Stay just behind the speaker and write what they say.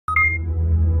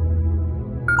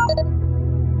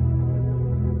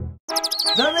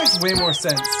That makes way more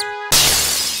sense.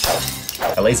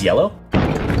 LA's yellow?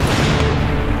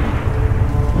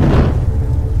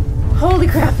 Holy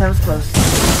crap, that was close.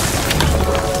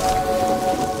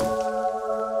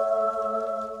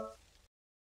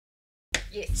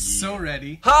 Yes. So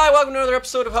ready. Hi, welcome to another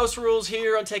episode of House Rules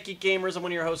here on Tech Geek Gamers. I'm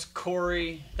one of your hosts,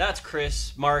 Cory. That's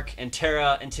Chris, Mark, and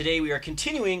Tara. And today we are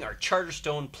continuing our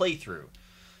Charterstone playthrough.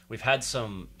 We've had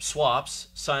some swaps.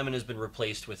 Simon has been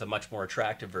replaced with a much more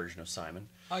attractive version of Simon.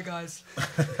 Hi, guys.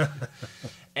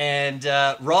 And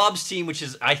Rob's team, which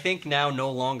is, I think, now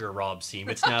no longer Rob's team.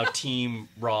 It's now Team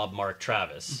Rob, Mark,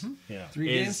 Travis. Mm-hmm. Yeah. 3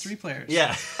 games, 3 players.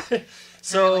 Yeah.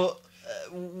 So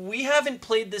we haven't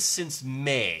played this since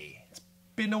May.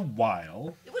 Been a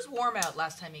while. It was warm out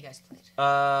last time you guys played.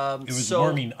 It was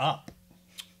warming up.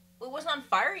 Well, it wasn't on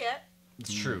fire yet.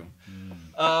 It's true.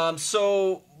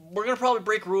 So we're going to probably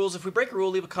break rules. If we break a rule,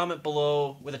 leave a comment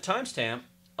below with a timestamp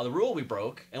of the rule we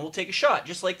broke, and we'll take a shot,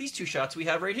 just like these 2 shots we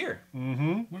have right here.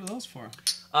 Mm-hmm. What are those for?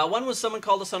 One was someone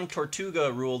called us on a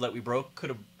Tortuga rule that we broke. Could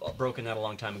have broken that a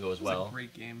long time ago as well. A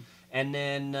great game. And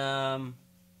then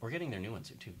we're getting their new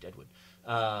ones too, Deadwood.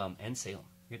 And Salem.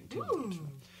 We're getting 2 ones.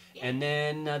 And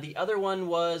then the other one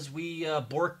was we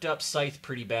borked up Scythe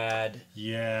pretty bad.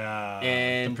 Yeah.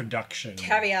 And the production.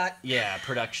 Caveat. Yeah,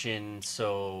 production.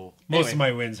 So Most anyway, of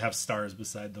my wins have stars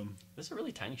beside them. this is a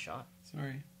really tiny shot.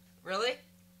 Sorry. Really?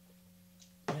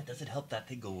 Yeah, does it help that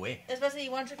thing go away? Especially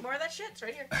you want to drink more of that shit? It's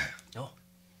right here. No.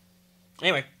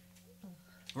 Anyway,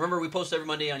 remember we post every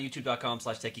Monday on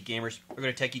youtube.com/techgeekgamers. Or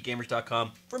go to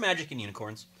techgeekgamers.com for magic and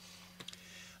unicorns.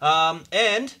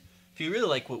 And if you really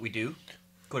like what we do,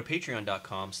 go to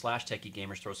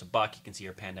patreon.com/techgeekgamers. Throw us a buck. You can see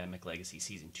our Pandemic Legacy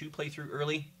Season 2 playthrough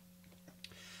early,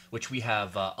 which we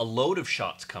have a load of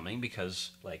shots coming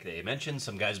because, like they mentioned,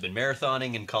 some guys have been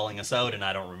marathoning and calling us out, and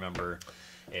I don't remember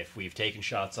if we've taken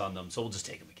shots on them, so we'll just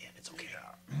take them again. It's okay.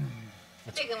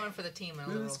 Taking one for the team in a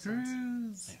little sense.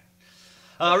 Cruise.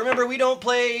 Remember, we don't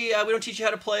play. We don't teach you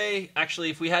how to play. Actually,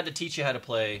 if we had to teach you how to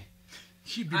play,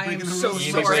 You'd be I breaking am the so rules.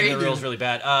 you'd sorry. be breaking the rules really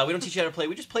bad. We don't teach you how to play.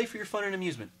 We just play for your fun and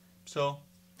amusement. So,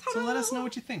 So let us know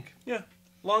what you think. yeah,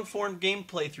 long-form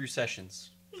gameplay through sessions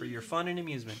for your fun and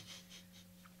amusement.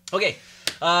 Okay,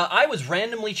 I was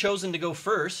randomly chosen to go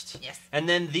first. Yes. And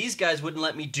then these guys wouldn't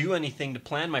let me do anything to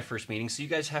plan my first meeting, so you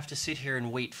guys have to sit here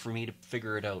and wait for me to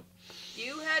figure it out.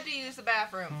 You had to use the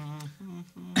bathroom.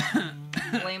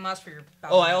 Blame us for your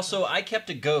Oh, I kept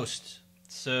a ghost,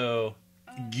 so...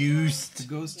 The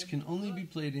ghost can only be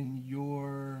played in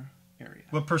your area.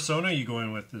 What persona are you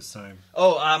going with this time?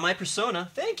 Oh, my persona.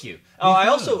 Thank you. Oh, I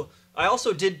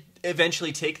also did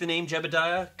eventually take the name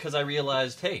Jebediah because I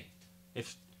realized, hey,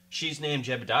 if she's named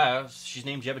Jebediah, she's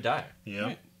named Jebediah. Yeah.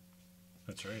 Right.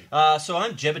 That's right. So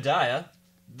I'm Jebediah,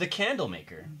 the candle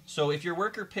maker. So if your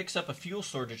worker picks up a fuel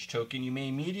shortage token, you may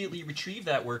immediately retrieve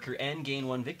that worker and gain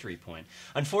 1 victory point.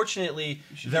 Unfortunately,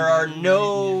 there are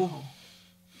no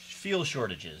fuel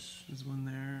shortages. There's one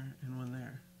there and one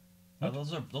there.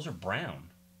 Those are brown.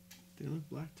 They look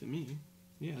black to me.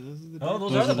 Yeah, those are the. Oh,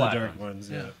 those Those are the black dark ones. ones.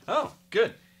 Yeah. Yeah. Oh,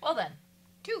 good. Well then.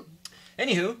 2.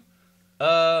 Anywho,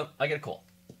 I get a call.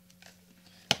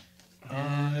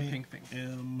 And the pink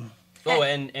thing. Oh,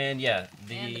 and yeah,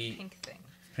 And the pink thing.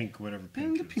 Pink, whatever pink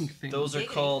And the is. pink thing. those are Giggity.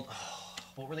 called.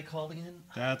 What were they called again?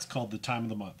 That's called the time of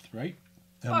the month, right?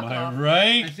 Am Fuck I off. I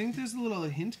right? think there's a little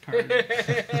hint card.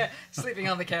 Sleeping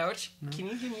on the couch. Can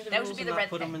you give me the That rules should be and the not red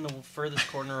put them thing. in the furthest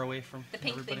corner away from The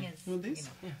pink everybody? thing is. Well, these?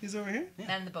 These over here?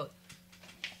 Man in the boat.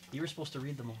 You were supposed to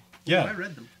read them all. I Yeah.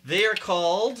 read them. They are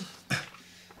called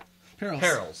Perils.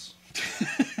 perils. Is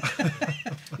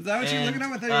that what you're And, looking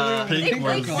at? I thought you were looking at the pink pink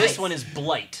ones. one. This one is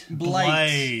blight.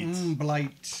 Blight. Blight.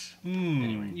 Blight.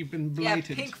 You've been Yeah,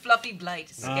 blighted. pink fluffy blight.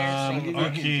 Scares I'll give me. you a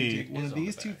hint. Okay. You take one Is of on the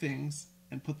these 2 back. things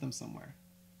and put them somewhere.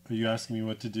 Are you asking me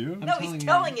what to do? I'm No, he's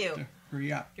telling you. to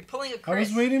hurry up. You're pulling a I Chris.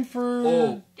 was waiting for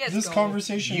Oh. Yes, this go.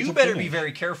 conversation You to better be finish.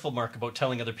 very careful, Mark, about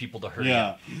telling other people to hurry Yeah.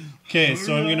 up. Okay,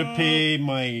 so I'm gonna pay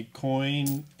my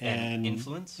coin And and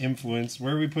influence? Influence.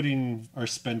 Where are we putting our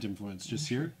spent influence? Just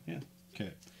here? Yeah.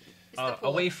 Okay. It's the pool.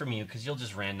 Away from you, because you'll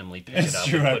just randomly pick it It's up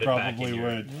true. and I put it back probably in your...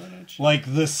 would. Why don't you-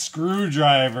 Like the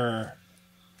screwdriver.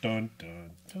 Dun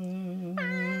dun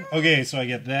dun. Okay, so I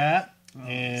get that,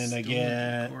 and I stolen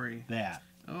get from Cory. that.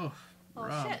 Oh, Oh,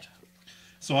 robbed. shit.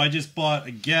 So I just bought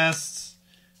a guest.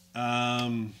 He's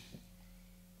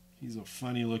a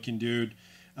funny looking dude.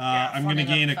 I'm going to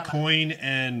funny gain a looking fella. coin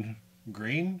and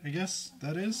grain, I guess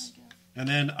that is. And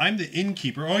then I'm the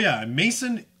innkeeper. Oh, yeah, I'm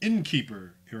Mason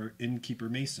Innkeeper, or Innkeeper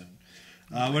Mason.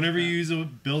 Whenever you use a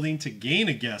building to gain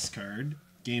a guest card,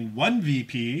 gain 1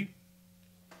 VP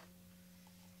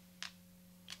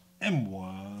and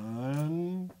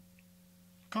 1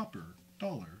 copper,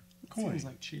 dollar, coin. Seems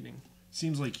like cheating.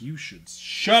 Seems like you should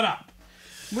shut up.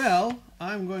 Well,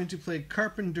 I'm going to play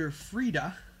Carpenter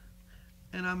Frida,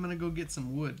 and I'm going to go get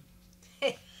some wood.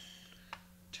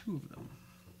 2 of them.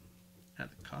 At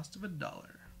the cost of $1. No,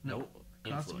 Nope.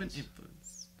 cost of an Influence.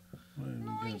 influence. What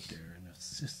do we got there? An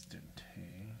assistant,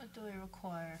 hey? What do I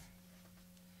require?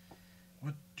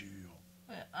 What do you...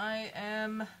 I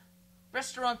am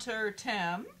restaurateur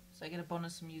Tam, so I get a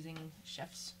bonus from using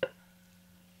chefs.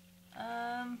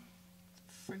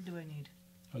 Frig do I need?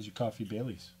 How's your coffee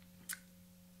Baileys?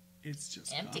 It's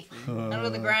just Empty. coffee. I'm gonna go to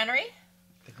the granary.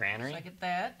 The granary. So I get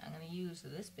that. I'm gonna use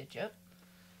this bitch up.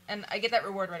 And I get that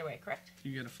reward right away, correct?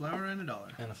 You get a flower and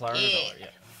 $1. And a flower and $1, yeah.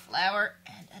 Flour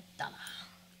and $1.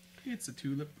 It's a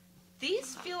tulip.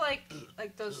 These feel like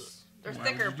those. They're Why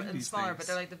thicker would you do and these smaller, things? but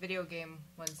they're like the video game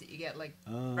ones that you get, like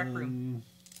Rec Room.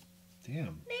 Damn.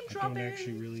 Name I dropping. don't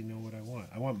actually really know what I want.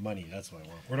 I want money. That's what I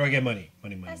want. Where do I get money?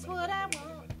 Money, money, That's money, what money, I money,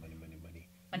 want.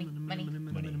 money, money,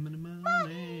 money, money,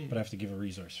 Money. But I have to give a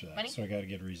resource for that. Money? So I got to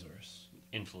get a resource.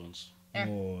 Influence. There.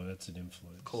 Oh, that's an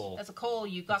influence. Coal. That's a coal.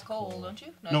 You got coal, coal. don't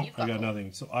you? No, you've I got coal.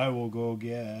 nothing. So I will go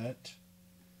get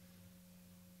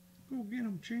Go get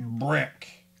him, champ.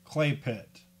 brick, clay pit.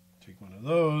 Take one of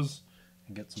those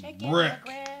and get some Check brick. out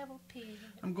gravel pit.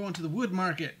 I'm going to the wood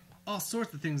market. All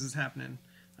sorts of things is happening.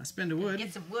 I spend a wood.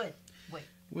 Get some wood. Wait.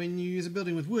 When you use a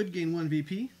building with wood, gain 1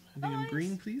 VP. I think I'm Nice.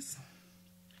 green, please.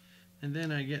 And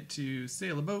then I get to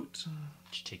sail a boat,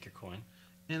 Did you take your coin?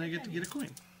 and I get to get a coin.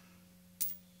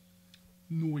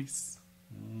 Nice.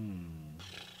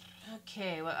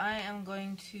 Okay, well, I am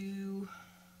going to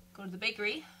go to the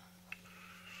bakery.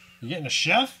 You getting a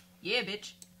chef? Yeah,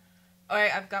 bitch.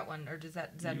 Alright, I've got one. Or is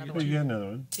that another Oh, you one? got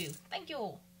another one. 2. Thank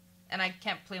you. And I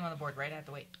can't play him on the board, right? I have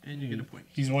to wait. And you get a point.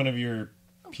 He's one of your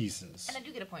pieces. And I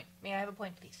do get a point. May I have a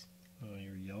point, please? Oh,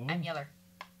 you're yellow? I'm yeller.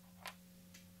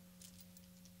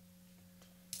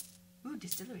 Ooh,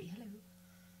 distillery. Hello.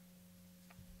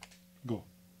 Go.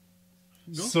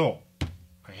 Go. So,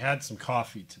 I had some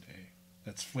coffee today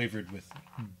that's flavored with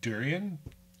durian.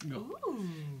 Go. Ooh.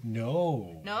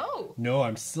 No. No. No,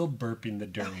 I'm still burping the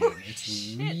durian. Oh, it's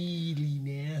shit. really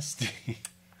nasty.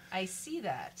 I see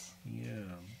that. Yeah.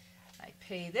 I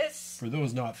pay this. For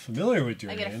those not familiar with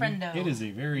durian, I get a friendo. it is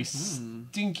a very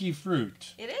stinky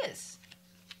fruit. It is.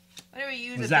 Whenever you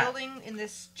use What's a that? building in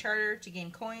this charter to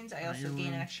gain coins, I also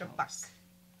gain an extra buck.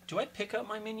 Do I pick up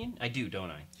my minion? I do,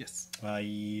 don't I? Yes.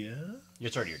 Yeah.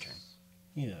 It's already your turn.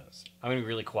 Yes. I'm going to be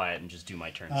really quiet and just do my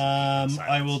turn.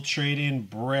 I will trade in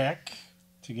brick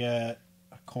to get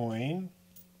a coin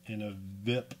and a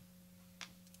VIP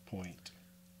point.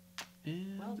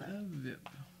 And Well a done. VIP.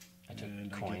 I took and I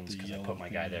get coins the because I yellow put my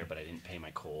guy thing. there, but I didn't pay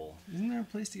my coal. Isn't there a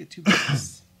place to get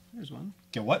 $2? There's one.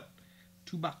 Get what?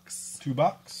 $2.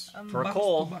 $2 For a Bucks,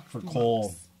 coal. $2, for $2.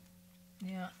 coal.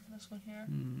 Yeah, this one here.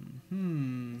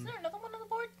 Hmm. Is there another one on the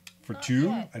board? For Not 2?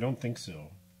 yet. I don't think so.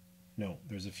 No,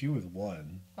 there's a few with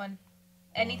 1. One.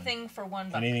 Anything for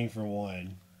 $1. Anything for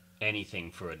 1.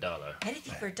 Anything for $1.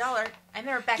 Anything for $1. I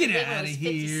remember back Get in the day when out it of was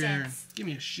 50 here. cents. Give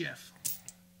me a chef.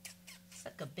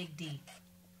 Suck a big D.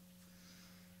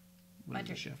 What My does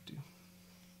a turn. chef do?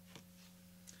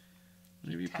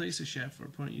 Whenever you place a chef or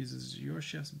opponent uses your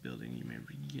chef's building, you may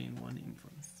regain 1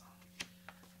 influence.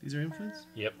 These are influence?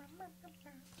 Yep.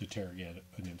 Did Tara get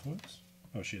an influence?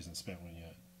 Oh, she hasn't spent one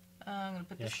yet. I'm going to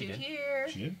put Yeah, this she dude did. here.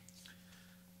 She did?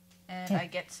 And I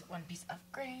get 1 piece of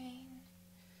grain.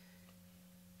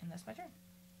 And that's my turn.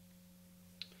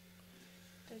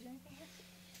 Did I do anything here?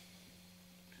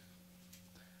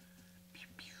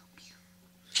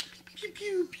 Pew,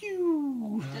 pew,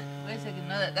 pew. Wait a second.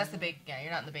 No, that's the big. Yeah,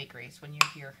 you're not in the bakery. It's when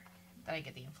you're here that I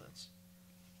get the influence.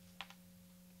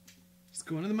 Just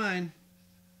going to the mine.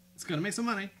 It's going to make some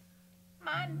money.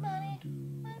 Mine money. Do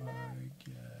I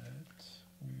get...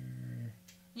 Where...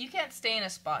 You can't stay in a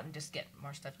spot and just get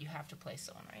more stuff. You have to play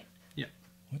someone, right?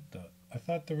 What the... I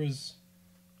thought there was...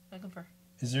 Looking for.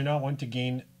 Is there not one to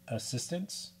gain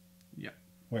assistance? Yeah.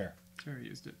 Where? Terry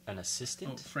used it. An Oh,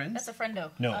 assistant? friends? That's a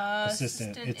friendo. No,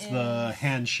 assistant. It's the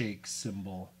handshake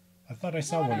symbol. I thought I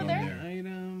saw No, one no, on there. there.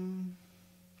 Item.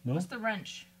 No? What's the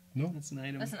wrench? No? That's an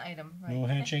item. That's an item, right? No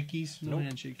handshakies? No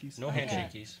Nope. handshakeys. No Okay.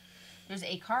 handshakees. There's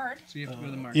a card. So you have to go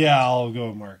to the market. Yeah, I'll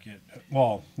go market.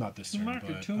 Well, not this turn, Market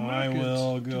but to I market.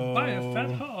 will To go... buy a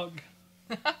fat hog.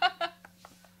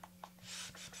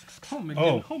 Home again,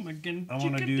 Oh, home again. I want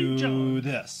to chickadee do John.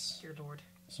 this. Dear Lord.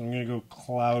 So I'm going to go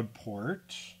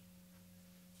Cloudport.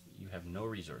 You have no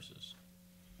resources.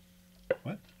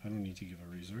 What? I don't need to give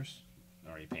a resource.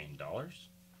 Are you paying dollars?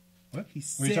 What? He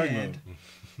What are you talking said-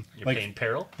 about? You're Like- paying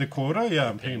peril? The quota? Yeah,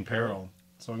 I'm Paying paying peril.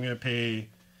 So I'm going to pay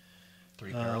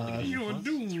 3 peril to get You're influence.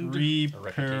 doomed. 3 Or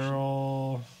reputation.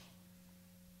 peril,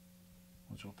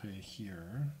 which we'll pay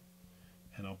here,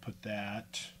 and I'll put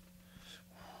that.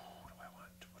 What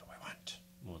do I want?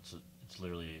 Well, it's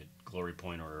literally a glory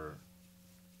point or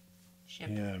Ship.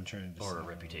 Yeah, I'm trying to. Or a decide.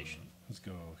 reputation. Let's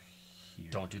go here.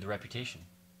 don't do the reputation.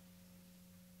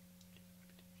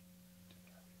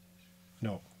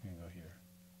 No, you can go here.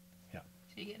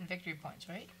 So you're getting victory points,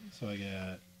 right? So I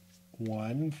get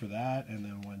 1 for that, and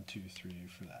then 1, 2, 3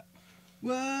 for that.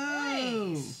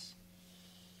 Whoa! Nice.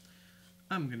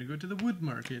 I'm gonna go to the wood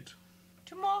market.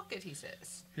 To market, he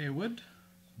says. Hey, wood.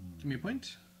 Give me a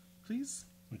point, please.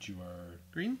 Which you are.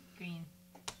 Green. Green.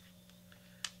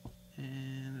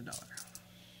 And $1.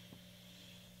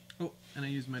 Oh, and I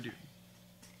used my dude.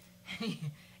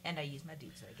 And I use my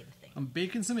dude, so I get a thing. I'm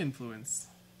baking some influence.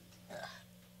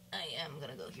 I am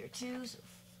gonna go here too, so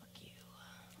fuck you.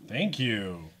 Thank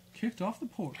you. Kicked off the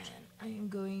port. And I am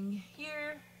going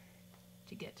here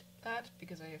to get that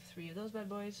because I have 3 of those bad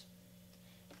boys.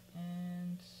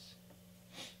 And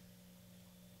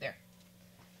there.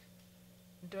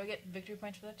 Do I get victory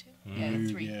points for that too? Yeah, You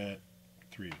 3. get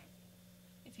 3.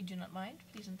 If you do not mind,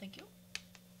 please and thank you.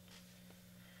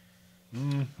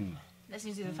 Mm-hmm. This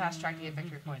needs to be the fast track to get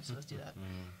victory points, so let's do that.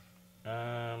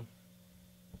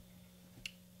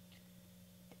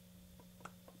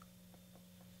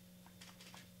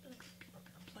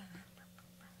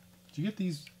 Do you get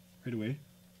these right away?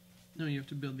 No, you have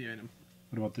to build the item.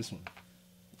 What about this one?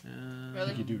 I Really?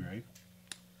 think you do, right?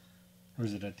 Or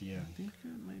is it at the I end? think it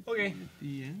might Okay. be at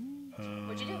the end.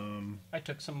 What'd you do? I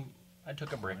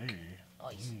took a brick. Hey.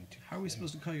 Nice. How are we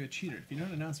supposed to call you a cheater if you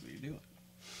don't announce what you're doing?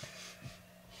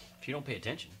 If you don't pay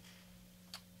attention.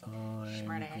 I'm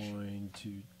Smart ass. going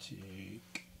to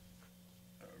take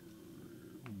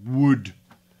wood.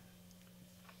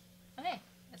 Okay,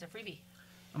 that's a freebie.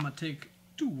 I'm gonna take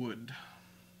 2 wood.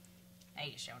 Now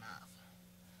you're showing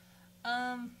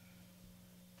off.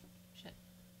 Shit.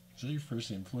 Is that your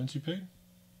first influence you paid?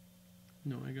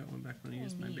 No, I got one back when I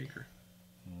used my Neat. baker.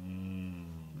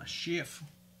 Mm. My chef.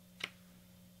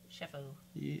 Chefo.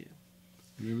 Yeah.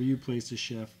 Whenever you place a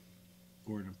chef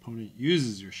or an opponent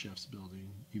uses your chef's building,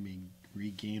 you may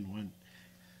regain 1.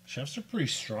 Chefs are pretty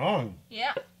strong.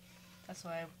 Yeah. That's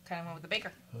why I kind of went with the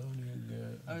baker. How do you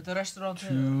get Or the restaurant.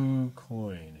 2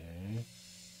 coin, eh? I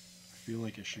feel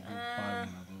like I should go buy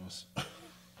one of those.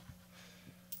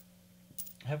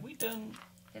 Have we done?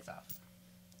 It's off.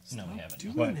 No, we haven't.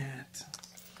 Doing What? that.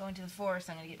 Going to the forest,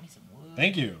 I'm going to get me some wood.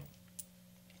 Thank you.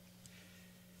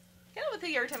 You know, with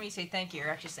the every time you say thank you, you're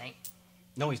actually saying,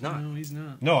 No, he's not. No, he's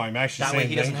not. No, I'm actually That saying way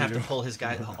he doesn't thank have you. to pull his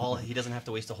guy. He doesn't have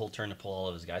to waste a whole turn to pull all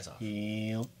of his guys off.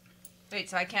 Yep. wait,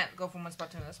 so I can't go from one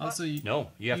spot to another spot? Also, you, No,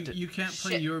 you have to. you can't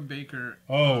play Shit. your baker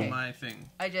Oh. on my thing.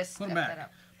 I just Put stepped him that back.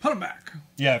 up. Put him back.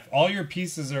 Yeah, if all your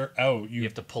pieces are out, You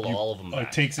have to pull all of them back.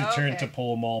 It takes a turn Okay. to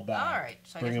pull them all back. All right,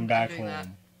 so I Bring guess them I'm back doing home. that.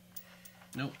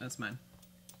 Nope, that's mine.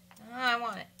 I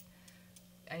want it.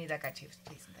 I need that guy too,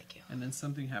 please and thank you. And then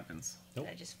something happens. Nope.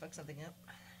 Did I just fuck something up?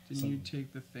 Didn't you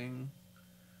take the thing?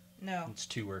 No. It's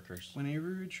 2 workers. Whenever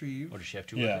you retrieve, Or does she have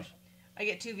 2 Yeah. workers? I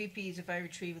get 2 VPs if I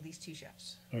retrieve at least 2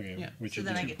 chefs. Okay, Yeah, which So is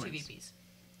then I two get 2 points. VPs.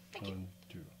 Thank you. 1,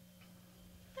 2.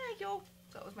 Thank you.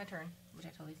 So that was my turn, which I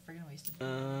totally friggin' wasted.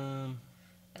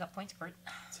 I got points for it.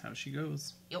 that's how she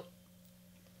goes. Yep.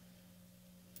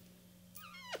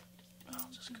 I'll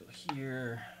just go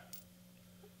here,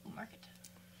 Ooh, market.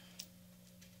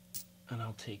 and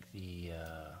I'll take the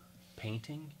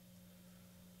painting,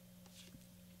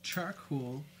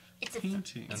 Charcoal It's a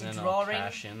painting. and It's a then I'll drawing.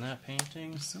 cash in that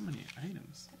painting. There's so many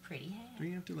items. pretty hand. Do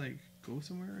you have to like go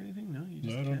somewhere or anything? No, you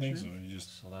just No, I don't cash think it so. in. You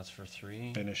just So that's for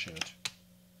 3. finish it.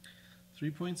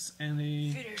 3 points and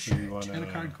a Finish. So you want and a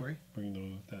to card, Cory.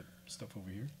 bring that stuff over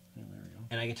here? Yeah, there we go.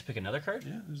 And I get to pick another card?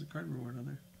 Yeah, there's a card reward on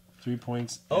there. 3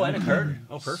 points. Oh, and a card.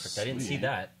 Oh, perfect. I didn't see Sweet.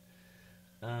 that.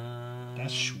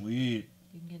 That's sweet.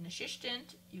 You can get an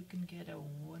assistant. You can get a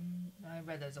one. I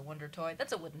read there's a wonder toy.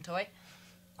 That's a wooden toy.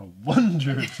 A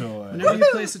wonder toy. Whenever you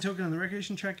place a token on the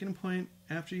recreation track, gain a point.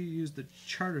 After you use the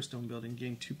Charterstone building,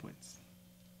 gain 2 points.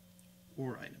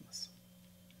 Or items.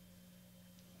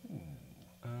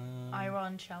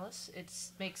 Iron chalice.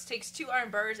 Takes 2 iron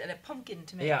bars and a pumpkin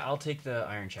to make. Yeah, I'll take the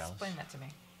iron chalice. Explain that to me.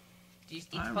 Do you eat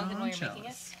the Iron pumpkin while you're making it?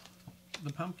 chalice.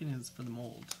 The pumpkin is for the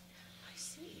mold. I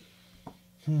see.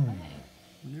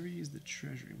 Whenever you use the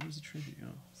treasury, where's the treasury? Oh,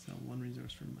 sell 1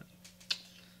 resource for money.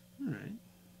 Alright.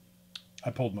 I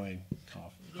pulled mine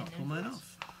off. You I'll get an pull mine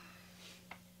influence. off.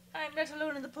 I'm not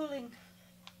alone in the pulling.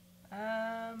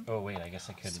 Oh, wait, I guess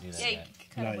I couldn't do that Yeah, you yet.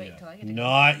 kind of Not wait yet. till I get to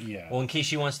Not yet. Well, in case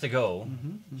she wants to go.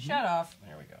 Shut off.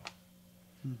 There we go.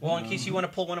 Well, in case you want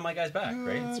to pull one of my guys back,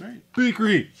 right? That's right.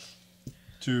 Bakery.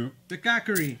 2. The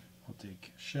Gakari. I'll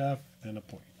take chef and a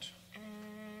point.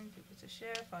 And if it's a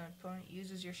chef, on opponent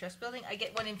uses your chef's building. I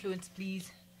get 1 influence,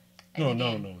 please. No,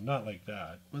 not like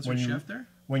that. Was when your you, chef there?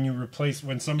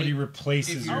 When somebody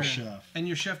replaces your you're- chef. And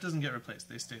your chef doesn't get replaced.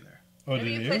 They stay there. Oh, Whenever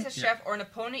do you you? place a chef or an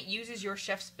opponent uses your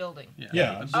chef's building. Yeah.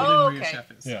 Yeah. The building Oh, where your okay.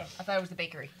 chef is. Yeah. I thought it was the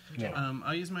bakery. in No. general.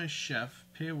 I'll use my chef.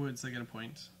 Pay a wood, so I get a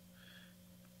point.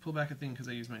 Pull back a thing because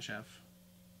I used my chef.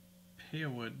 Pay a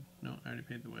wood. No, I already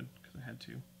paid the wood because I had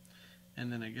to.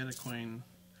 And then I get a coin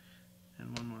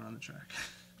and 1 more on the track.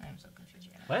 I'm so confused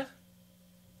right now. What?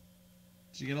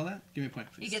 Did you get all that? Give me a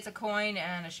point, please. He gets a coin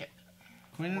and a ship.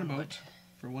 coin and a 1 boat wood.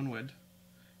 for 1 wood.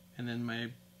 And then my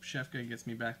chef guy gets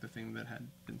me back the thing that had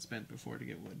been spent before to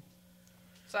get wood.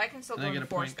 So I can still And go I to get the a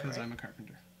point forest, though, because right? I'm a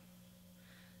carpenter.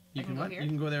 You I can can go what? here? You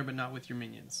can go there, but not with your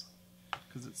minions.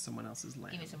 Because it's someone else's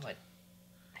land. Give me some wood.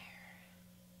 There.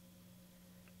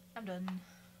 I'm done.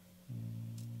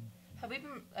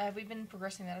 Have we been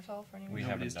progressing that at all for anyone? We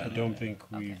Nobody's haven't I done don't it.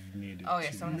 think we've Okay. needed Oh,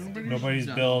 yeah, to. someone has to do it. Nobody's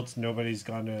Done. built, nobody's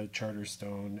gone to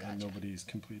Charterstone, Gotcha. and nobody's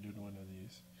completed one of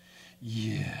these.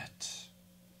 Yet.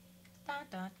 Da,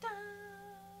 da, da.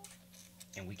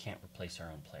 And we can't replace our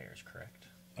own players, correct?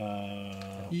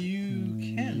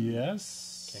 You can.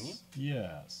 Yes. Can you?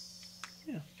 Yes.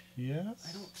 Yeah. Yes.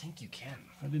 I don't think you can.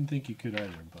 I didn't think you could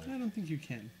either, but. I don't think you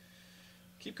can.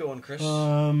 Keep going, Chris.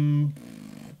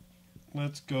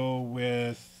 Let's go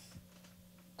with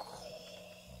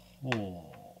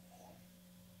coal.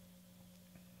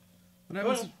 What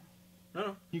happens?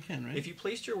 No. You can, right? If you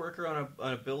placed your worker on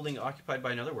a building occupied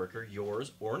by another worker,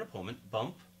 yours or an opponent,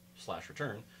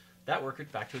 bump/return that worker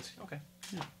back to its. Okay.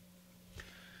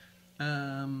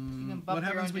 bump What your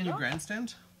happens own when you dude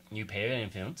grandstand? You pay an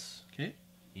influence. Okay.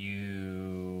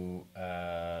 You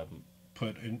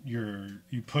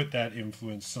You put that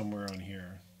influence somewhere on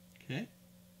here. Okay.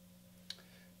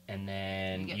 and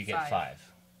then You you get get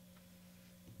 5.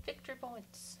 Victory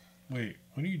points. Wait,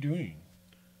 what are you doing?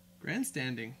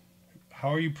 Grandstanding. How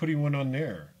are you putting one on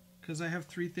there? Because I have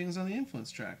 3 things on the influence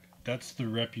track. That's the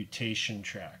reputation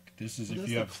track. This is Well, if that's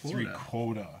you the have 3 quota.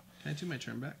 quota. Can I do my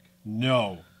turn back?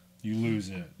 No, you lose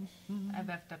it. I've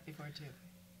effed up before too.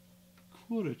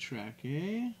 Quota track,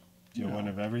 eh? Do you No. want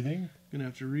of everything? Gonna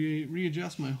have to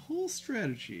readjust my whole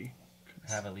strategy.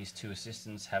 Have at least 2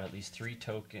 assistants. Have at least 3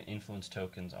 influence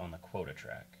tokens on the quota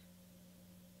track.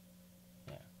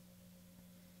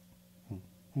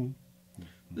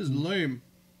 This is lame.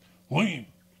 Lame.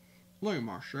 Lame,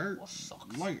 my shirt. What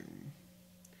sucks? Lame.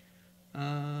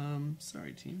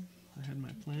 Sorry, team. I had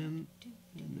my plan,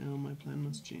 and now my plan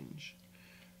must change.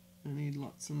 I need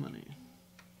lots of money.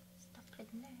 Stop it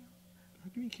now. How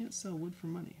come you can't sell wood for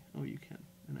money? Oh, you can,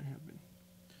 and I have been.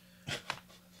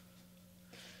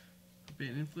 Pay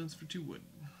an influence for 2 wood.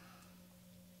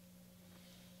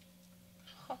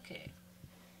 Okay.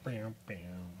 Bam, bam.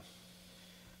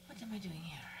 What am I doing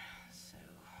here?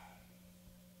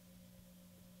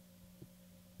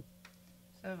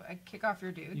 So I kick off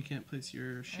your dude. You can't place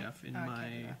your chef in Oh, I can't do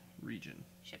my that. region.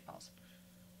 Shit balls.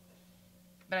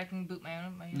 But I can boot my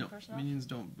own No, personal. minions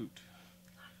don't boot.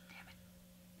 Damn it.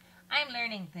 I'm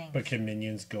learning things. But can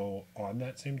minions go on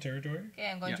that same territory?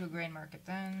 Okay, I'm going Yeah. to a grain market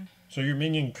then. So your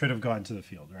minion could have gone to the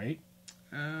field, right?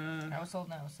 I was told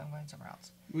no, so I'm going somewhere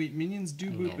else. Wait, minions do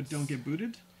boot but don't get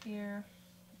booted? Here.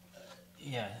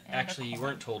 Yeah, And actually, a you coin.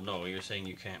 weren't told no. You're saying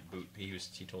you can't boot. He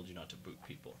told you not to boot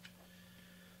people.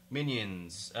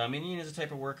 Minions. Minion is a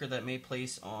type of worker that may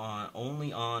place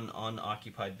only on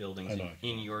unoccupied buildings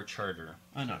in your charter.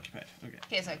 Unoccupied. Okay.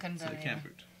 Okay, so I couldn't So do they it can't anyway.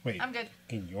 boot. Wait, I'm good.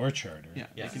 in your charter? Yeah,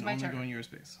 Yeah. they This can is my only turn. go in your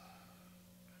space.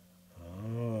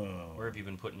 Oh. Where have you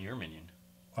been putting your minion?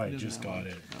 I Doesn't just have got one.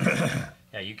 it.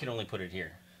 Yeah, you can only put it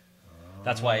here.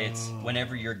 That's why it's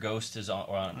whenever your ghost is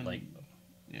on like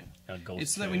Yeah. a ghost.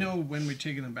 It's so that we know when we're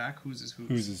taking them back whose is whose.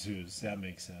 Whose is whose? That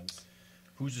makes sense.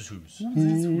 whose is whose.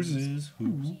 Whose is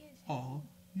whose? All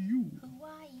you. Who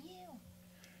are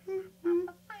you?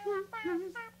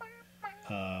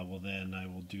 Well, then I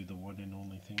will do the one and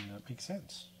only thing that makes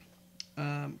sense.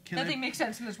 Can Nothing I, makes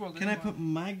sense in this world can I anymore. put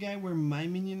my guy where my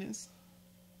minion is?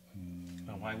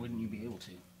 Why wouldn't you be able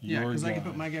to? Yeah, Your because I can guy.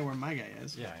 put my guy where my guy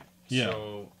is. Yeah. Yeah.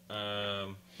 So,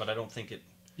 but I don't think it.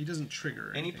 He doesn't trigger.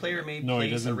 Any anything. player may No, he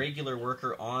place a doesn't. regular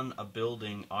worker on a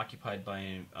building occupied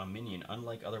by a minion.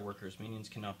 Unlike other workers, minions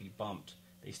cannot be bumped.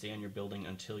 They stay on your building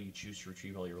until you choose to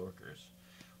retrieve all your workers.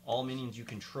 All minions you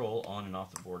control on and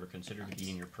off the board are considered to be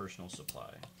in your personal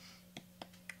supply.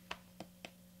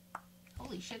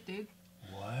 Holy shit, dude.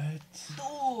 What?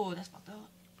 Oh, that's fucked up.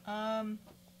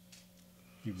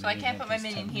 So I can't put my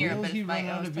minion here, Will but he if I run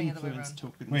out was of playing the other way influence around.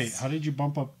 tokens? Wait, how did you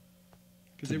bump up?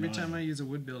 Because every time I use a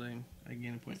wood building, I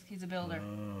gain a point. He's a builder.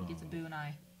 Oh. He gets a boo and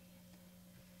I.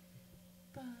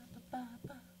 Ba, ba, ba,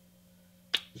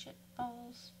 ba. Shit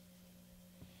balls.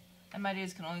 And my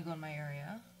dudes can only go in my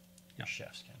area. Your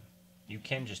chefs can. You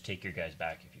can just take your guys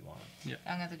back if you want. Yeah,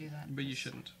 I'm gonna have to do that. but you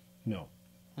shouldn't. No.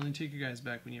 Only take your guys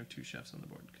back when you have 2 chefs on the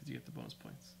board, because you get the bonus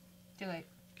points. Too late.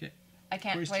 Okay. I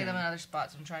can't Cory's play them turn. in other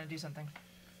spots. I'm trying to do something.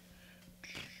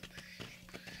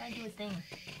 Trying to do a thing.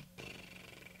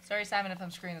 Sorry, Simon, if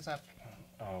I'm screwing this up.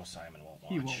 Oh, Simon won't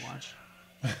watch. He won't watch.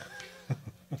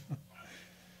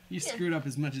 You screwed up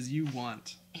as much as you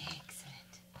want.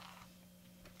 Excellent.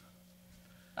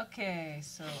 Okay,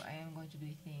 so I am going to do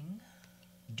a thing.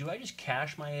 Do I just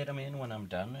cash my item in when I'm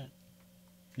done it?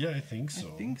 Yeah, I think so.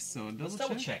 I think so. Let's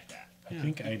double check that. I Yeah.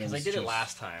 think items. Because I did it just-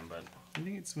 last time, but... I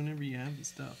think it's whenever you have the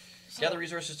stuff. Gather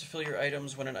resources to fill your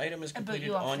items. When an item is I put completed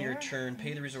you off on your there. turn,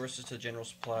 pay the resources to the general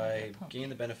supply, Yeah, gain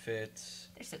the benefits,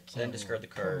 They're so cute. then discard the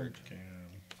card. Pumpkin.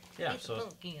 Yeah, It's so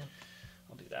pumpkin.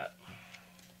 I'll do that.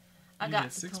 I You got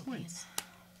get the 6 pumpkin. points.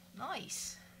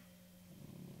 Nice.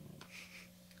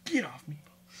 Get off me.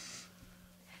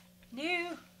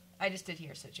 No. I just did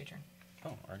here, so it's your turn.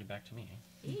 Oh, already back to me.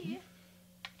 Yeah.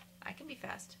 I can be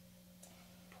fast.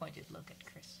 Pointed look at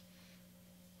Chris.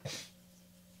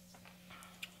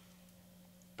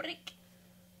 Break.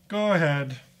 Go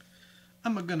ahead.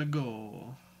 I'm gonna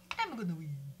go. I'm gonna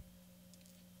win.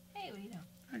 Hey, what do you know?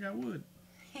 I got wood.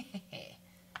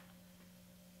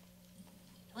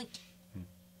 Oink.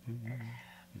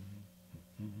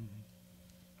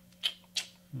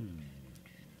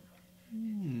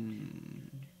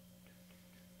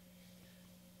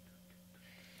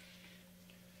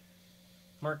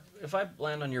 Mark, if I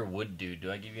land on your wood dude,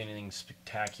 do I give you anything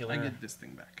spectacular? I get this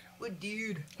thing back. What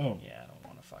dude? Oh, Yeah, I don't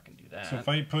want to fucking do that. so if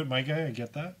I put my guy, I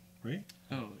get that, right?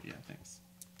 Oh, yeah, thanks.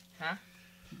 Huh?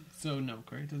 So, no,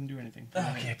 Cory doesn't do anything.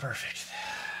 Okay, perfect.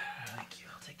 Thank you.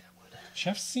 I'll take that wood.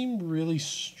 Chefs seem really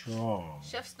strong.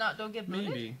 Chefs don't get booted?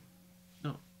 Maybe.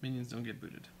 No, minions don't get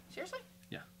booted. Seriously?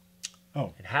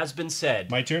 Oh, It has been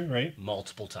said my turn, right?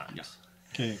 multiple times. Yeah.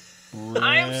 Okay.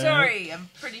 I'm sorry. I'm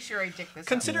pretty sure I dicked this up.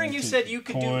 Considering you said you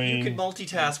could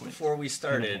multitask before we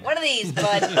started. One of these,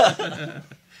 bud.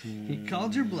 He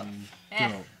called your bluff. Eh,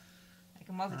 Go. I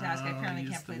can multitask. I apparently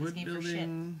Use can't the play this wood game for shit.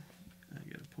 building. I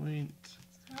get a point.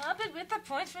 Stop it with the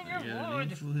points from I get your an wood.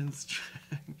 influence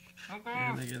track. And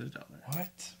I Okay. get $1.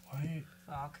 What? Why?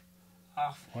 Fuck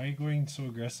off. Why are you going so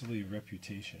aggressively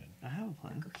reputation? I have a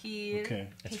plan. Go here. Okay.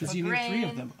 Take Because a you need 3 of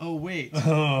grain, them. Oh, wait.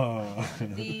 Oh.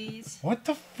 These. What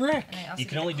the frick? And I also You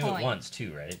can get only a do it coin. once,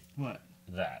 too, right? What?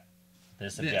 That.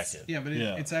 This This. objective. Yeah, but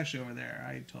Yeah. it's actually over there.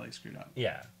 I totally screwed up.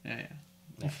 Yeah. Yeah.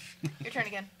 Your turn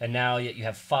again. And now you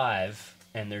have 5,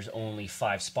 and there's only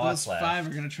 5 spots Those left. 5 are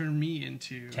going to turn me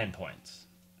into 10 points.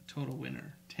 a total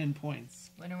winner. 10 points.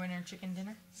 Winner, winner, chicken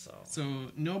dinner.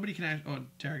 So nobody can actually... Oh,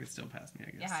 Tara can still pass me,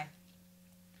 I guess. Yeah, hi.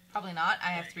 Probably not. I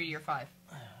have 3 to your 5.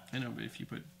 I know, but if you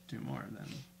put 2 more, then...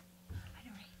 I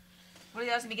know, right? What are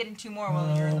you asking me getting 2 more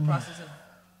while you're in the process of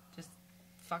just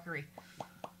fuckery?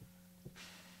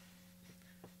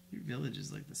 Your village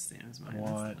is like the same as mine.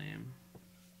 What? That's lame.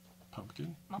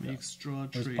 Pumpkin? Make straw,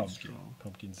 Where's trade pumpkin? straw.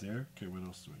 Pumpkin's there. Okay, what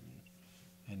else do I need?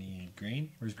 Any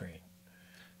grain? Where's grain?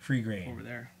 Free grain. Over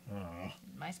there. Oh.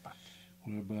 My spot.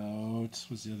 What about...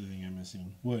 What's the other thing I'm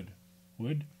missing? Wood.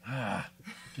 Wood? Ah.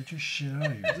 Get your shit out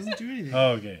of It here. doesn't do anything.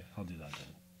 Oh, okay. I'll do that then.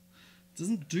 It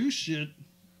doesn't do shit.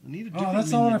 I need a different Oh,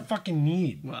 that's not what I minion. fucking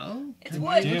need. Well, It's God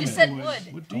wood. You damn just it. said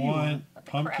wood. What do I you want want? What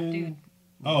the crap, pumpkin. dude?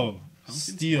 Oh, Pumpkin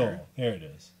steel. square. There it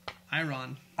is.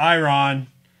 Iron. Iron.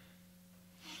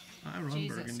 Iron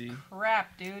Jesus burgundy.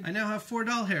 crap, dude. I now have 4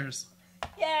 doll hairs.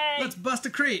 Yay! Let's bust a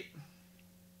crate.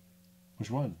 Which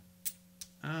one?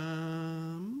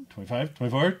 25?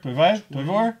 24? 25?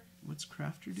 24? What's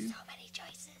crafter do? So many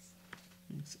choices.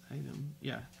 It's item.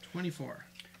 Yeah, 24.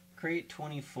 Crate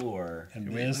 24.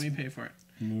 And Wait, this let me pay for it.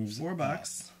 moves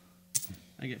 $4.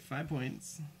 I get 5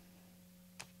 points.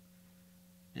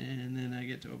 And then I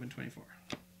get to open 24.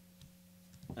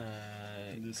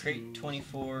 This Crate moves-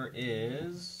 24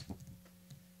 is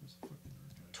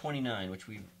 29, which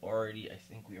we've already, I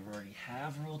think we already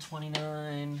have rule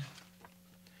 29.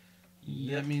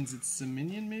 That means it's a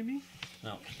minion, maybe?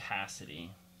 No, capacity.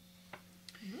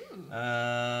 Ooh.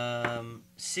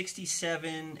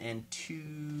 67 and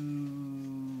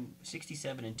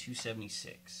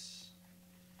 276.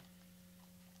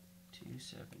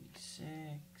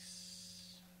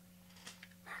 276.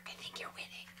 Mark, I think you're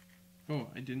winning. Oh,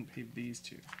 I didn't pay these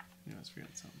 2. I was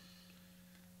forgetting something.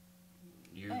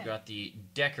 You got the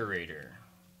decorator.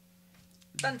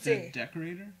 Fancy.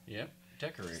 Decorator. Yep,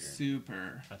 decorator.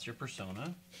 Super. That's your persona.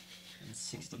 And Put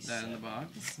 67. that in the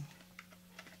box.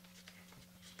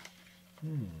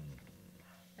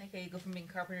 Okay, you go from being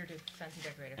carpenter to fancy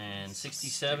decorator. And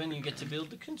 67, you get to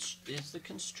build is the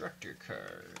constructor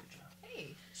card.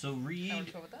 Hey. So read. Sounds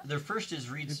cool with that. The first is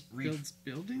read Builds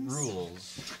buildings.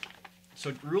 rules.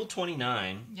 So rule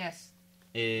 29 Yes.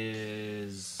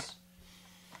 is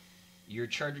your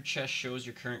charter chest shows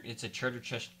your current. It's a charter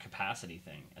chest capacity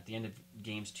thing at the end of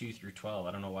games 2 through 12.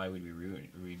 I don't know why we'd be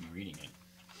reading it.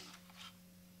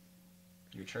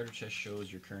 Your charter chest shows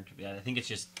your current. Yeah, I think it's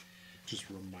just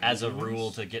remind as a us.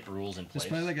 rule to get rules in place.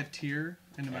 There's probably like a tier,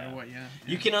 and no matter Yeah. what, yeah.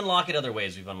 You can unlock it other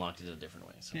ways. We've unlocked it a different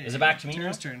way. So. Yeah, Is it yeah. back to me?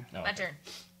 Tara's now? turn. No, My okay. turn.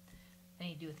 I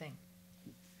need to do a thing.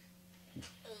 What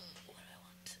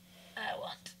do I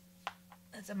want?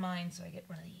 That's a mine, so I get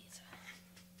one of these.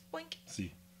 Boink.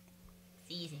 See.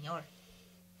 Si, senor.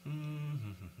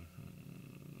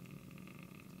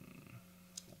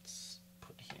 Let's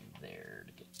put him there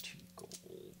to get 2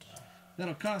 gold.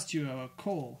 That'll cost you a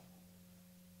coal.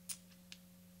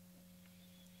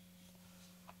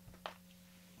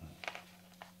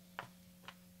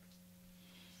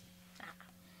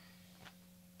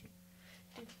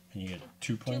 And you get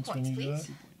 2 points, when you do please.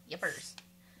 that? Yippers.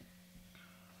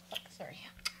 Sorry.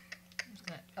 I'm just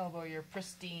gonna elbow your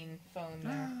pristine phone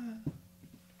there. Ah.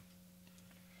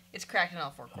 It's cracked in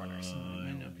all 4 corners.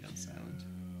 Might not be on silent.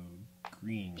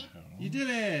 Greenhouse. You did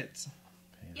it!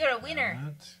 You're a winner.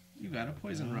 That, You got a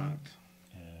poison rock.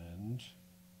 and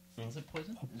Is it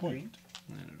poison? a point.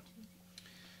 I don't know.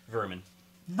 Vermin.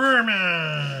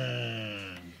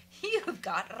 Vermin! You've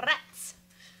got rats.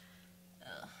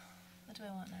 What do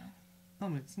I want now? I'll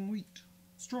make some wheat.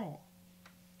 Straw.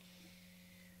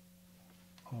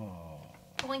 Oh,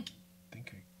 Boink. I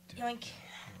think I did. Yoink.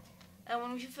 And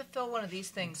when we fulfill one of these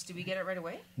things, do we get it right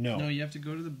away? No. No, you have to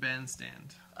go to the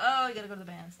bandstand. Oh, you gotta go to the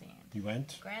bandstand. You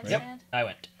went? Grandstand? Right? I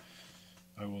went.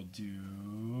 I will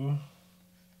do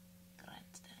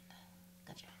Grandstand.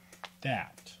 Gotcha.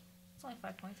 that. It's only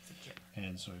 5 points. It's a chip.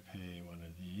 And so I pay one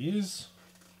of these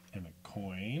and a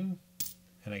coin.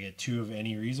 And I get 2 of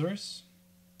any resource.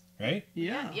 Right?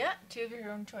 Yeah. Yeah, 2 of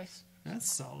your own choice. That's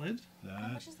solid. How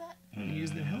That. much is that? You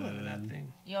use the hell out of that and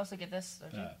thing. You also get this,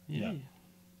 don't you? That. Yeah. Yeah.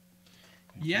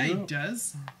 Yeah, he you.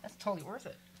 does. That's totally worth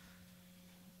it.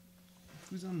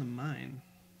 Who's on the mine?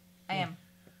 I am.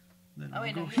 Then Oh, I'll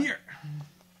wait, go no, you- here.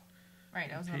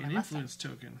 Right, I was Pay on my an left side. influence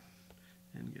token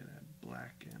and get a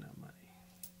black and a money.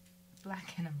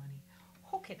 Black and a money.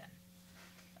 Okay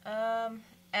then.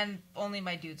 And only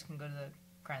my dudes can go to the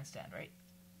grandstand, right?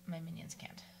 My minions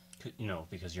can't. No,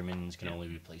 because your minions can Yeah. only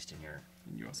be placed in your.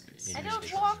 In your space. Yeah. I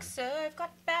don't walk, sir. I've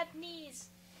got bad knees.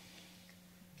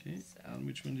 Okay. So- And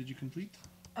which one did you complete?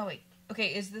 Oh wait.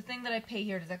 Okay, is the thing that I pay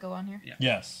here? Does that go on here? Yeah.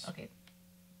 Yes. Okay.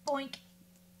 Boink.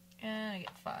 And I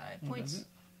get 5 Oh, points. does it?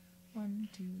 1,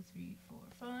 2, 3, 4,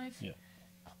 5. Yeah.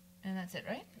 And that's it,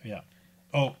 right? Yeah.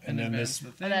 Oh, and then advance this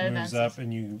the thing. that moves advances. up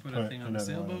and you Put put, a thing on the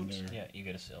another one in sailboat. there. Yeah, you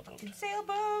get a sailboat. Fucking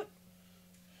sailboat.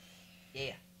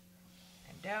 Yeah.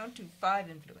 I'm down to 5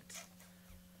 influence.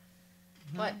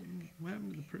 What? What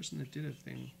happened to the person that did a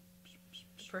thing?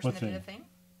 The person What that did a thing? thing?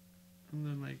 And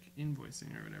then like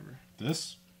invoicing or whatever.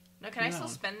 This? No, can I No. still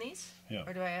spend these? Yeah.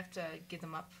 Or do I have to give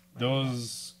them up?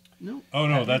 Those. No. Oh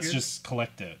no, You're that's good. just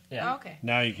collect it. Yeah. Oh, okay.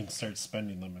 Now you can start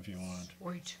spending them if you want.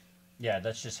 Sweet. Yeah,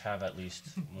 let's just have at least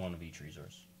one of each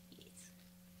resource.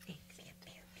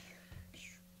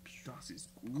 Das ist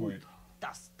Cory. gut.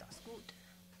 Das gut.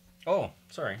 Oh,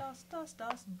 sorry. Das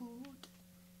gut.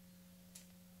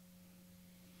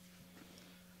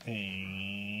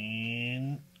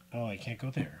 And oh, I can't go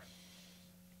there.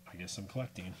 I guess I'm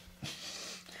collecting.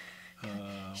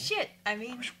 Shit. I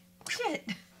mean, shit.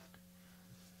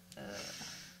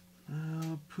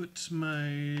 I'll put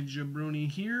my jabroni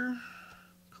here.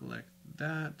 Collect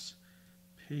that.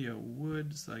 Pay a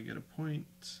wood, so I get a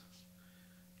point.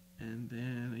 And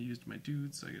then I used my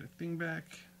dude, so I get a thing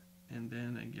back. And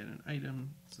then I get an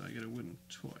item, so I get a wooden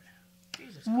toy.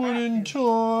 Jesus Wooden Christ.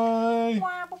 toy.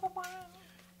 Wah, wah, wah, wah.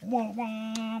 Wah,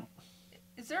 wah.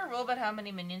 Is there a rule about how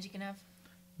many minions you can have?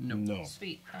 No. No.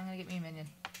 Sweet. I'm gonna get me a minion.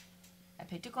 I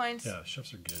pay 2 coins. Yeah,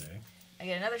 chefs are good, eh? I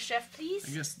get another chef, please.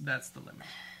 I guess that's the limit.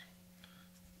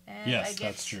 And Yes, I get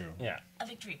that's true. Yeah. a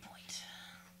victory point.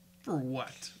 For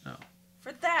what? Oh,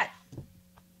 For that.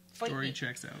 Fight story me.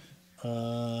 checks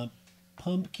out.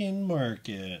 Pumpkin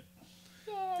market.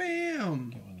 Bam!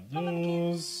 Get one of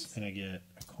those, and I get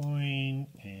a coin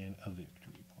and a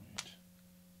victory point.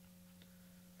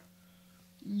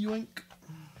 Yoink.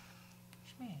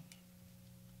 Schmank.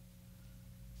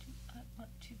 I want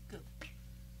to go.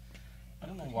 I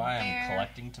don't know why I'm There.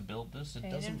 collecting attempting to build this, it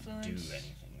Paid doesn't do influence.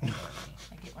 anything. for me.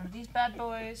 I get one of these bad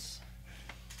boys.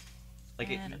 Like,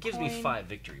 And a it gives me coin. 5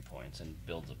 victory points and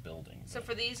builds a building. So but-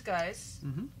 for these guys,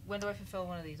 Mm-hmm. when do I fulfill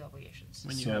one of these obligations?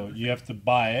 When you So have you have to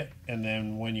buy it, and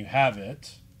then when you have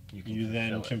it, you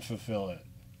then fulfill can it. fulfill it.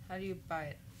 How do you buy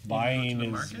it? Buying the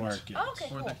is market? market. Oh, okay,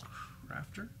 Or cool. the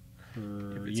crafter.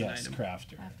 For, If it's an yes, item.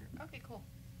 crafter. After. Okay, cool.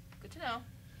 Good to know.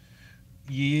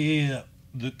 Yeah,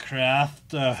 the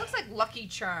crafter. This looks like Lucky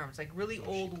Charms, like really Oh, she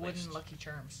old wooden placed. Lucky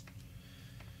Charms.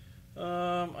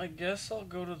 I guess I'll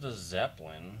go to the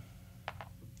Zeppelin.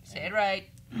 Say it right.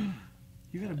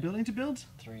 You got a building to build?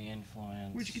 3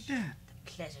 influence. Where'd you get that?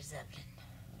 Pleasure Zeppelin.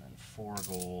 And then 4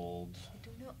 gold. I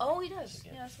don't know. Oh, he does. To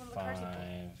get Yeah, that's one of the cards I pulled.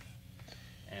 5.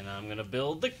 And I'm gonna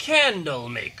build the candle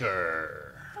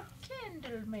maker. The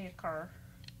candle maker.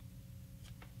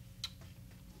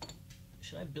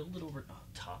 Should I build it over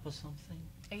top of something?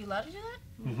 Are you allowed to do that?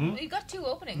 Mm-hmm. Well, you got 2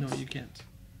 openings. No, you can't.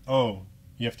 Oh,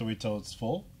 you have to wait till it's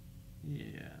full. Yeah.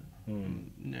 Hmm.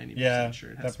 I'm 90% Yeah,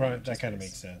 sure it has that to be probably empty that kind of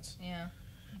space. makes sense. Yeah.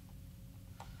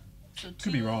 So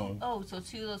Could be wrong. Oh, so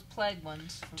 2 of those plague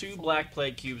ones. For 2 4. black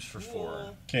plague cubes for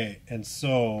 4. Okay, and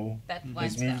so That it's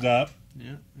line's moved down. up.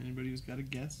 Yeah. Anybody who's got a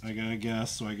guess? I got a guess,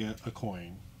 so I get a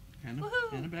coin. And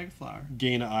Woohoo. a bag of flour.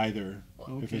 Gain either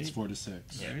Well, if Okay. it's 4 to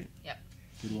 6. Right?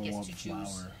 What do I Gets want to flour?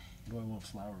 choose. What do I want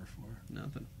flour for?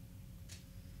 Nothing.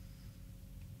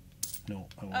 No,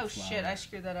 I want Oh flour. shit! I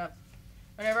screwed that up.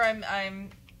 Whenever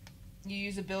you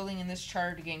use a building in this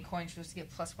chart to gain coins, you're supposed to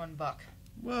get plus $1.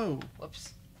 Whoa.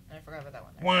 Whoops! And I forgot about that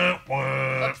one. Wah,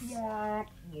 wah. Whoops.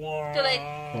 Too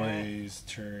late. Boy's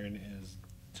turn is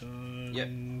done. Yep.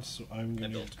 So I'm gonna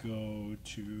built. go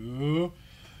to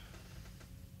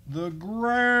the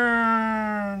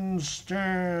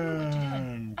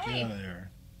grandstand. What you doing? Get Hey. out of there.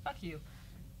 Fuck you.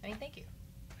 I mean, thank you.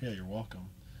 Yeah, you're welcome.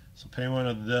 So pay one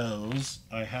of those.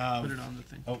 I have. Put it on the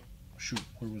thing. Oh, shoot.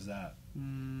 Where was that?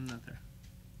 Not there.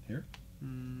 Here?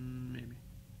 Maybe.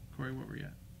 Corey, what were you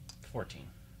at? 14.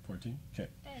 14? Okay.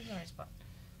 There's the right spot.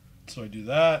 So I do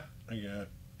that. I get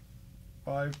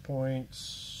 5 points.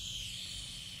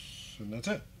 And that's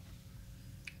it.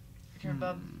 Your turn,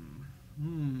 bub.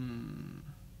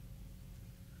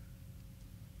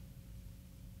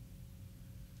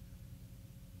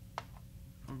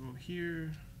 I'll go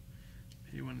here.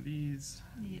 Pay one of these.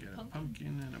 You Get get a a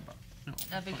pumpkin and a buck. No.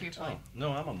 Not victory point. point.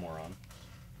 No, I'm a moron.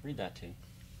 Read that too.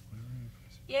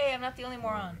 Yay! I'm not the only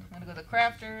moron. I'm gonna go to the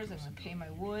crafters. I'm gonna pay my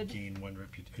wood. Gain 1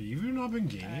 reputation. Have you not been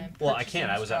gaining? I'm Well, I purchasing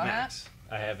can't. I was at straw max.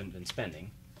 I haven't been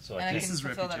spending. So hat, I and I can't. can This is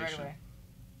fulfill that right reputation. away.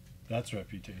 That's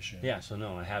reputation. Yeah, so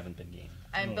no, I haven't been gaining.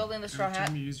 I'm Oh. building the straw Every hat.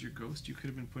 time you use your ghost, you could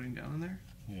have been putting down in there.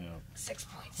 Yeah. 6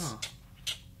 points. Huh.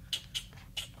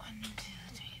 1, 2,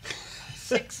 3, 4, 5,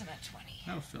 6, and a 20.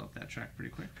 That'll fill up that track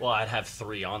pretty quick. Well, I'd have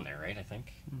 3 on there, right? I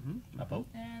think. Mm-hmm. About.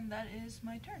 And that is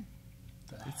my turn.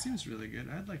 It seems really good.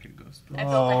 I'd like a ghost. I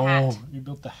built the hat. Oh, you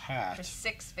built the For hat.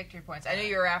 6 victory points. I knew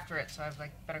you were after it, so I was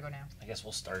like, better go now. I guess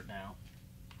we'll start now.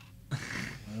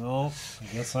 Well, I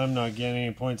guess I'm not getting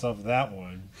any points off of that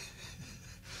one.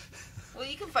 Well,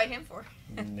 you can fight him for it.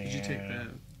 Nah. Did you take that?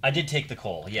 I did take the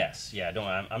coal. Yes. Yeah. Don't.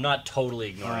 I'm not totally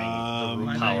ignoring the root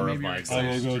Mine power may of be my. excited.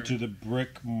 I will go Sure. to the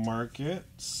brick market.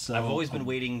 I've always been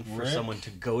waiting for brick, someone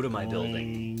to go to my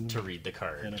building coin, to read the and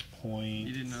card. a point.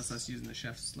 You didn't notice us using the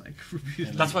chef's like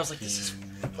repeatedly. That's why I was like, this is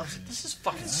and this is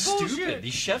fucking Bullshit. stupid.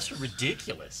 These chefs are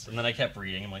ridiculous. And then I kept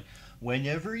reading. I'm like,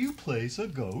 whenever you place a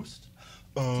ghost,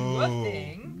 Do a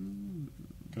thing.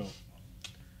 Go.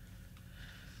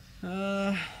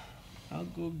 I'll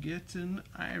go get an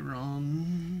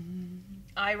iron.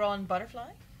 Iron butterfly?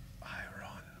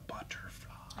 Iron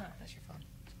butterfly. Oh, that's your phone.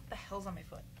 What the hell's on my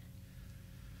foot?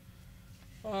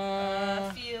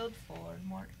 Uh, Field for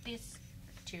more this.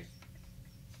 Cheers.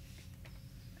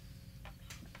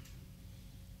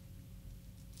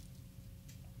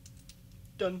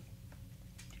 done.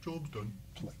 Job's done.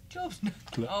 Job's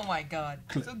Click. Oh my god.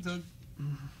 Click. Zug, zug.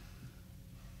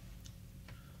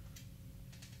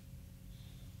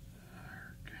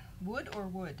 Wood or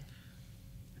wood?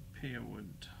 Pay a wood.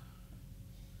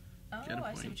 Oh, Get a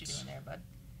I see what point. you're doing there, bud.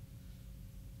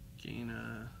 Gain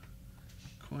a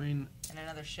coin, And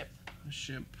another ship. a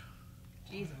ship.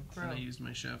 Jeez, I'm And I crow. used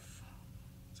my chef.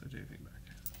 So I take it back.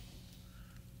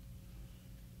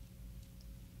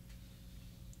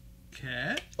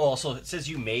 Cat? Oh, also, it says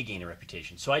you may gain a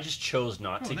reputation. So I just chose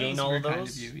not to that gain was all very of kind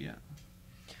those. you, yeah.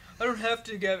 I don't have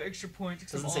to get extra points.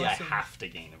 It doesn't say I have to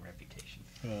gain a reputation.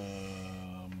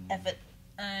 F it.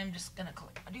 I'm just gonna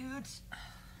collect my dudes.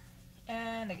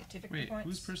 And I get 2 victory Wait, points.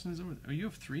 whose person is over there? Oh, you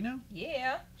have 3 now?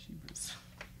 Yeah. Jeepers.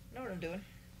 Know what I'm doing.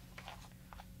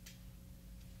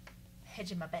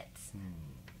 Hedging my bets.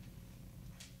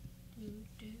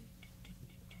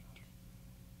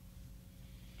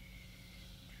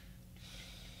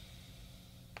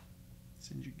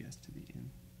 Send your guest to the inn.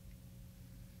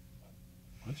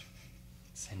 What?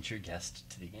 Send your guest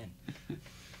to the inn.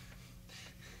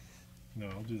 No,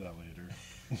 I'll do that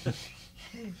later.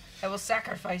 I will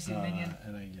sacrifice you, minion.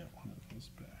 And I get one of those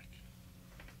back.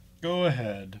 Go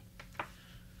ahead.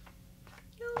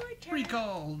 Your turn.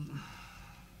 Recalled.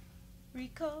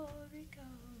 Recall.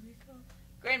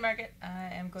 Grain market. I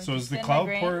am going So to is the spend my cloud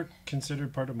grain. port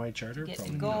considered part of my charter? Get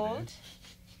Probably gold.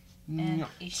 And No.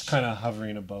 a It's kind of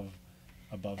hovering above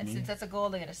And me. since that's a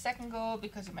gold, I get a second gold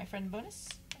because of my friend bonus.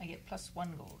 I get plus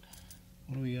 1 gold.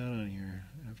 What do we got on here?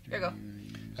 After There you go.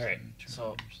 use All right, the so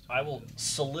charter I will stone.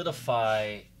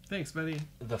 solidify Thanks, buddy.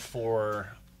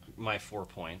 my 4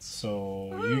 points. So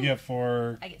Woo! you get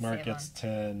 4, I get Mark 7. gets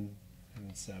 10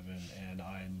 and 7, and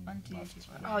I'm 1, 2, left 3,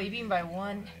 with 4. Oh, you beat me by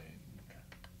 1. 9.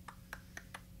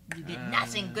 You did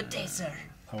nothing. Good day, sir.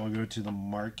 I will go to the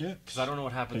market. Because I don't know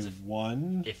what happens Pay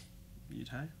 1. You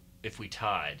tie? if we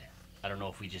tied. I don't know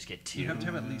if we just get 2. You have to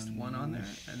have at least one on there,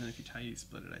 and then if you tie, you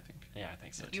split it, I think. Yeah, I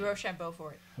think so. You Too. row Shambo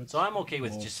for it. So I'm okay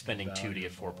with Most just spending 2 to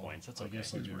get 4 valuable. points. That's I okay.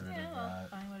 guess I'll get rid of Yeah, well, that.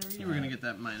 fine, whatever You were going to get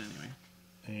that mine anyway.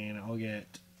 And I'll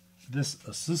get this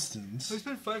assistance. So I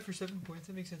spent 5 for 7 points.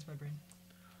 That makes sense, my brain.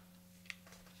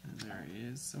 And there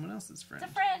is someone else's friend.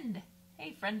 It's a friend.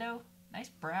 Hey, friendo. Nice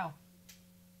brow.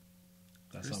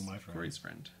 That's Chris- not my friend. Cory's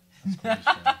friend. That's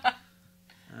Cory's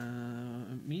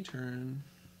friend. Me turn.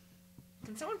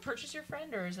 Can someone purchase your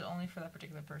friend, or is it only for that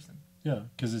particular person? Yeah,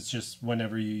 because it's just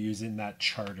whenever you use it in that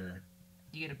charter,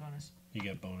 You get a bonus. you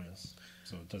get bonus.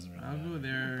 So it doesn't really I'll matter. go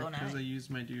there Go because nice. I used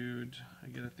my dude. I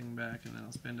get a thing back, and then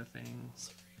I'll spend a thing.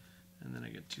 And then I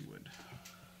get 2 wood.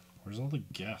 Where's all the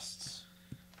guests?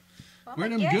 Well, Where I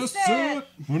them guess guests that- at?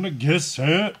 Where the guests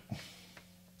at?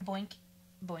 Boink.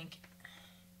 Boink.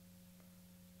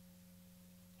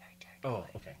 Oh,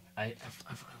 okay. My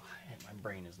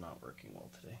brain is not working well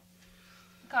today.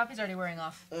 Coffee's already wearing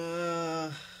off.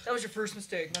 That was your first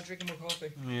mistake, not drinking more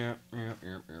coffee. Yeah.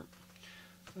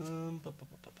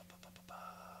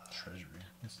 Treasury.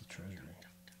 What's the treasury?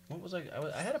 What was I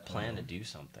had a plan to do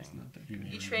something.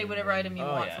 You trade whatever item you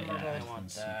want for more I gold. want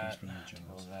Sequence that. from the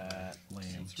general Well, that.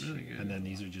 land. It's really good. And then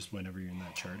these are just whenever you're in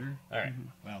that charter. All right.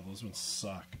 Wow, those ones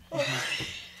suck.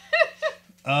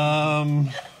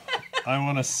 I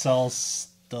want to sell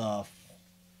stuff.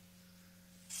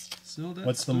 So that's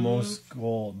What's the most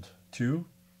gold? 2,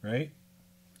 right?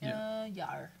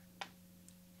 Yar.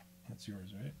 That's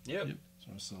yours, right? Yep. Yep.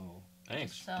 So I sell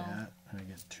Thanks. So, that, and I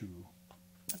get 2.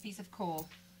 a piece of coal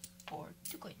for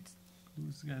 2 coins.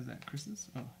 Whose guy's that? Chris's?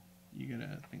 Oh, you get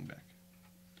a thing back.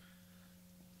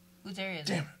 Whose area is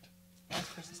Damn it? it! That's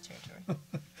Chris's territory.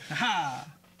 Ha!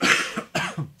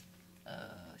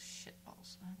 Shit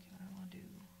balls. Okay, what do I want to do?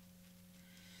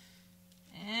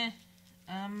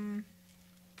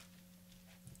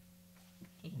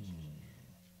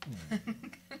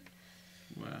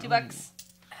 Wow. $2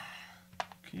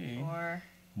 Okay. for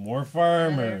More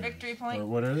farmers. Another victory point. Or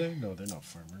what are they? No, they're not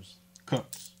farmers.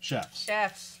 Cooks. Chefs.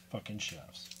 chefs. Fucking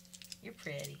chefs. You're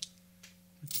pretty.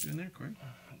 What you doing there, Cory?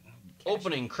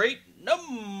 Opening crate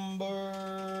number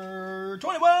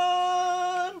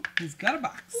 21. He's got a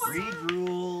box. Read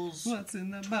rules. What's in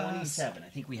the box? 27. I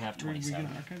think we have Are we 27.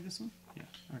 going to archive this one? Yeah,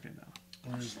 archive that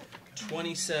one. Where's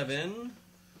 27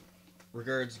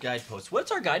 regards guideposts.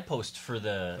 What's our guidepost for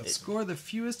the? Score the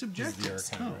fewest the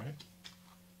objectives. archive, Oh. right?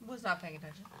 Was not paying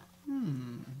attention.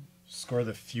 Score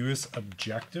the fewest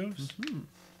objectives? Hmm.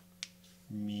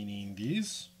 Meaning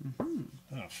these? Oh,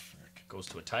 frick. Goes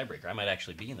to a tiebreaker. I might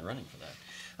actually be in the running for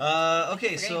that. Okay,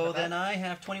 Forgetting so about then that. I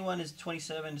have 21 is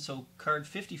 27, so card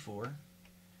 54,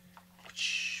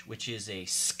 which is a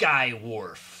Sky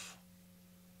Wharf.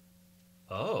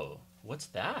 Oh, what's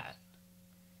that?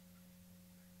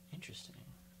 Interesting.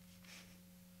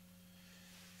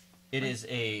 It is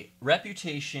a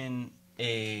reputation,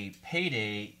 a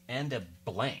payday, and a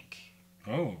blank.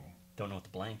 Oh. Don't know what the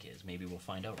blank is. Maybe we'll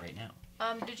find out right now.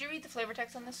 Did you read the flavor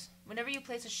text on this? Whenever you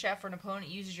place a chef or an opponent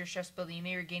uses your chef's building, you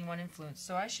may regain 1 influence.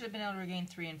 So I should have been able to regain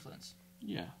 3 influence.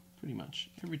 Yeah, pretty much.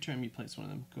 Every time you place one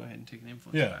of them, go ahead and take an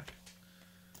influence Yeah. back.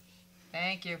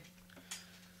 Thank you.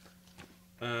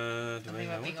 Do Something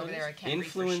about being over there, I can't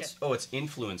read for influence? shit. Oh, it's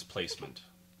influence placement.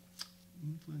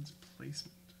 Influence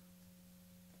placement.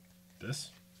 This?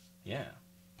 Yeah.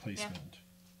 Placement.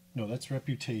 No, that's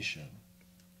reputation.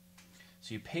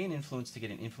 So you pay an influence to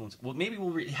get an influence. Well, maybe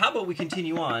we'll. How about we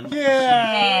continue on?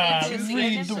 Yeah! Hey, it's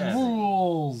Read just the seven.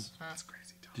 rules! That's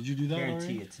crazy talk. Did you do that Guarantee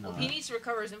already? it's Well, not. he needs to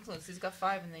recover his influence. He's got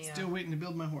 5 in the... Still waiting to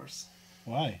build my horse.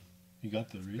 Why? You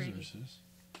got the Greedy. resources.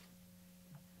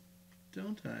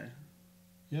 Don't I?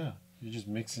 Yeah, you're just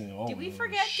mixing it all. Did we the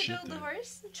forget to shit build the there.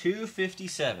 horse?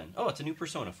 257. Oh, it's a new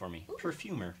persona for me. Ooh.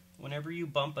 Perfumer. Whenever you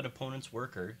bump an opponent's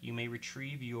worker, you may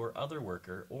retrieve your other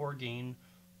worker or gain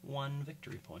 1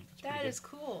 victory point. That's That pretty is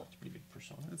cool. good. Pretty good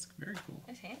persona. That's very cool.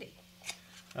 That's handy.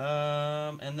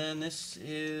 And then this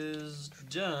is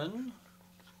done.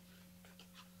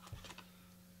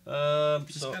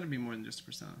 It's So got to be more than just a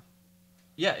persona.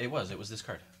 yeah, it was this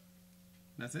card.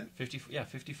 That's it?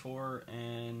 54,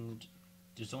 and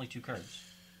there's only 2 cards.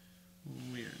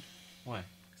 Weird. Why?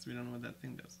 Because we don't know what that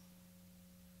thing does.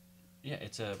 Yeah,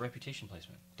 it's a reputation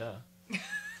placement. Duh.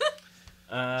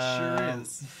 Sure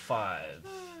is. 5.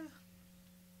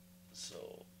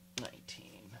 So 19.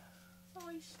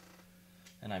 Nice.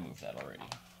 And I moved that already.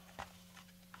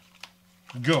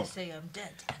 Go. Say I'm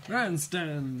dead.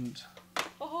 Grandstand.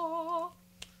 Oh.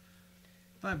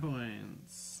 5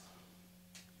 points.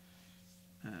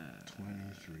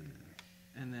 23.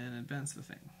 And then advance the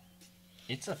thing.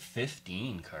 It's a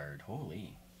 15 card.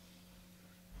 Holy.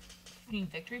 You mean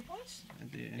victory points?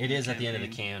 At the end It of is at the end of the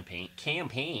campaign.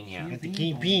 campaign, yeah. At the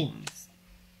campaign.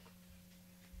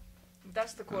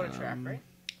 That's the quota track, right?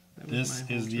 That was This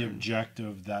my is whole the turn.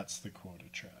 objective. That's the quota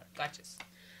track. Gotcha.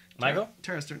 Michael?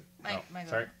 Tara's turn. My go.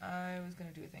 sorry. I was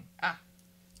gonna do a thing.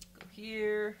 Go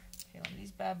here. Hail on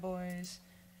these bad boys.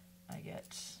 I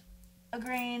get a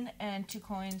grain and 2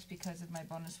 coins because of my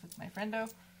bonus with my friendo.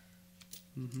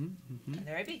 And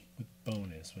there I be. With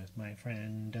bonus with my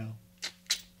friend.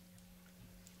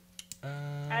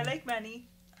 I like money.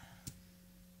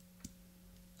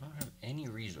 I don't have any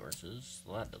resources,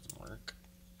 so that doesn't work.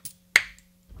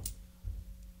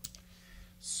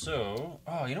 So,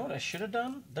 oh, you know what I should have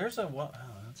done? There's a one. Oh,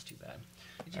 that's too bad.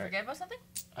 Did you All right. forget about something?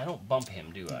 I don't bump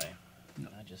him, do I? No.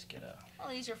 I just get a Well,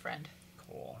 he's your friend.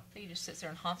 cool. He just sits there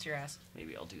and haunts your ass.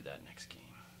 Maybe I'll do that next game.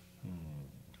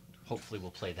 Hopefully,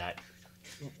 we'll play that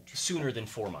sooner than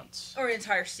 4 months. Or an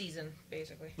entire season,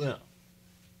 basically. Yeah.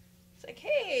 It's like,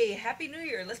 hey, Happy New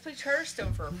Year. Let's play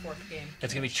Charterstone for our 4th game.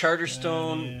 It's gonna be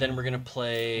Charterstone. Then we're gonna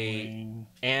play Coin.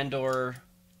 Andor,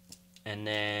 and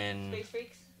then Space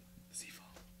Freaks?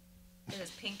 Seafall. It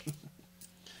is pink.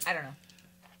 I don't know.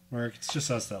 Mark, it's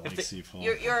just us that like they- Seafall.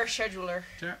 You're our scheduler.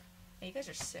 Tara, Hey, you guys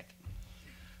are sick.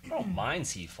 I don't mind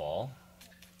Seafall.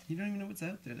 you don't even know what's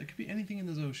out there. There could be anything in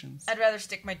those oceans. I'd rather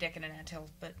stick my dick in an anthill,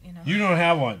 but, you know. You don't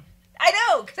have one. I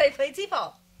know, because I played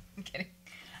Seafall. I'm kidding.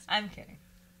 I'm kidding.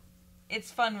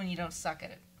 It's fun when you don't suck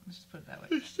at it. Let's just put it that way.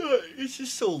 It's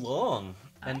just so long.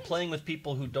 And Nice. playing with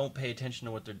people who don't pay attention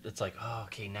to what they're... It's like, oh,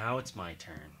 okay, now it's my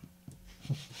turn.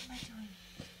 What am I doing?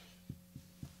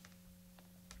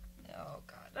 Oh,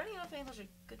 God. I don't even know if anthills are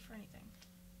good for anything.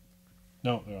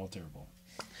 No, they're all terrible.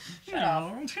 Shut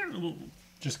up. Oh, terrible.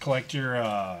 Just collect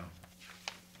your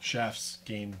chef's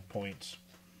gain points.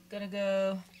 Gonna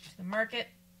go to the market.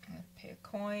 I'm gonna pay a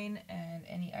coin and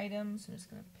any items. I'm just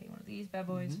gonna pay one of these bad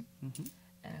boys. And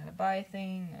I'm gonna buy a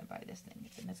thing. I'm gonna buy this thing.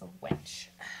 It's a missile wench.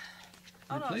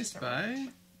 Oh, no, it's Replaced just a by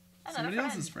Another somebody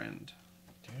friend. else's friend.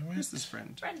 Damn Who's it. this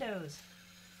friend? Friendos.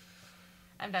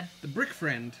 I'm done. The brick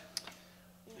friend.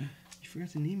 You forgot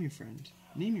to name your friend.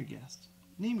 Name your guest.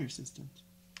 Name your assistant.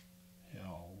 Yeah,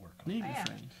 I'll work on Name Oh, your yeah.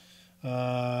 friend.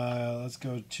 it. Let's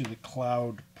go to the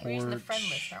cloud port. We're using the friend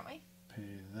list, aren't we? Pay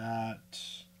that.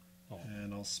 Oh.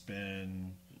 And I'll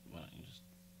spend Why don't you just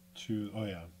 2. Oh,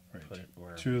 yeah. Right. put it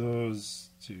where... 2 of those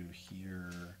to here.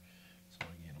 So I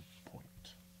gain a point.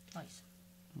 Nice.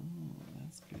 Oh,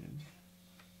 that's good.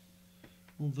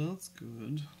 Well, that's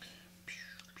good.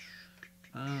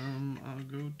 I'll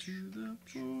go to the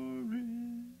forest.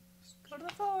 Go to the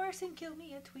forest and kill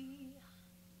me a tweet.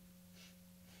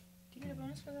 Do you get a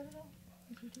bonus for that at all?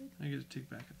 If you did? I get to take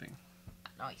back a thing.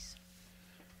 Nice.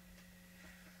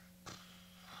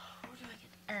 What do I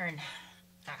get? Earn.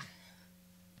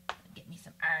 Get me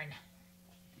some earn.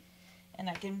 And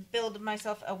I can build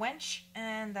myself a wench,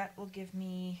 and that will give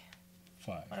me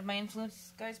 5. one of my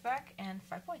influence guys back and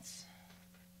 5 points.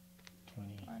 20.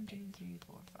 1, 2, 3,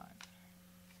 4, 5.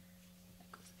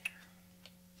 That goes there.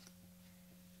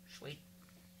 Sweet.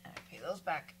 And I pay those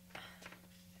back.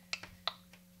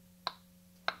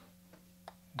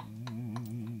 I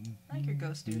like your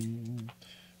ghost, dude.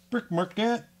 Brick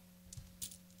market.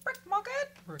 Brick market.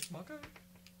 Brick market.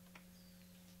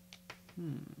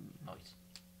 Noise.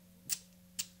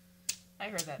 I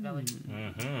heard that, Belly.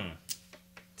 Mm-hmm.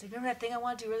 So remember that thing I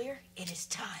wanted to do earlier? It is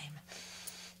time.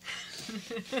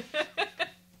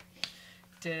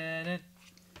 Dun it.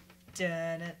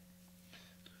 Dun it.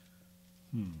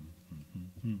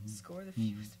 Score the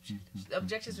fewest objectives. The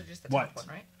objectives are just the top What?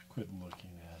 one, right? Quit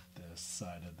looking at this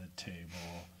side of the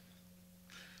table.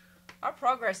 Our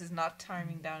progress is not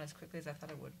timing down as quickly as I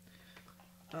thought it would.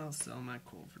 I'll sell my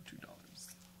coal for $2.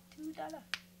 $2.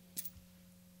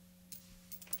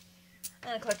 I'm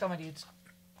gonna collect all my dudes.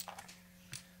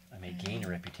 I may gain a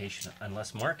reputation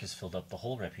unless Mark has filled up the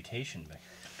whole reputation. But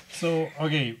So,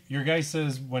 okay, your guy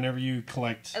says whenever you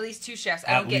collect At least 2 chefs.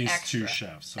 I at don't get least extra. 2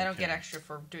 chefs. I don't get okay. extra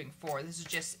for doing 4. This is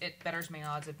just, it betters my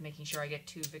odds of making sure I get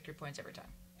 2 victory points every time.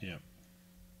 Yeah.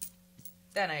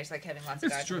 Then I just like having lots of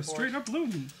It's guys on the just board. straight up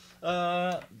looting.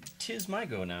 Tis my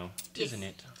go now, tisn't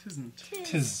it? Tisn't.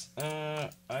 Tis.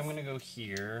 I'm gonna go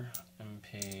here and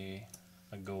pay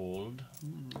a gold.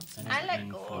 And I an like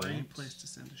gold. Great influence. place to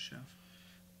send a chef.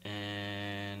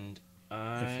 And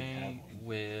have I one.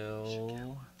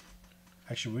 will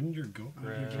Actually, wouldn't your goat? You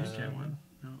can't get one.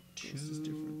 No, two. this is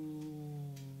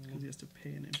different. Because he has to pay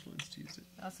an influence to use it.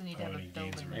 I also need to Oh, have and a he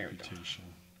gains a building. There we go. reputation.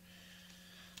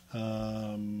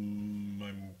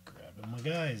 I'm grabbing my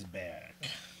guys back.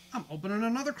 I'm opening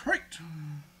another crate.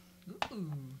 Ooh.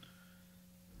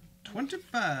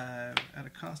 25 at a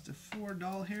cost of 4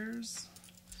 doll hairs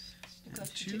and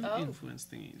Gotcha. 2 Oh. influence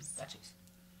thingies. Gotcha.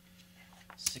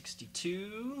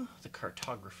 62. The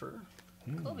cartographer.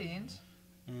 Cool beans.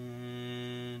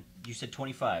 And you said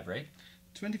 25, right?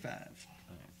 25. Alright,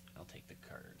 I'll take the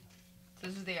card.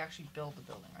 This is they actually build the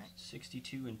building, right?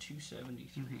 62 and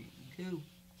 273. Cool.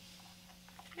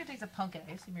 It takes a pumpkin.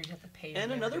 I assume you have to pay. And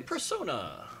whatever another it is.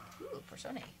 persona. Ooh,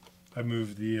 persona. I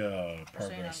moved the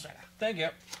Persona progress. umbrella. Thank you.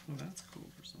 Oh, that's cool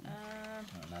for some. Oh,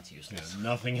 that's Yeah, useless.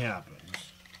 nothing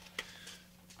happens.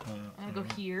 I'm gonna go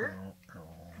here.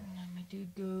 And then my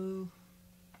dude go.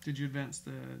 Did you advance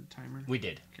the timer? We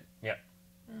did. Okay. Yep.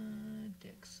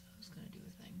 Dix. I was gonna do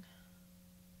a thing.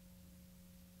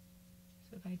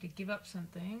 So if I had to give up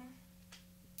something.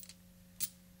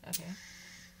 Okay.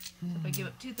 So if I give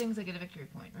up 2 things, I get a victory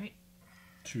point, right?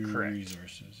 2 Correct.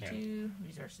 resources. Yeah. 2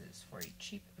 resources for a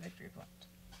cheap victory point.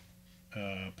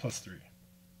 +3.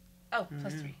 Oh,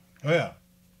 plus 3. Oh yeah,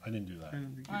 I didn't do I that.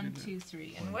 don't think you 1, did that. 2,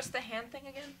 3. And what's the hand thing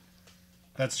again?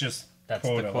 That's just That's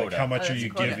quota. the quota. Like how much Oh, are that's you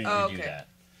the quota. giving? Oh, You do okay. that.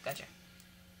 Gotcha.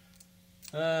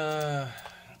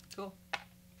 Cool.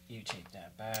 You take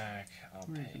that back. I'll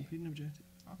Right, pay. complete an objective.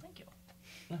 Oh, thank you.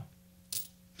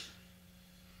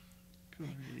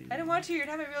 Cory. I didn't want to. You're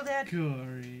not my real dad.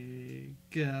 Cory,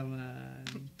 come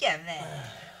on. Get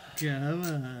that. Come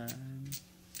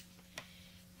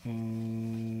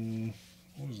on.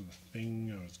 What was the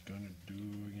thing I was gonna do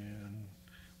again?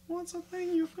 What's the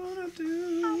thing you're gonna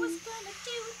do? I was gonna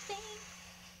do a thing.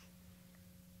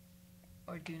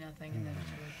 Or do nothing and then it's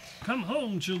weird. Come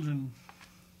home, children.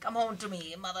 Come home to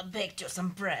me. Mother baked you some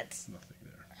bread. Nothing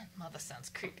there. Mother sounds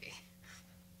creepy.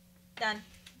 Done.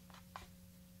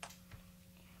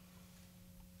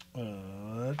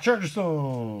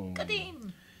 Charterstone. Good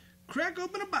team. Crack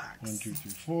open a box. 1, 2,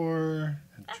 3, 4,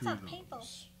 and That's 2 not of those. painful.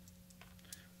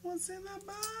 What's in that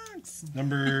box?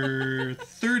 Number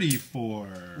 34.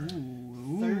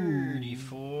 Ooh.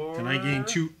 34. Can I gain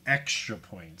 2 extra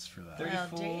points for that?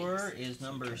 34 Well, is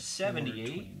number Okay,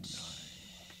 78. 429.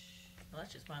 Well,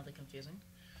 that's just mildly confusing.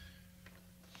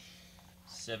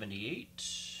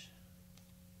 78.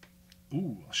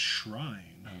 Ooh, a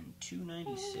shrine. And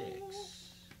 296.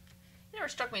 You never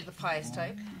struck me as the pious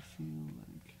type. I feel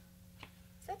like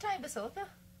Is that Italian Basilica?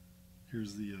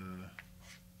 Here's the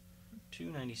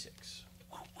 296.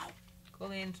 Cool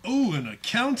beans. Ooh, an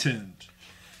accountant.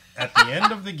 At the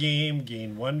end of the game,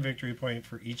 gain 1 victory point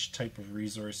for each type of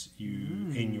resource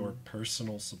in your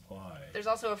personal supply. There's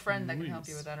also a friend that can help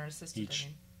you with that, or an assistant. Each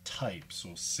type,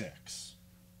 so 6.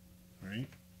 Right?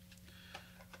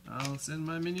 I'll send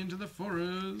my minion to the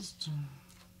forest.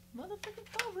 Motherfucking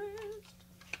forest.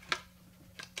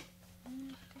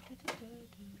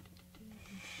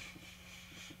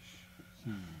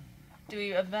 Do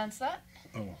we advance that?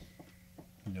 Oh,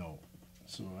 no.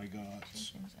 So I got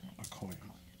a coin.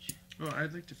 Oh,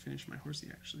 I'd like to finish my horsey,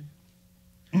 actually.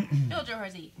 Build your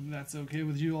horsey. If that's okay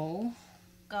with you all.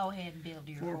 Go ahead and build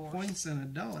your 4 horse. points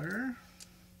and $1.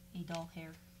 A doll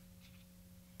hair.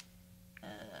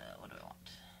 What do I want?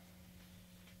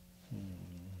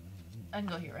 I can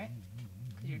go here, right?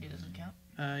 Because your dude doesn't count.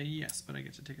 Yes, but I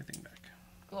get to take a thing back.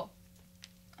 Cool.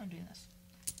 I'm doing this.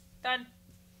 Done.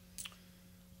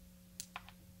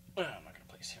 I'm not going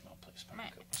to place him. I'll place my Meh.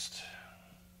 ghost.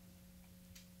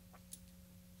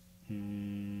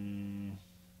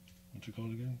 What's it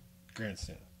called again?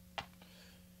 Grandstand.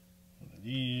 One of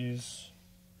these.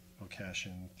 I'll cash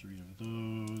in 3 of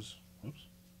those. Whoops.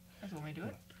 That's when we do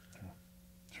it.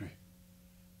 3.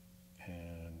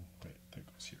 And wait, that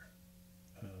goes here.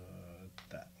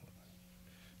 That one.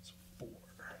 So 4.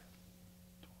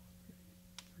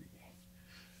 3.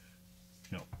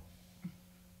 No.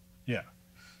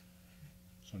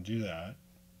 do that.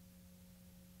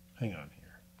 Hang on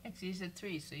here. Actually, you said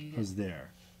 3, so you It get... was there.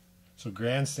 So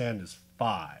grandstand is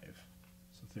 5.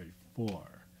 So 34.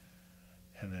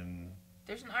 And then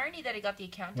There's an irony that he got the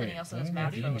accountant and he Wait, also what knows am I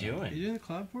math. What are you for a Are doing? you doing the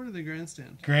cloud port or the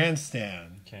grandstand?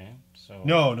 grandstand. Okay, so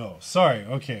No. Sorry.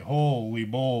 Okay. Holy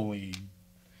moly.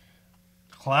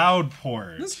 Cloud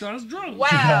port. This got us drunk.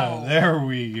 Wow! There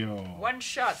we go. One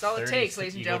shot's all it 30 takes,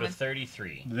 ladies and you go gentlemen. to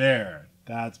 33. There.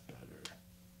 That's better.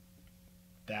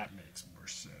 That makes more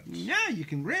sense. Yeah, you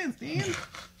can grandstand.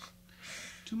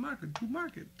 To market.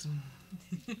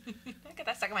 Look at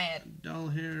that stuck in my head. Doll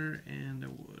hair and a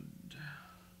wood.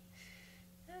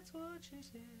 That's what she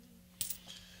said.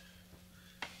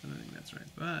 I don't think that's right,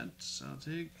 but I'll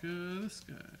take this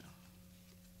guy.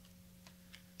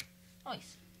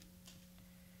 Nice.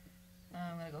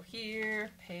 I'm gonna go here,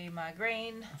 pay my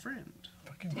grain, A friend.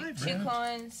 Fucking take my 2 friend.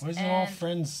 coins, Why is it and all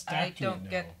friends I stacked to it don't now?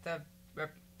 get the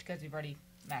because we've already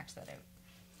maxed that out.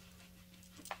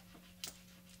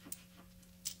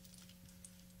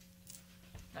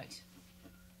 Nice.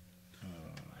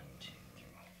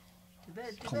 Too bad,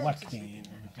 too bad. Collecting.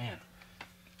 Man.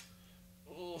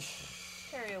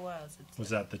 Carry a while since Was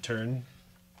that the turn?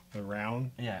 The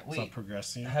round? Yeah, It's not wait.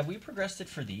 progressing? Have we progressed it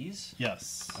for these?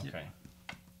 Yes. Okay.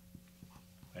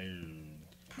 I'm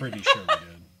pretty sure we did.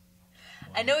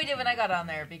 I know we did when I got on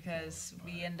there because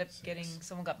we ended up getting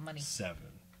someone got money. 7.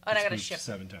 Oh, and I It's got a moved ship.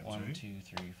 7 times, 1, right? 2,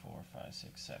 3, 4, 5,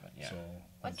 6, 7. Yeah. So, 1,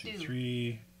 Let's 2, do-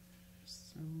 3.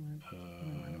 So,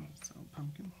 I don't sell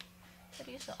pumpkin. What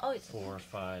do you sell? Oh, it's 4,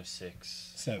 5,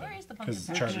 6. 7. Where is the pumpkin Because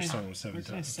patch? Charterstone was 7 Where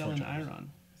can I times. sell 4 an times.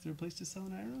 iron? Is there a place to sell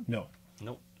an iron? No.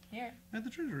 Nope. here. At the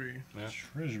treasury. Yeah.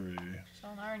 Treasury.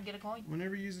 Sell an iron, get a coin.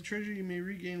 Whenever you use the treasury, you may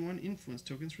regain 1 influence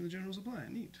tokens from the general supply.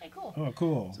 Neat. Hey, cool. Oh,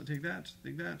 cool. So take that,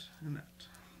 and that.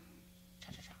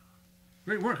 Cha-cha-cha.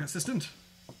 Great work, assistant.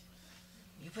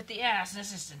 You put the ass in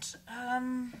assistant.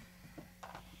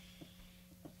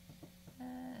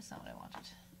 That's not what I wanted.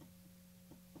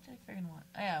 What did I friggin' want?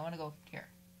 Oh, yeah, I want to go here.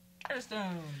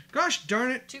 Charterstone. Gosh darn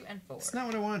it! 2 and 4. It's not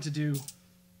what I wanted to do.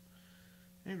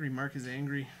 Angry Mark is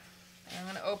angry. I'm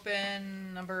going to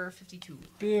open number 52.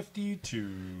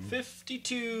 52.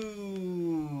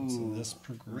 52. So this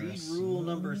Read progresses. rule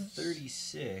number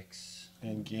 36.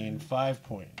 And gain 5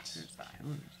 points. There's the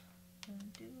One,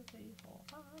 two, three, four,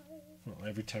 five. Well,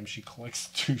 every time she collects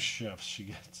 2 chefs, she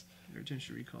gets. Your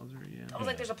attention recalls her, yeah. I was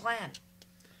like, there's a plan.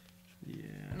 Yeah.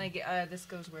 And I get, this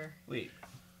goes where? Wait.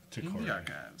 To In Cory. the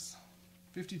archives.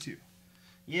 52.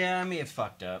 Yeah, I may have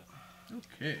fucked up.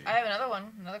 Okay. I have another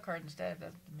one, another card instead.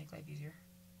 That would make life easier.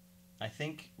 I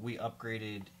think we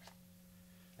upgraded.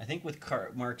 I think with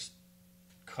Mark's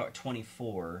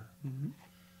 24, Mm-hmm.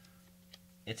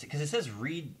 it's because it says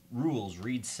read rules,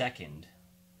 read second.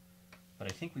 But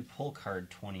I think we pull card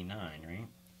 29, right?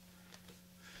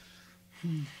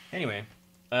 Anyway,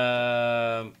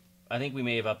 I think we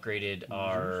may have upgraded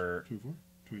our. 24?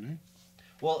 29?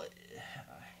 Well,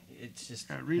 it's just.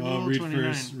 Read Oh, rule read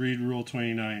 29. first. Read rule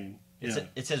 29. It's Yeah.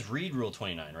 it says read rule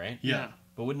 29, right? Yeah.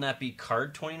 But wouldn't that be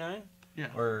card 29? Yeah.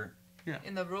 Or.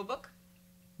 In the rule book?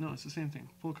 No, it's the same thing.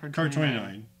 Full card Card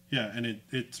 29. Yeah, and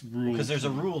it's rule. Because there's a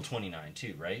rule 29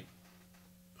 too, right?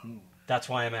 Oh. That's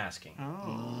why I'm asking.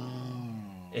 Oh.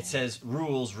 It says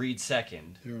rules, read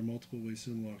second. There are multiple ways to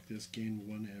unlock this. Gain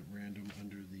 1 at random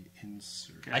under the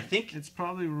insert. I think It's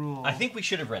probably rule. I think we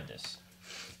should have read this.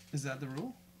 Is that the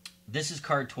rule? This is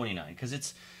card 29 because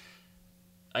it's.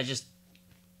 I just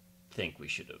think we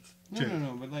should have,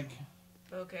 No, but like.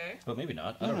 Okay. but maybe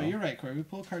not. I No, don't no, know. you're right, Corey. We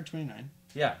pull card 29,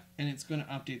 Yeah, and it's going to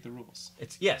update the rules.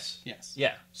 it's yes, Yes.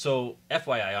 yeah. So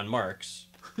FYI on Mark's.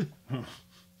 Well,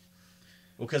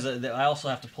 because I also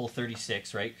have to pull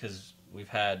 36, right? Because we've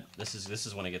had this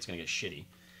is when it gets going to get shitty.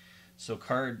 So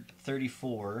card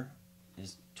 34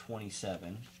 is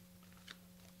 27.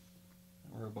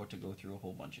 We're about to go through a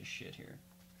whole bunch of shit here.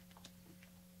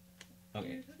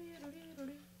 Okay.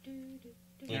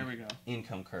 There we go.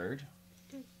 Income card.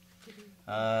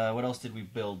 What else did we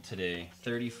build today?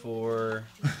 34,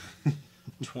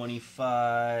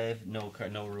 25. No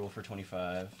rule for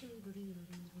 25.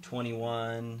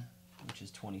 21, which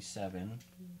is 27,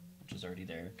 which is already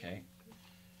there. Okay.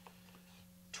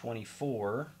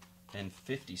 24 and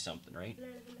 50 something, right?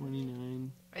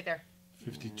 29. Right there.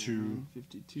 52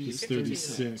 52. is 52.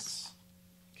 36.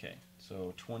 Okay.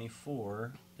 So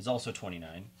 24 is also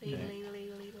 29. Okay.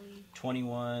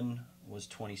 21 was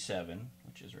 27,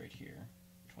 which is right here.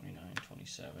 29,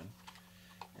 27.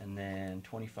 And then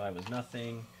 25 was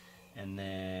nothing. And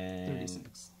then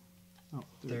 36. Oh,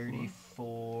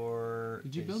 34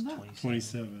 Did you is build that?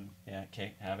 27 Yeah,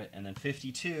 okay, have it. And then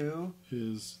 52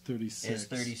 is 36. is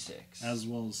 36. As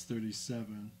well as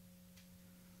 37.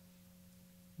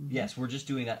 Yes, we're just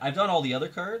doing that. I've done all the other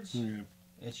cards. Okay.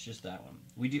 It's just that one.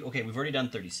 We do. Okay, we've already done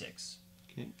 36.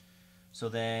 Okay. So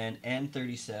then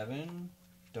N37,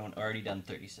 already done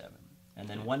 37. And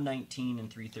then 119 and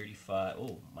 335.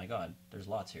 Oh my god, there's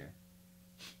lots here.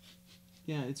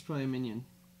 Yeah, it's probably a minion.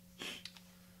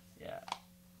 Yeah.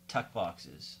 Tuck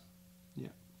boxes.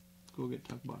 Go get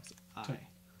tuck box I. Tuck.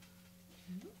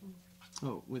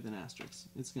 Oh, with an asterisk.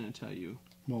 It's going to tell you.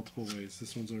 Multiple ways.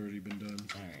 This one's already been done.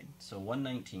 Alright, so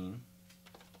 119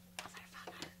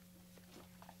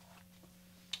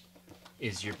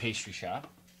 is your pastry shop.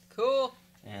 Cool.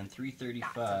 And That's so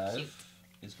 335 cute.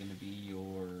 is going to be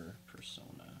your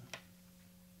persona.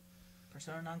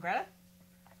 Persona non grata?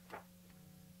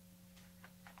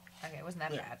 Okay, it wasn't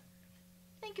that Yeah. bad.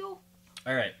 Thank you.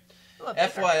 Alright. Ooh, a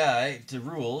paper. FYI, the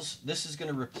rules, this is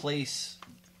going to replace,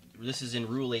 this is in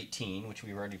Rule 18, which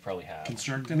we already probably have.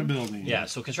 Constructing a building. Yeah,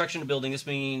 so construction of building,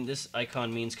 this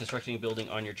icon means constructing a building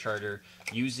on your charter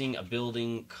using a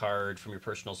building card from your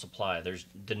personal supply.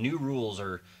 The new rules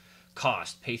are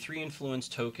cost, pay 3 influence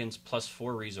tokens plus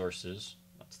 4 resources.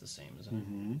 That's the same, isn't it?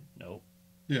 Mm-hmm. Nope.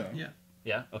 Yeah. Yeah.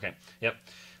 Yeah, okay. Yep.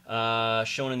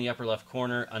 Shown in the upper left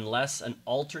corner, unless an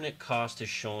alternate cost is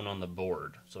shown on the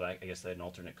board. So I guess that an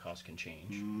alternate cost can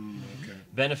change. Okay.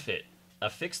 Benefit.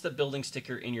 Affix the building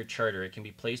sticker in your charter. It can be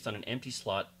placed on an empty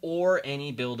slot or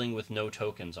any building with no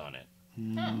tokens on it.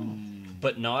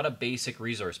 But not a basic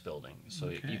resource building. So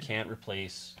Okay. you can't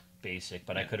replace basic,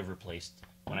 but I could have replaced,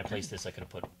 when I placed this, I could have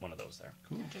put one of those there.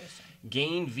 Cool. Interesting.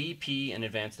 Gain VP and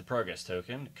advance the progress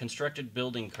token. Constructed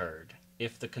building card.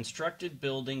 If the constructed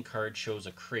building card shows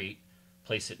a crate,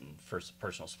 place it in first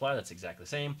personal supply. That's exactly the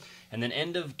same. And then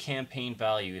end of campaign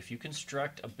value. If you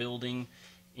construct a building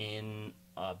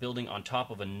building on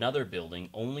top of another building,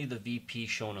 only the VP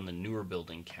shown on the newer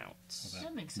building counts. Well,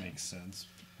 That makes sense. Makes sense.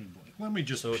 Let me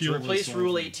just So to peel replace this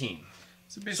Rule off. 18.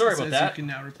 So basically Sorry it about says that. you can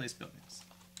now replace buildings.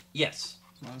 Yes.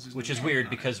 As long as there's Which no is mark weird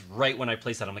on it. because right when I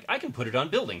place that, I'm like, I can put it on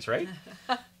buildings, right?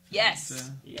 Yes.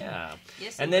 It's, Yeah.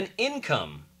 Yes. And then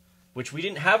income, which we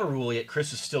didn't have a rule yet.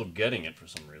 Chris is still getting it for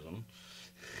some reason.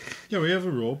 Yeah, we have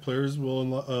a rule. Players will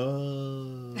unlock.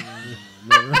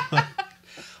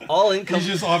 All He income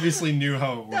just obviously knew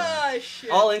how it worked. Ah, shit.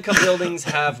 all income buildings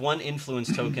have 1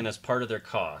 influence token as part of their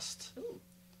cost.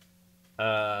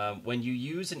 When you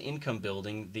use an income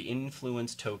building, the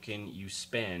influence token you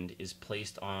spend is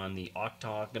placed on the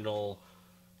octagonal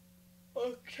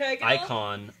Okay.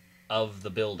 icon of the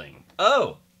building.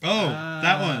 Oh, Oh,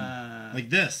 that one. Like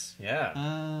this. yeah.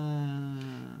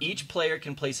 Each player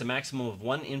can place a maximum of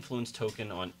 1 influence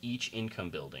token on each income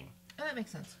building. Oh, that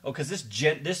makes sense. Oh, because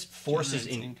this forces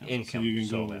Generates income. income. So you can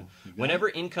So, go like that. whenever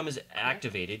income is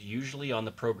activated, usually on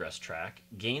the progress track,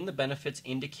 gain the benefits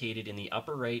indicated in the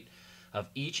upper right of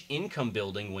each income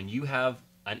building when you have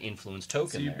an influence token.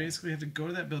 So you there. basically have to go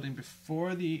to that building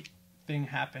before the thing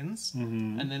happens,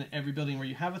 and then every building where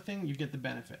you have a thing, you get the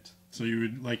benefit. So you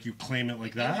would like you claim it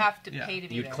like You that. have to Yeah. pay to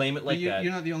be You'd there. claim it like But that.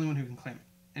 you're not the only one who can claim it.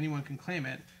 Anyone can claim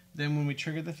it. Then when we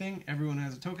trigger the thing, everyone who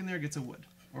has a token there gets a wood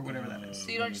or whatever that is.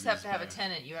 So you don't just have to have a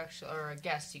tenant, you actually, or a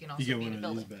guest. You can also You get be one in a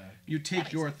of these building. back. You That take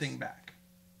makes your sense. thing back.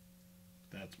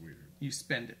 That's weird. You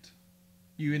spend it.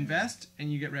 You invest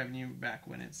and you get revenue back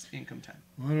when it's income time.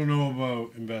 Well, I don't know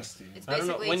about investing. It's I don't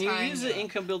know. basically When you tying use the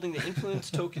income building, the influence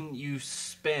token you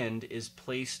spend is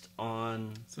placed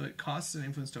on. So it costs an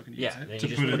influence token to Yeah, use then it. you To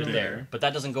just put put it it there. there. But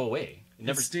that doesn't go away. It It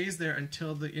never. stays there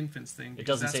until the infants thing.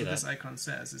 Because doesn't that's say what this that. icon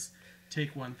says is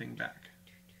take one thing back.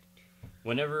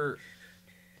 Whenever.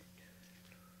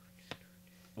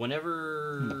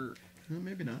 Well,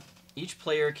 maybe not. Each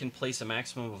player can place a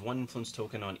maximum of 1 influence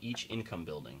token on each income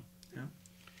building. Yeah.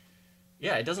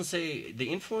 Yeah, it doesn't say the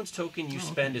influence token you Oh,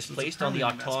 spend okay. is So it's a placed on the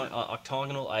permanent investment.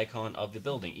 octagonal icon of the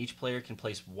building. Each player can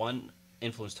place 1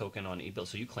 influence token on each building,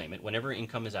 so you claim it whenever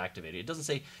income is activated. It doesn't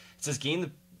say. It says gain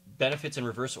the benefits in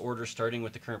reverse order starting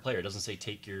with the current player. It doesn't say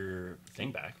take your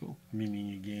thing back. Cool. Meaning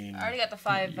you gain. I already got the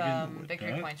 5 You get the wood.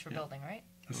 victory That? points for building, right?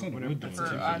 That's not Whatever, wood, though. that's It's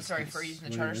a- influence. sorry, for using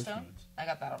the What are your Charterstone? influence? I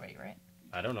got that already, right?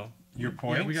 I don't know. Your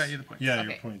points? Yeah, we got you the points. Yeah, Okay.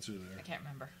 your points are I there. can't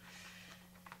remember.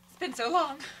 It's been so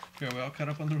long. Okay, we all caught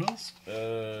up on the rules?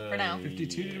 For now.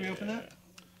 52, did we open that?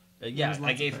 Yeah, There's I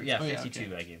lots of gave. cards. Yeah, Oh, yeah, 52.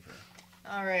 okay. I gave her.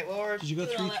 All right, well, we're Did you go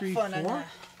doing all 3, that 3, fun. I'm 4? gonna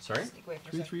Sorry, sneak away for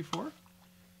a 3, second. 3, 4?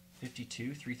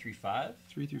 52, 335.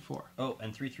 3, 3, 4. Oh,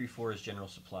 and 334 is general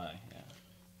supply.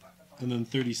 Yeah, And then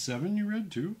 37 you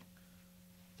read too?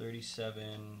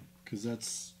 37. Because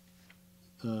that's.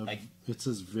 I- it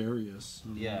says various. I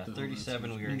don't know Yeah, what the hell that 37 says. we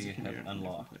Means already it can be have in different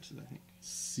unlocked. places, I think.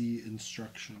 See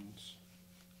instructions.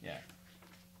 Yeah.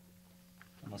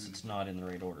 Unless it's not in the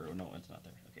right order. Oh, no, it's not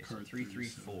there. Okay, so Card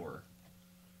 334.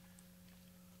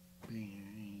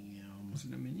 Bam. Is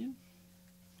it a minion?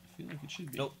 I feel like it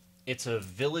should be. Nope. It's a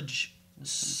village objective.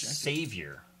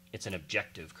 savior. It's an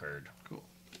objective card, Cool.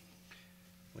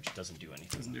 which doesn't do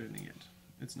anything. Doesn't do anything yet.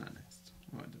 It's not next.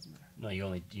 Well, it doesn't matter. No,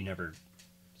 you never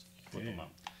flip them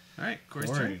up. All right, Cory's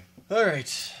Cory. turn. All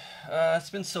right. It's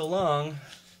been so long,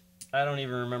 I don't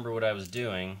even remember what I was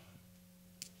doing.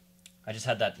 I just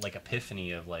had that like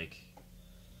epiphany of like,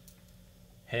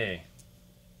 hey,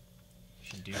 you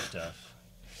should do stuff.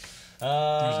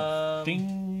 There's a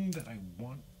thing that I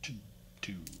want to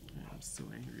do. I'm so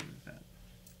angry with that.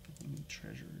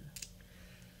 Treasure.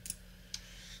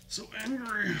 So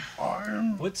angry.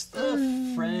 What's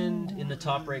the friend in the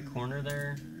top right corner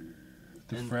there?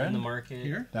 The in friend? the market?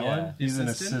 Here? That Yeah. one? He's an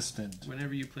assistant.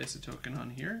 Whenever you place a token on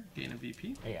here, gain a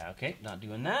VP. Yeah, okay, not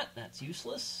doing that. That's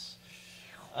useless.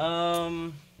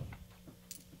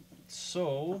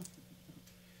 So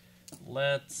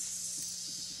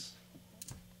let's.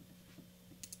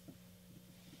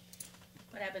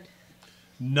 What happened?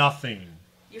 Nothing.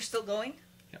 You're still going?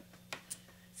 Yep.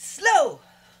 Slow!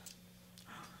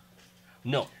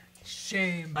 No,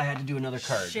 Shame. I had to do another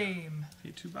card. Shame.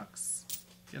 Pay $2.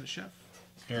 Get a chef.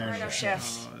 Alright, our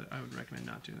chefs. I would recommend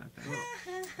not doing that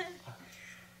then.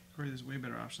 Cory, there's way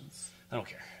better options. I don't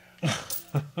care.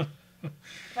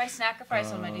 If I sacrifice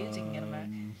one of my dudes, you can get them back.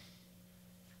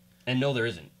 And no, there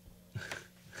isn't.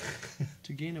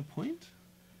 To gain a point?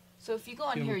 So if you go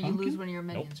on You have here, a you lose pumpkin? one of your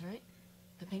minions, right?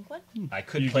 The pink one? I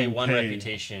could You play can one pay.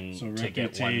 reputation So to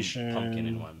get one reputation- pumpkin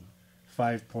in one.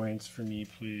 5 points for me,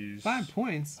 please. 5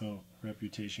 points. Oh,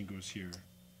 reputation goes here.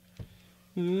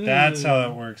 That's how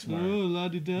it works, Oh, Mark.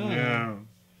 la-di-da. Yeah.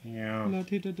 Yeah.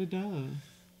 La-di-da-da-da.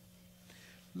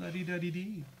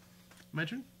 La-di-da-di-dee. My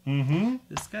turn? Mm-hmm.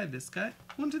 This guy.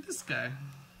 One to this guy.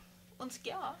 Let's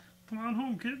go. Come on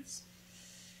home, kids.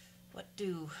 What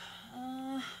do?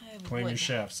 I have Claim wood. your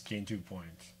chefs, gain 2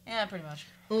 points. Yeah, pretty much.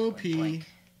 OP. Boink, boink.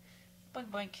 Boink,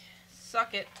 boink.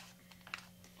 Suck it.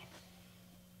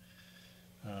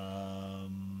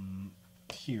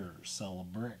 Here, sell a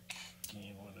brick.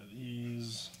 Gain one of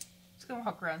these. Let's go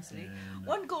walk around city. And-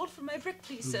 1 gold for my brick,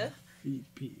 please, sir.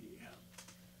 VP.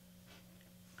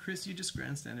 Chris, you just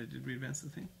grandstanded. Did we advance the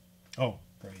thing? Oh,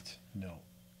 right. No.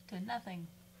 Did nothing.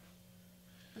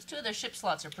 Those 2 of their ship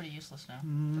slots are pretty useless now.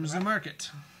 The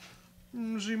market.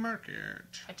 The market.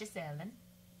 What you selling?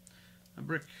 A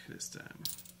brick this time.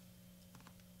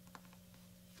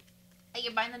 Hey,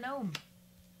 you're buying the gnome.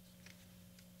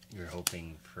 You're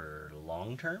hoping for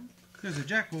long term? There's a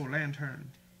jack-o'-lantern.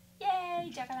 Yay,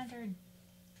 jack-o'-lantern.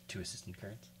 2 assistant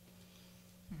cards.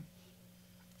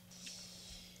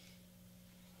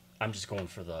 I'm just going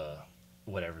for the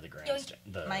whatever the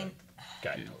Mine.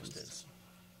 guidepost is.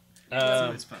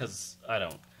 always fun. Because I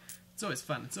don't. It's always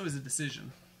fun. It's always a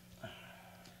decision.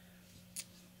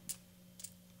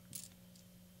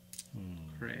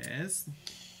 Chris.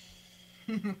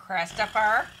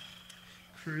 Christopher.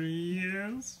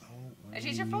 Chris.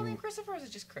 Is your full name Christopher or is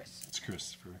it just Chris? It's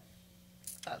Christopher.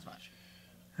 Not as much.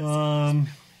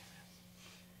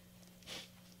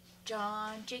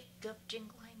 John Jacob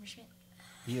Jingleheimer Schmidt.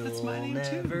 You'll my name,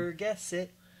 too. never guess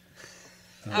it.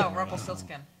 Oh,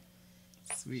 Rumpelstiltskin.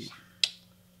 Sweet.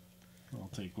 I'll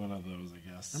take one of those, I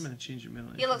guess. I'm going to change your middle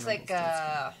name. He looks like Get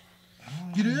out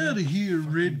of here,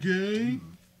 red guy.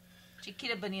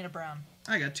 Chiquita Bonita Brown.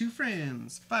 I got 2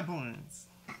 friends. 5 points.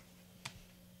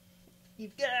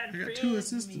 You've got I got 2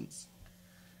 assistants.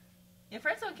 Your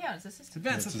friends don't count. It's assistant.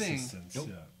 Advance the That's thing. assistants, Nope.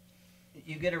 yeah.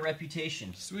 You get a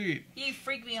reputation. Sweet. You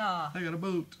freak me off. I got a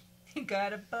boat. You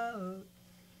got a boat.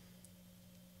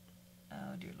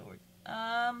 Oh dear lord.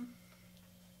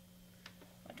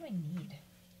 What do I need?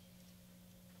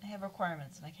 I have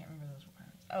requirements and I can't remember those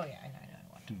requirements. Oh yeah, I know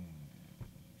what.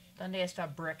 Sunday I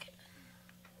stop brick.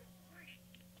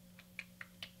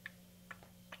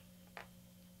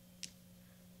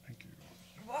 Thank you.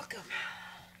 You're welcome.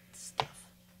 Stuff.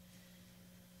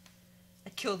 I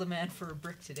killed a man for a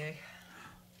brick today.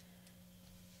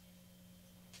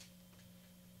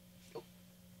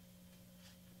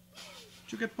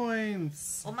 You get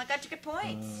points. Oh my god, you get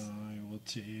points. I will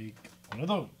take one of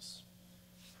those.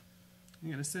 I'm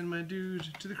going to send my dude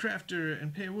to the crafter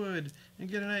and pay wood and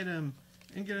get an item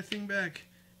and get a thing back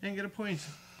and get a point.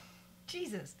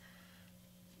 Jesus.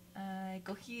 I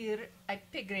go here, I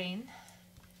pick grain,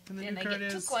 And the then new I card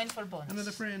get 2 is coins for bonus.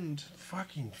 another friend.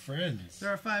 Fucking friends. There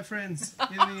are 5 friends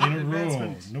in In a row.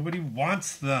 advancement. Nobody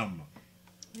wants them.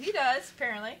 He does,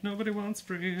 apparently. Nobody wants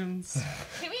friends.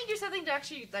 Can we do something to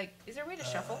actually, like, is there a way to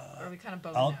shuffle? Or are we kind of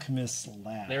both Alchemist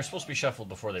Lab. They were supposed to be shuffled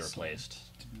before they were placed.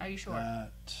 Are you sure?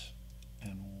 That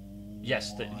and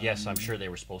Yes, yes, I'm sure they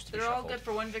were supposed to be They're all shuffled. good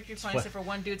for 1 victory point, What? except for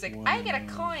one dude's like, I get a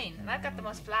coin, and I've got the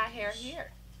most fly hair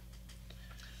here.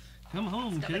 Come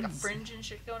home, It's got kids. like a fringe and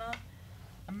shit going on.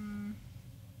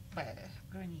 What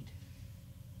do I need?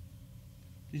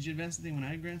 Did you advance the thing when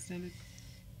I grandstanded?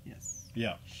 Yes.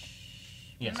 Yeah.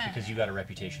 Yes, because you got a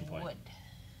reputation point. Wood.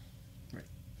 Right.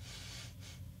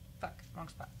 Fuck, wrong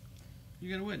spot.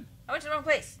 You got a wood. I went to the wrong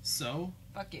place. So?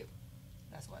 Fuck you.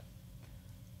 That's what.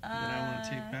 Then I want to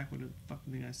take back what the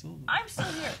fucking thing I sold. I'm still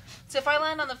here. So if I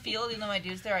land on the field, even though my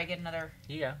dude's there, I get another...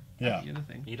 Yeah. Yeah. You get a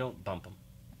thing. You don't bump them.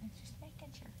 Just making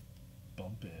sure.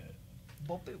 Bump it.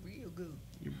 Bump it real good.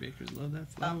 Your bakers love that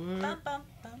flour. Bump, bump,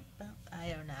 bump, bump. I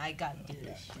don't know. I gotta do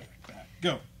this shit. Back.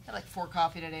 Go. I had like 4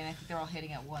 coffee today, and I think they're all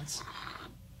hitting at once.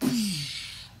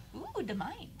 Ooh, the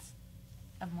mines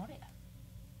of Moria.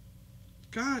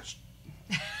 Gosh.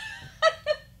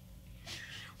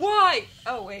 Why?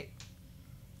 Oh, wait.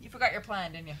 You forgot your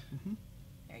plan, didn't you? Mhm.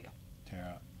 There you go.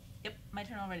 Tara. Yep, my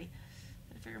turn already.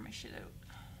 Gotta figure my shit out.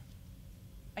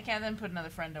 I can't then put another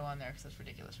friendo on there because that's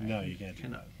ridiculous, right? No, you can't do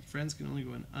Cannot. Friends can only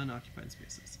go in unoccupied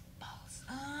spaces. Balls.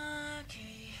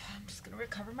 Okay, I'm just gonna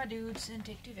recover my dudes and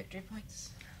take 2 victory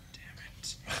points. Damn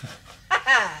it.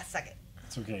 Haha, suck it.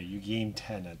 It's okay. You gain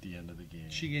 10 at the end of the game.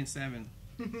 She gained 7.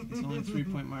 It's only a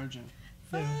 3-point margin.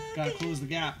 Gotta close the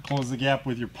gap. Close the gap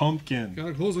with your pumpkin.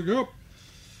 Gotta close the gap.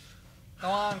 Go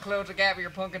on, close the gap with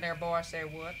your pumpkin there, boy. Say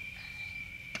what?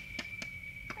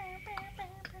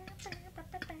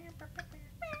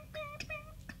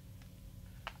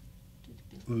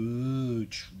 Ooh,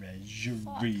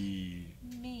 treasury.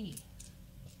 Me.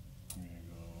 There you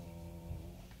go.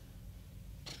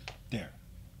 There.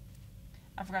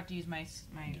 I forgot to use my Get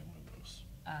one of those.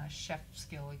 chef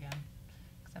skill again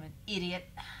because I'm an idiot.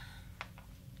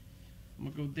 I'm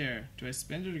gonna go there. Do I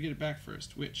spend it or get it back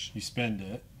first? Which? You spend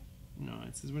it. No,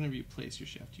 it says whenever you place your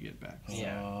chef, you get it back. So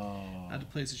Yeah. Oh. I had to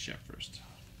place a chef first.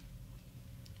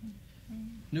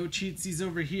 No cheatsies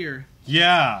over here.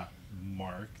 Yeah.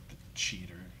 Mark, the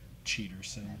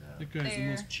cheaterson. That guy's the There.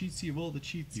 most cheatsy of all the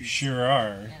cheatsies. You sure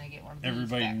are. And I get one of these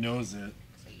Everybody back. knows it.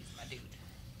 So I use my dude.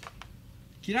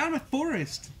 Get out of my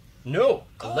forest! No,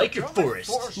 I like your God, my forest.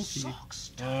 forest Okay.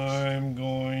 sucks. I'm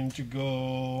going to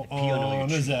go Pee on all your on a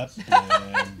trees. zeppelin.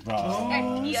 Oh, Hey, ride. pee on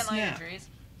all your snap. trees.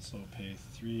 So pay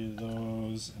 3 of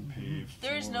those and pay 4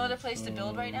 There is no other place of to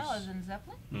build right now those. other than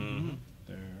Zeppelin. Mm-hmm.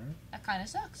 There, That kind of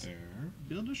sucks. there.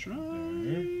 Build a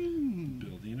shrine!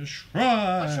 Building a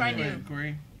shrine. What shrine do? Right,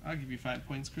 Cory, I'll give you 5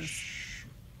 points, Chris.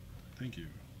 Thank you.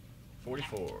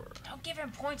 44. Don't give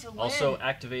him points to win. Also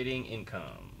activating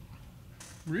income.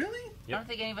 Really? I don't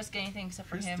think any of us get anything except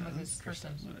for Chris him with does. his Chris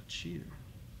person. does. What a cheater.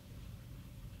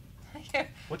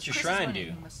 What's your Chris is shrine winning.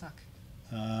 do? He must suck.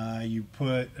 You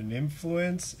put an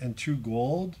influence and 2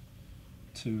 gold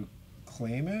to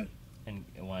claim it, And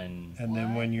when and then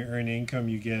What? when you earn income,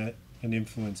 you get an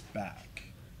influence back.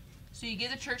 So you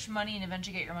give the church money and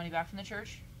eventually get your money back from the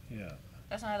church? Yeah.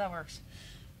 That's not how that works.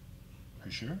 Are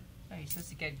you sure? No, you're supposed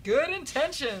to get good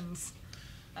intentions.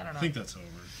 I don't know. I think that's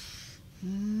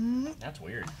over. that's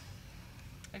weird.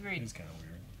 Agreed. It's kind of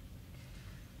weird.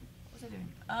 What's I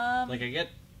doing? Like I get.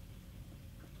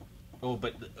 Oh,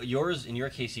 but yours in your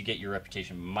case you get your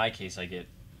reputation. In my case I get.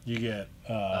 You get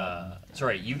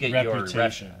Sorry, you get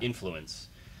reputation. your influence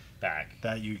back.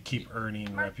 that you keep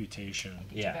earning reputation.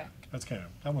 Get you Yeah. back.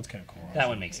 That one's kind of cool. That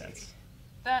one makes sense.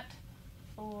 That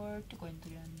for 2 coins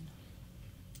again.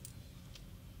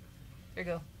 There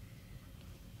you go.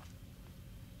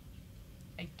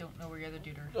 I don't know where your other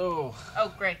dude are. Oh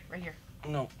Oh, great, right here.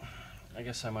 no, I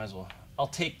guess I might as well. I'll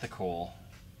take the coal.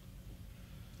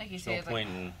 Like you No say, it's like, point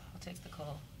in. I'll take the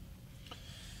coal.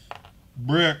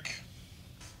 Brick.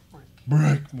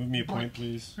 Brick. Move me a point,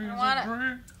 please. I don't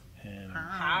want it. And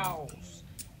How?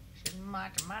 Shouldn't my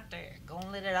there. Go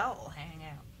and let it all hang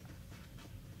out.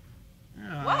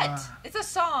 What? It's a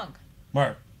song.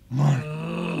 Mark. Mark.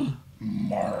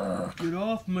 Mark. Get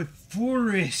off my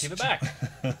forest! Give it back.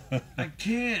 I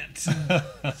can't!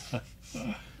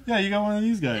 Yeah, you got one of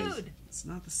these guys. Dude. It's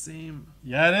not the same.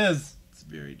 Yeah, it is. It's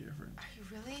very different. Are you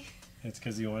really? It's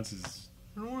because he wants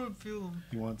I don't want to feel them.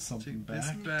 he wants something Take this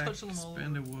back. back, Touch them all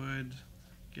spend a wood,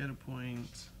 get a point.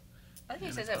 I think he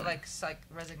Yeah, says that's that with like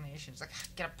resignation. It's like,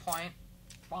 get a point.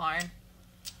 Fine.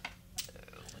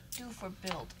 Do for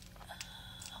build.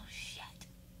 Oh, shit.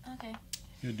 Okay.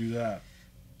 You do that.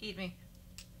 Eat me.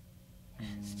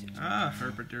 Ah,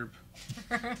 herp a derp.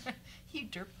 You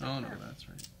derp the Oh no, herp. that's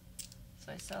right.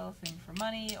 So I sell a thing for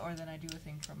money, or then I do a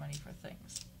thing for money for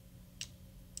things.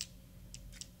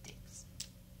 Dicks.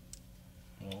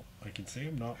 Well, I can say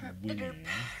I'm not winning.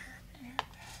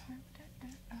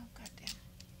 Oh, goddamn.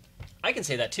 I can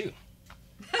say that too.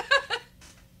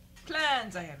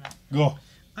 hands. I have none. Go.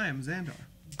 I am Xandar.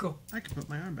 Go. I can put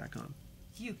my arm back on.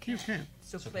 You can. You can.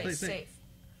 So So play play safe. safe.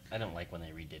 I don't like when they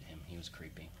redid him. He was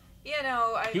creepy. You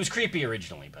know, He was creepy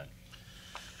originally, but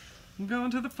I'm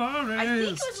going to the forest. I think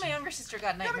it was my younger sister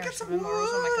got nightmares get some from Memorials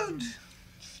on my wood. cousin.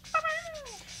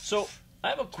 so I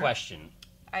have a question.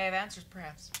 I have answers,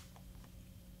 perhaps.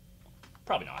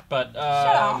 Probably not, but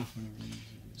up.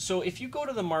 so if you go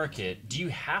to the market, do you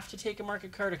have to take a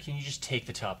market card, or can you just take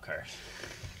the top card?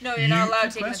 No, you're not allowed to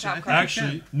good take the question. I top think card.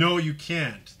 Actually, no, you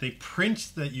can't. They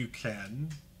print that you can,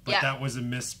 but Yeah. that was a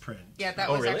misprint. Yeah, that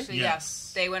Oh, was really? actually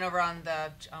Yes. yeah. They went over on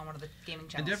one of the gaming I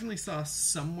channels. definitely saw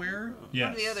somewhere Yes.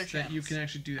 One of the other that you channels. can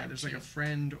actually do that. There's like a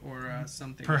friend or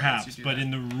something. that Perhaps, lets you do but that.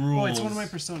 in the rules... Oh, it's one of my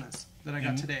personas that I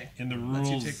got today. In the Lets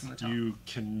you rules, take from the top. you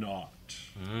cannot.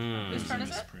 Mm. Whose use turn a is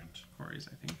it? misprint. Cory's,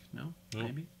 I think. No? Nope.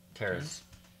 Maybe? Terrace.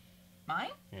 Mine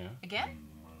Yeah. again?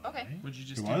 Okay. What'd you It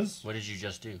just do? was? What did you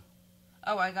just do?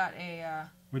 Oh, I got a.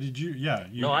 What did you... Yeah.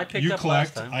 You, No, I picked you up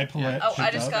collect, last time. I collect. Oh, I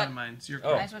picked just up. got- Out of mine. So you're Oh.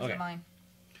 correct. Nice one okay. for mine.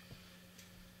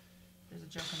 There's a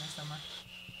joke in there somewhere.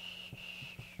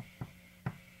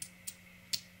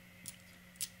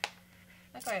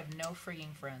 Like I have no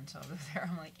freaking friends over there.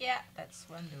 I'm like, yeah, that's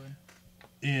what I'm doing.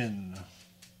 In.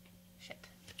 Shit.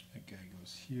 That guy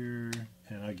goes here,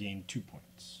 and I gain 2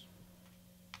 points.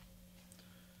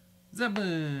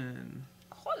 Zeppelin.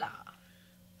 Hola.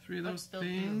 3 of Let's those build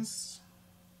things.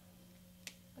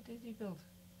 What did you build?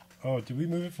 Oh, did we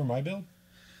move it from my build?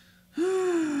 Yeah,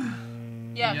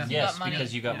 Yeah. you Yes, got money.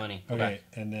 because you got Yeah. money. Go Okay,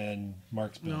 back. and then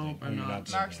Mark's building. I'm you're not.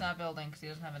 Mark's building. not building because he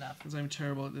doesn't have enough. Because I'm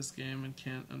terrible at this game and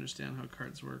can't understand how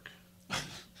cards work.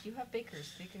 You have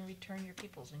bakers. They can return your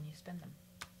peoples when you spend them.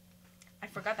 I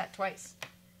forgot that twice.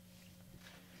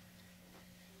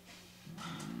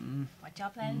 What y'all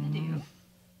planning to do?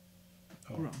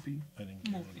 Oh, Grumpy. I didn't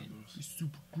get one of Muffin. those. He's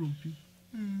super grumpy.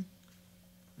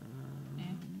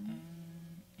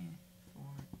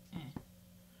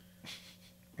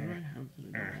 What do I have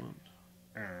that I don't want?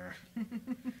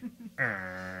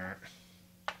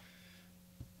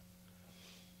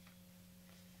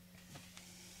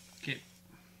 Okay.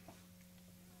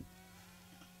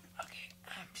 Okay,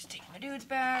 I'm just taking my dudes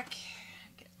back.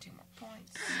 Get 2 more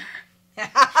points.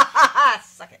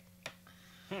 Suck it.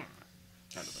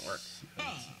 That doesn't work.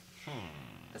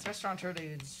 This restaurateur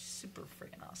dude's super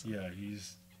freaking awesome. Yeah,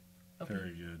 he's Okay.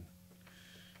 very good.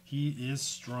 He is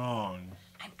strong.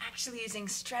 I'm actually using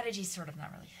strategy, sort of,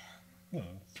 not really. No,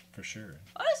 for sure.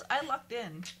 I lucked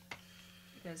in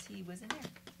because he was in there.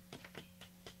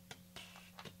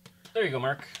 There you go,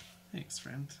 Mark. Thanks,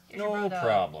 friend. Here's your No bird dog.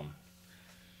 problem.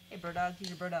 Hey, bird dog. Here's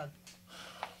your bird dog.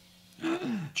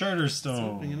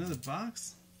 Charterstone. Opening another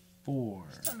box. 4.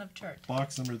 Son of chart.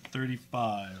 Box number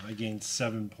 35. I gained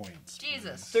 7 points.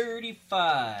 Jesus.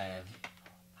 35.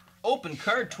 Open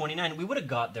card 29. We would have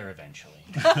got there eventually.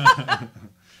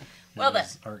 Well then.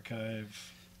 Here's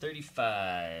Archive.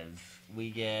 35. We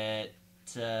get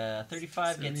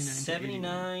 35 gets 79 to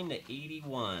 79 to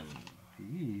 81.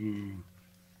 Ooh.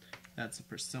 That's a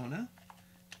persona.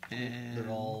 And They're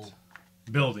all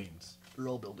Buildings.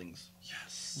 buildings.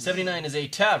 Yes. 79 is a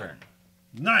tavern,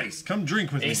 Nice. Come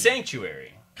drink with a me.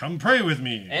 sanctuary, Come pray with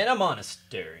me. and a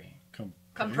monastery. Come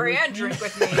Pray and drink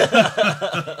with me.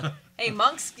 Hey,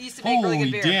 monks used to make Holy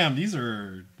really good beer. damn, these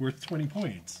are worth 20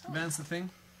 points. advance the thing.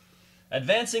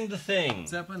 Advancing the thing.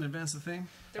 Zeppelin, advance the thing.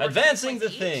 There were Advancing 2 the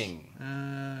points each.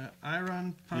 thing.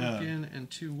 Iron, pumpkin, and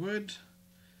 2 wood.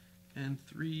 And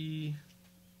 3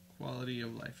 quality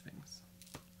of life things.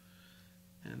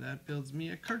 And that builds me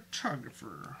a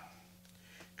cartographer.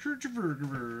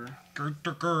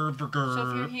 Cartographer. So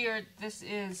if you're here, this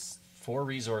is 4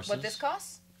 resources. what this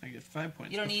costs? I get 5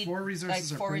 points. You don't The need, 4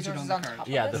 resources like, are 4 printed resources on on the card. top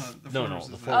of Yeah, this? the, the no, four no,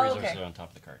 resources the 4 are- Oh, resources okay. are on top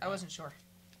of the card. I wasn't sure.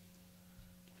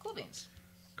 Cool beans.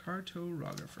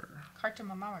 Cartographer.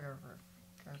 Cartomamographer.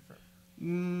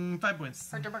 5 points.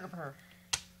 Cartomographer.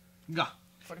 Gah.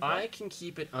 44. I can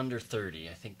keep it under 30.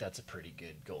 I think that's a pretty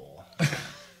good goal. Give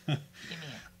me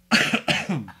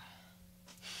it.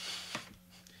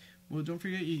 Well, don't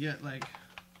forget you get, like,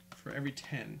 for every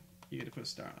 10, you get to put a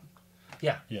star on.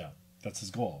 Yeah. Yeah, that's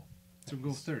his goal. So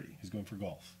go 30. He's going for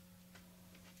golf.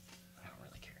 I don't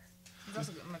really care. He's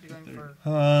also might be going for.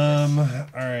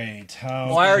 All right. How?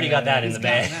 Well, I already got that in the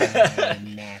bag.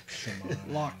 Maximize.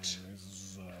 Locked.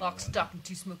 Lock, stock, and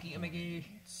 2 smoky. Oh my god.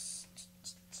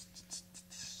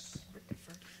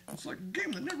 It's like a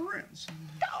game that never ends.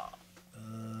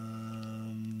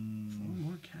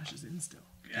 More cash is in still.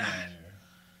 God.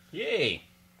 Yay.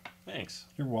 Thanks.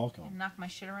 You're welcome. Knock my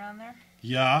shit around there.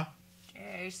 Yeah.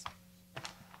 Jeez.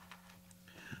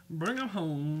 Bring them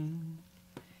home.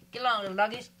 Get along, little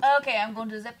doggies. Okay, I'm going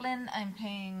to the Zeppelin. I'm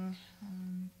paying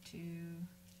 1, 2,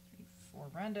 3, 4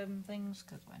 random things,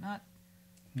 because why not?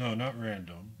 No, not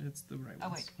random. It's the right Oh,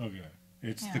 ones. wait. Okay.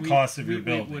 It's Yeah. the cost of your Wheat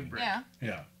building. would break. Yeah.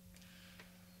 Yeah.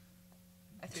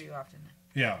 I threw you off, didn't I?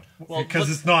 Yeah. Well, because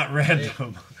look- it's not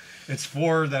random. It's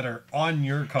 4 that are on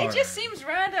your card. It just seems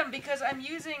random because I'm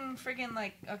using friggin'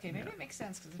 like... Okay, maybe it makes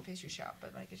sense because it pays your shop,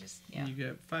 but like it just... Yeah. You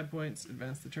get 5 points,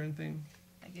 advance the turn thing.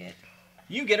 I get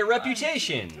You get a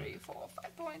reputation. 1, 2, 3, 4,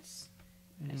 5 points.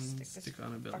 I'm gonna And stick stick this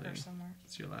on a building. fucker somewhere.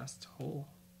 It's your last hole.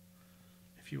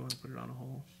 If you want to put it on a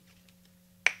hole.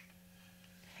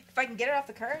 If I can get it off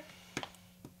the card...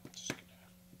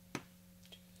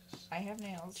 I have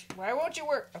nails. Why won't you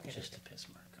work? Okay. Just to piss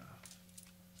Mark off.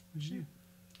 What'd you do?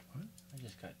 I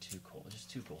just got 2 gold.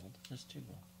 Just 2 gold. Just 2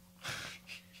 gold.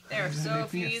 There, so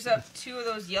if you use up 2 of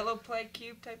those yellow plague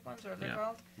cube type ones, or they're Yeah.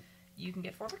 called, you can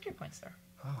get 4 victory points there.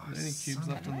 Oh, Are there any cubes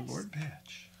son left of on a the board?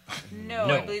 Bitch. No,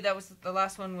 No. I believe that was the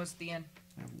last one was the end.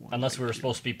 I have 1 Unless we were cube.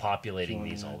 supposed to be populating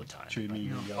these all the time. Trade me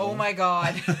your No. yellow. Oh my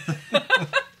god.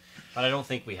 But I don't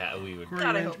think we would. Cory,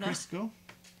 God, I Rand, hope not. Chris, go.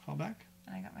 Call back.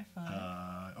 And I got my phone.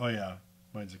 Oh, yeah.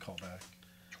 Mine's a callback.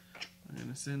 I'm going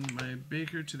to send my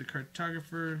baker to the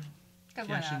cartographer. Because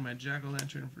why Cash in not? my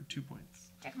jack-o'-lantern for 2 points.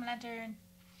 Jack my lantern.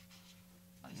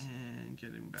 And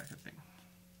get him back a thing.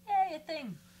 Yay, a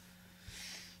thing.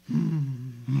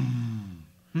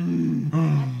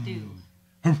 What do?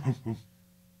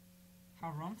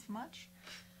 How rumph much?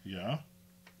 Yeah.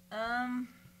 What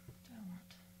do I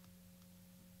want?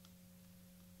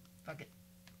 Fuck it.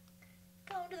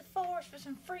 Going to the forest for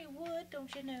some free wood,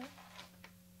 don't you know?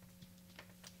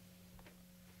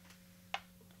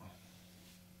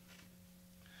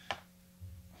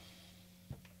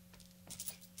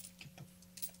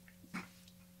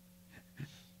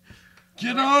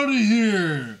 Get out of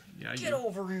here! Yeah, Get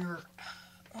over here.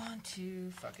 1, 2,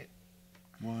 fuck it.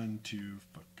 1, 2,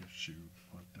 fuck a shoe.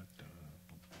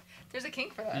 There's a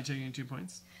king for You that. taking 2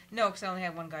 points? No, because I only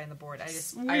have 1 guy on the board. I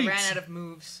Sweet. ran out of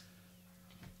moves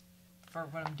for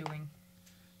what I'm doing.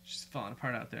 She's falling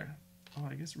apart out there. Oh,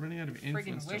 I guess running out of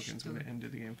influence wish tokens to- would end the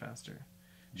game faster.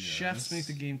 Yes. Chefs make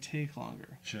the game take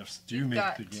longer. Chefs do You've make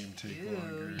got the game take 2.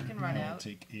 longer. You can run I'll out.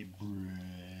 take a I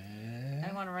bread.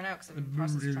 don't want to run out because I'm in the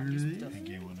process of trying to do some stuff. I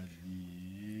get one of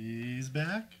these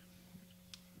back.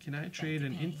 Can I trade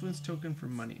an influence token for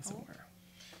money somewhere?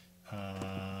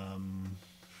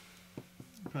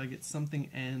 Probably get something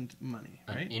and money,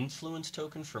 An right? influence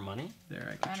token for money? There,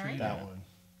 I can Alright. trade That that. one.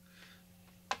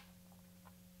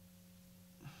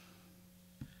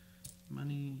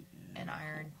 Money And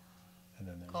iron. And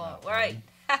then there's Cool. that Alright.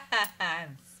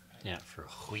 Yeah, for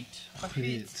wheat. one.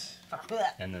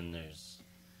 And then there's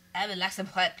I have a lax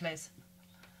and quiet place.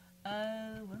 What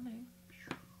am I doing?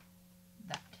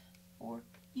 That. For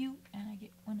you, and I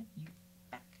get 1 of you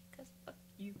back, because fuck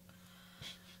you.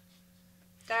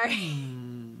 Sorry.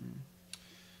 I'm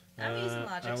using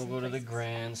logic. I will go to the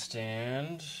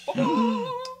grandstand.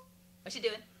 What you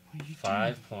doing?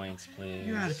 5 points, please.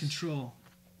 You're out of control.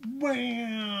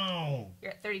 Wow!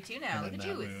 You're at 32 now. Look And at then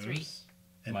you that with 3. moves.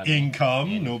 And Money.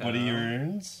 income, nobody Income.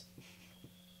 earns.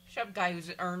 Shut up, guy who's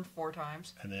earned 4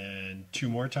 times. And then 2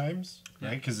 more times, right?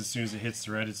 Because as soon as it hits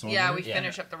the red, it's over. Yeah, we Yeah.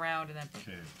 finish up the round and then.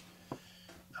 Okay.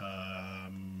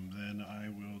 Then I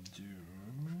will do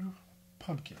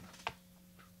pumpkin.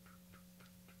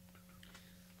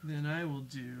 Then I will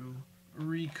do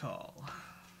recall.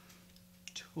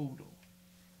 Total.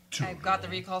 I've got the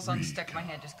recall song stuck in my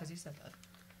head just because you said that.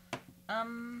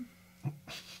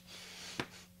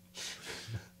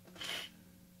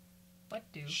 What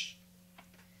do?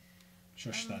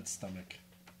 Shush that stomach.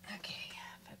 Okay,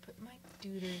 if I put my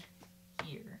duder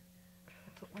here,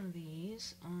 I put one of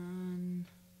these on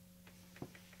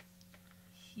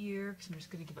here, because I'm just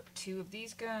going to give up 2 of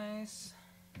these guys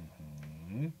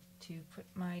Hmm? to put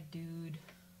my dude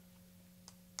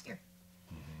here.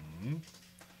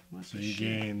 What So the you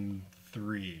shit? gain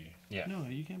 3. Yeah. No,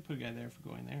 you can't put a guy there for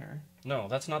going there. No,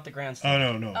 that's not the Oh,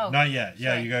 grandstand. no, Oh, not yet.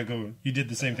 Yeah, sorry. you gotta go. You did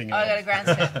the same thing. Oh, I got a as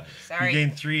grandstand. You Sorry.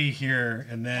 gain 3 here,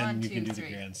 and then 1, you 2, can do 3.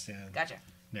 the grandstand Gotcha.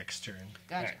 next turn.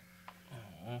 Gotcha. Alright.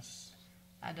 That's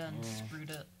I done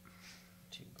screwed up.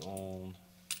 2 gold.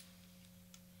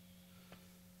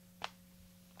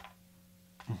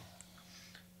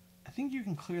 I think you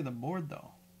can clear the board though.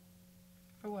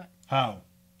 For what? How?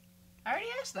 I already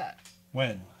asked that.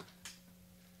 When?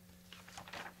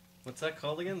 What's that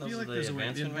called again? I Those feel are like the there's a way, the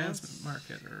advancement advancement maps?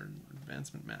 market or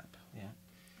advancement map.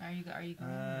 Are you going?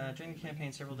 During the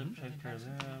campaign, several different types of cards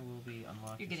will be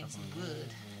unlocked. You're getting some supplemented wood.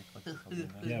 with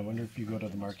Yeah, I wonder if you go to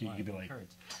the market, you could be like,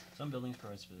 Cards. Some buildings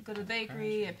provide specific Go to the cards.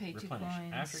 bakery, I pay 2 Replenish.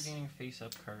 coins. After gaining a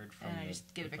face-up card from And I the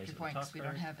just get a place victory of the point top because we don't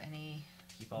card, have any.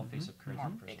 keep all face-up cards More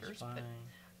in the person's bakers, but fine.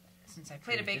 Since I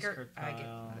played a Clear baker, discard I get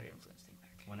pile. another influence thing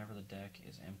back. Whenever the deck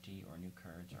is empty or new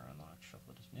cards are unlocked,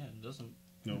 shuffle it. Yeah, it doesn't.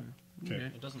 no. Okay. Okay.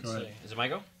 It doesn't Go say. ahead. Is it my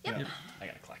go? Yep. Yep. I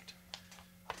gotta collect.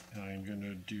 I'm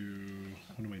gonna do.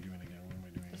 What am I doing again? What am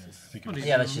I doing here? I think What I'm are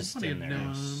Yeah, you that's doing? just What are in you there.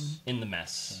 doing? In the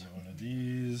mess. one of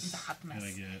these, It's a hot and I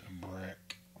mess. get a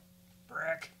brick.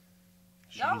 Brick.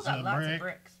 Y'all She's got a lots brick of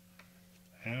bricks.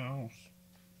 house.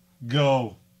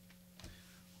 Go.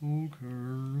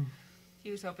 Okay. He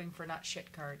was hoping for not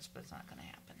shit cards, but it's not going to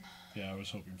happen. Yeah, I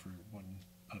was hoping for one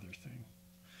other thing,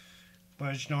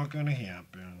 but it's not gonna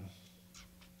happen.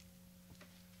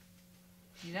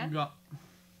 You done? Got.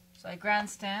 So I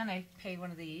grandstand, I pay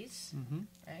one of these, Mm-hmm.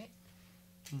 right?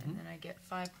 And then I get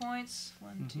 5 points.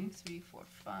 1, 2, 3, 4,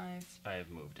 5. I have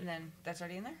moved And it. then that's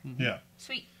already in there? Yeah.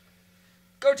 Sweet.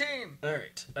 Go team! All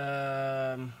right.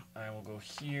 I will go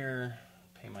here.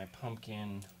 Pay my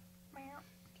pumpkin.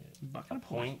 Get Buck a and a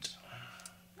point. point.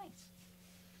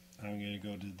 Nice. I'm gonna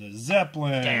go to the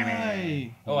Zeppelin. Damn it.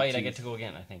 Hey. Oh wait, I get to go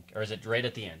again. I think, or is it right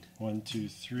at the end? 1, 2, In-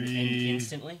 3.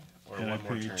 instantly, or And I one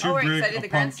more pay turn? 2 Oh, right, 'cause I brick, did a the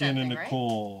grandstand pumpkin, and thing, a right?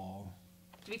 coal.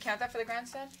 Do we count that for the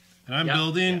grandstand? And I'm Yeah.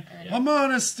 building Yeah. a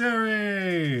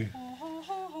monastery.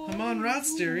 I'm on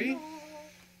Ratstery.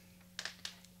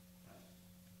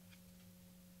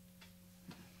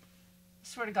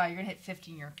 Swear to God, you're going to hit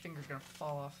 50 and your finger's going to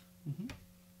fall off. Mhm.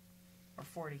 Or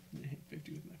 40. I hit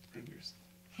 50 with my fingers.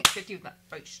 Hit 50 with that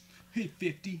face. Hey,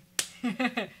 50.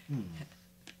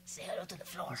 Say hello to the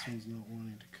floor. This one's not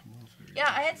wanting to come off. Very Yeah,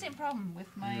 I had the easily. same problem with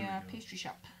There we my go. pastry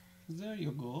shop. There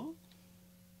you go.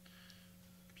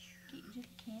 Get you to the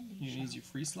candy You use your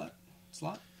free slot?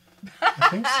 I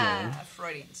think so. Ah,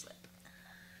 Freudian slip.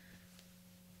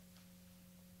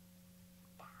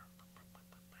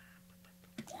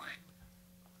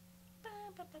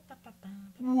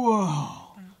 Whoa.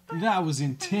 That was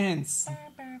intense.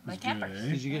 My Good, camper. eh?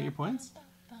 Did you get your points?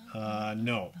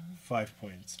 No. 5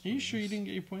 points. Are you sure you please. didn't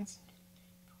get your points?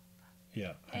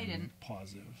 Yeah. I I'm didn't.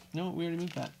 Positive. No, we already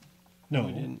moved that. No.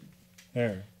 we didn't.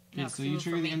 There. Okay, Not so you cool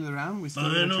trigger for the me. end of the round. We still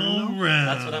got a turn Final though? round.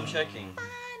 That's what I'm checking.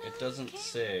 It doesn't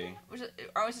say. Was it,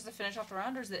 are we supposed to finish off the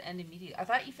round or is it end immediately? I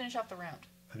thought you finished off the round.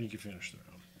 I think you finished the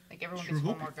round. Like everyone Sure gets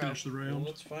one hope more you go. finish the Well, round.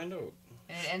 let's find out.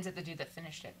 And it ends at the dude that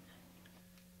finished it.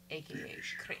 AKA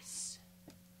Finish. Chris.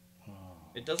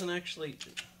 It doesn't actually.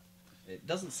 It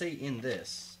doesn't say in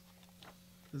this.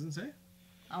 Doesn't say?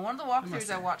 On one of the must walkthroughs I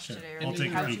say. watched Sure. today, I'll or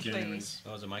take a how peek to play. anyways.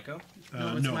 Oh, is it Myco?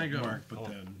 No, it's my go. Mark, but Oh,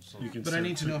 then so- you can But I start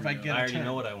need to know if I figuring get out. I already turn.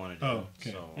 know what I want to do. Oh,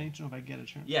 okay. So. I need to know if I get a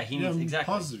turn. Yeah, he Yeah, needs I'm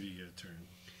exactly. positive you get a turn.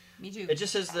 Me too. It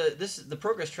just says the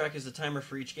progress track is the timer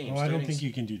for each game. Oh, I don't starting think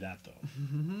you can do that though.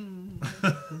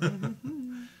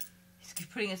 He's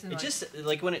putting us in It like, just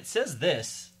like when it says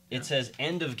this, it says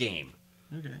end of game,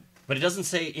 Okay. but it doesn't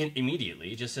say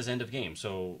immediately. It just says end of game.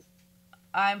 So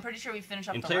I'm pretty sure we finished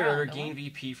off in the player round. order, don't gain we?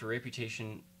 VP for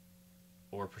reputation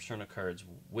or persona cards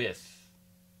with.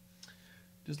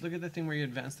 Just look at the thing where you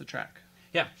advance the track.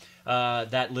 Yeah,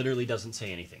 that literally doesn't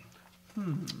say anything.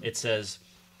 It says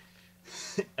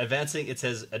advancing. It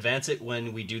says advance it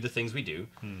when we do the things we do.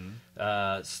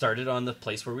 Start it on the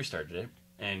place where we started it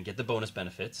and get the bonus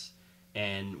benefits.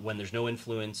 And when there's no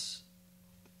influence,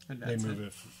 They Advance move it.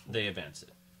 it. they advance it.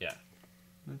 Yeah,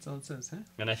 That's all it says, huh?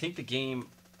 and I think the game.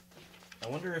 I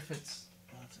wonder if it's.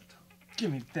 Oh, that's a top.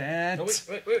 Give me that. No,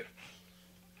 wait.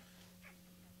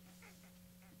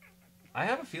 I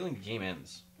have a feeling the game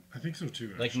ends. I think so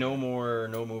too. Like no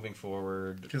moving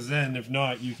forward. Because then, if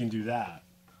not, you can do that.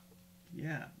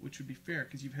 Yeah, which would be fair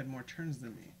because you've had more turns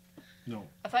than me. No.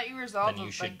 I thought you resolved Then you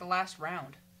like should- the last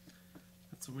round.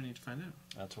 That's what we need to find out.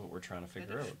 That's what we're trying to figure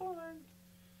Finish out. forward.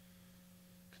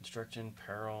 Construction,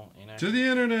 peril, To inactive, the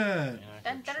internet. inactive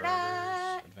Dun, dun, dun, charters,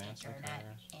 dun. advancement Internet.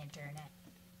 cards. Internet.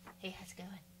 Hey, how's it going?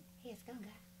 Hey, how's it going,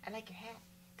 guy? I like your hat.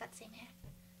 Got the same hat.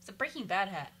 It's a Breaking Bad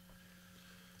hat.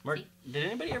 Mark, See? did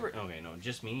anybody ever? Okay, no,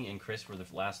 just me and Chris were the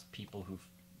last people who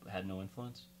had no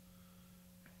influence.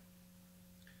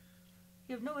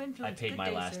 You have no I influence. paid Good my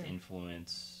day, last sir.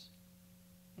 influence.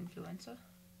 Influenza?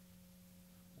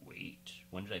 Wait,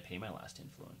 when did I pay my last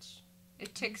influence?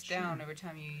 It ticks down every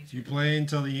time you use You it. play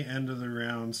until the end of the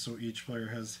round, so each player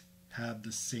has had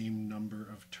the same number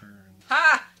of turns.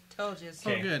 Ha! Told you.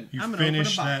 Okay. Oh, good. You I'm gonna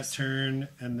finish open a that box. turn,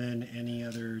 and then any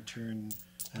other turn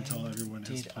until everyone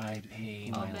has Did I played. pay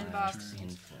equal my Open amount box. of turns.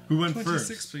 influence? Who went 26,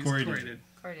 first? please. Cory Cory did. did.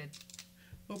 Cory did.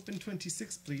 Open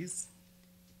 26, please.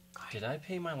 Did I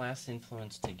pay my last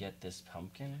influence to get this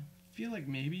pumpkin? I feel like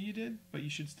maybe you did, but you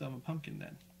should still have a pumpkin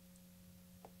then.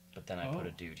 but then I put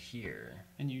a dude here.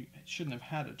 And you shouldn't have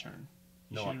had a turn.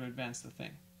 You No, should have advanced the thing.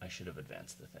 I should have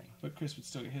advanced the thing. But Chris would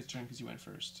still get his turn because you went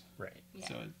first. Right. Yeah.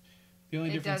 So the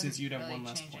only It difference doesn't is you'd have really one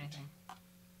less change point.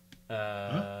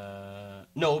 anything.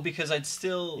 No, because I'd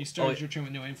still... You started your turn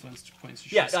with no influence points. You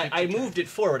should Yeah, have skipped I your turn. moved it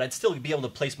forward. I'd still be able to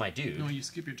place my dude. No, you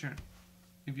skip your turn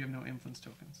if you have no influence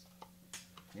tokens.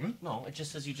 What? No, it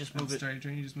just says you just At move the it. start of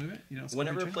your turn, you just move it. You don't skip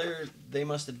Whenever your a turn? player, they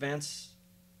must advance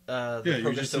the Yeah, you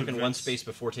progress just token one advance. space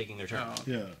before taking their turn. Oh,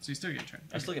 Yeah. so you still get your turn.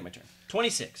 I still get my turn.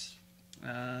 26.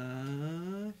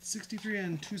 63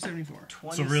 and 274.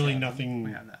 So really 27. nothing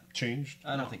We have that. changed?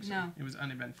 I don't think so. No. It was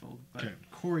uneventful, but Okay.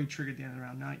 Cory triggered the end of the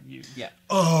round, not you. Yeah.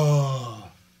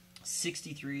 Oh!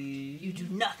 63. You do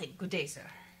nothing. Good day, sir.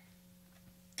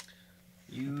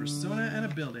 A persona and a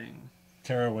building.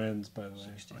 Tara wins, by the way.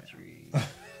 63.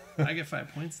 I get 5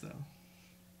 points though.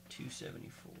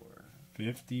 274.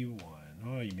 51.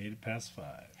 Oh, you made it past 5.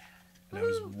 And I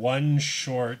was one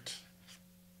short.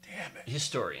 Damn it.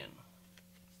 Historian.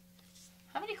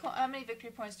 How many victory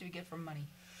points do we get from money?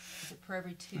 Is it per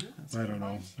every 2? I don't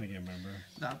know. I can't remember.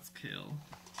 That's kill.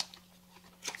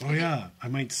 Oh, yeah. I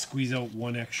might squeeze out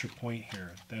one extra point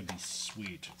here. That'd be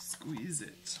sweet. Squeeze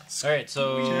it. All right,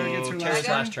 so Tara gets her Tara's last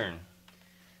last turn.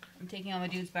 I'm taking all my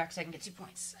dudes back so I can get 2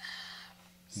 points.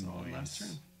 Solid last turn.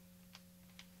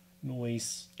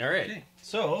 Nice. All right. Okay.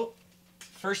 So,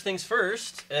 first things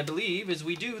first, I believe, is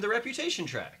we do the reputation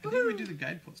track. I think we do the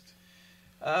guidepost.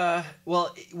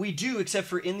 Well, we do, except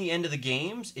for in the end of the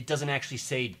games, it doesn't actually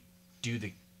say do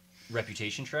the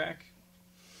reputation track.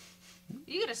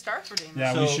 You get a star for doing that.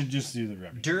 Yeah, So, we should just do the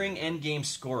reputation. During end game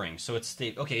scoring, so it's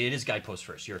the... Okay, it is guidepost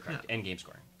first, you're correct. Yeah. End game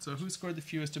scoring. So who scored the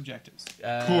fewest objectives?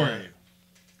 Cory.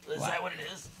 Is that what it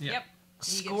is? Yeah. Yep.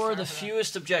 You get a Score star the for that.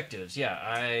 fewest objectives. Yeah,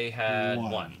 I had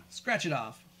one. Scratch it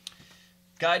off.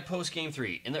 Guidepost Game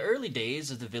 3. In the early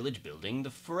days of the village building, the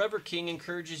Forever King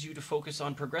encourages you to focus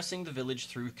on progressing the village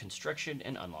through construction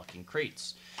and unlocking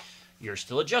crates. You're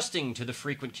still adjusting to the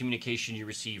frequent communication you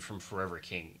receive from Forever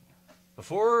King.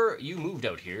 Before you moved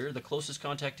out here, the closest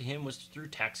contact to him was through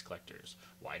tax collectors.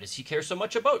 Why does he care so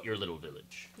much about your little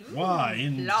village? Why,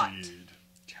 indeed. Lot.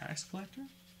 Tax collector?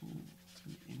 Ooh, it's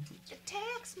an influence. The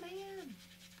tax man.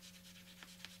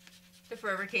 The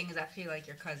Forever King is actually like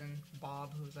your cousin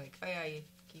Bob, who's like, oh yeah, you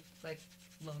keep like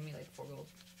loan me like 4 gold.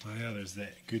 Oh, yeah, there's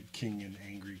that good king and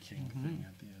angry king thing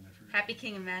at the end. I forgot. Happy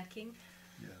King and Mad King.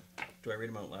 Yeah. Do I read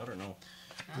them out loud or no?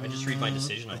 I just read my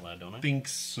decision out loud, don't I? I think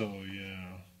so,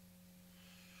 yeah.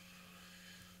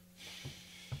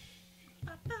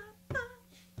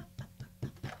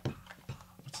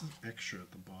 What's the extra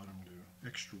at the bottom do?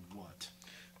 Extra what?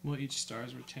 Well, each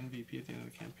stars were 10 VP at the end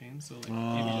of the campaign, so like if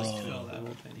you just fill that whole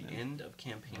thing. The end of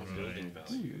campaign building Ooh,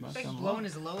 value. you're about It's to like unlock blowing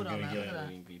his load I'm on gonna that. get Look at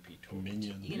that. VP total.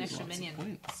 Minion. You get an extra lots of minion.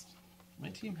 points. My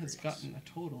team has gotten a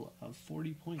total of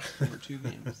 40 points over 2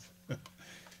 games.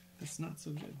 That's not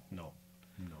so good. No.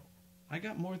 No. I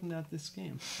got more than that this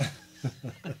game.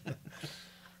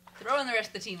 Throw in the rest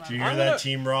of the team on. Do you it. hear I'm that gonna-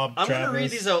 team, Rob? I'm going to read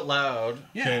Travis? these out loud.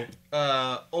 Okay.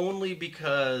 Only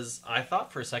because I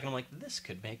thought for a second, I'm like, this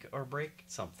could make or break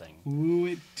something. Ooh,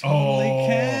 it totally Oh.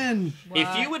 can.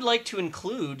 If you would like to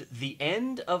include the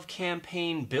end of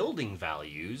campaign building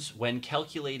values when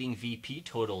calculating VP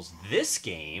totals this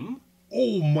game,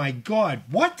 Oh my god,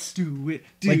 what? Do it.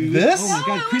 Like dude. this? Oh my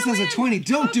god, No, Chris I has a win. 20.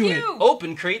 Don't Fuck do it. you.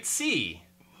 open crate C.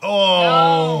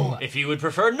 Oh. If you would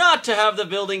prefer not to have the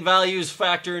building values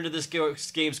factor into this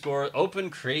game score, open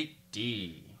crate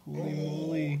D. Holy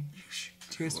moly.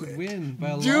 Chris would win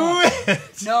by a Do lot it!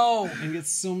 No. and get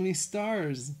so many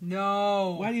stars.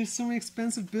 No. Why do you have so many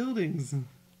expensive buildings?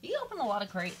 You open a lot of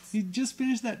crates. He just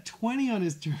finished that 20 on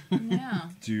his turn. Yeah.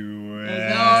 Do it.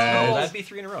 No. That'd be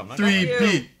 3 in a row. I'm not Three you.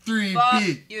 beat. Three Fuck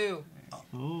beat. you.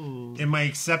 Oh. In my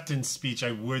acceptance speech,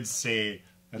 I would say,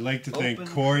 I'd like to thank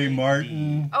Open Cory crate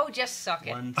Martin. Oh, just suck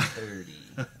it. 130.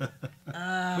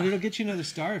 But it'll get you another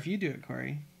star if you do it,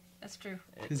 Cory. That's true.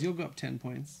 Because you'll go up 10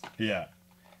 points. Yeah.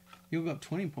 You'll go up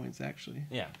 20 points, actually.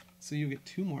 Yeah. So you'll get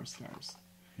 2 more stars.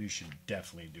 You should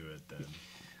definitely do it then.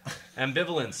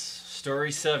 Ambivalence.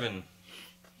 Story 7.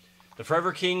 The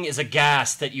Forever King is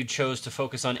aghast that you chose to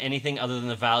focus on anything other than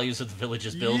the values of the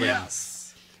village's building.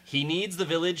 Yes! He needs the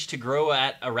village to grow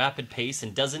at a rapid pace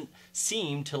and doesn't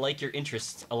seem to like your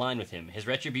interests align with him. His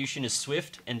retribution is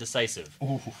swift and decisive.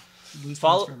 Oh. Lose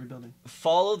Follow- points for every building.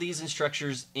 Follow these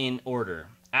instructions in order.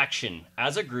 Action.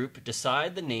 As a group,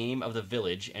 decide the name of the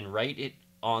village and write it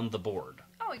on the board.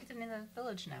 Oh, we get to name the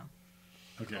village now.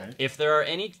 Okay. If there are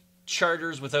any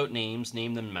charters without names,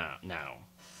 name them now.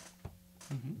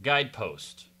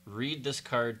 Guidepost. Read this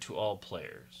card to all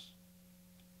players.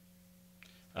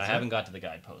 I haven't got to the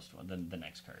guidepost one, the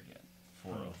next card yet. I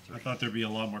 403. thought there'd be a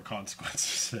lot more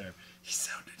consequences there. He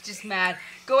sounded Just mad.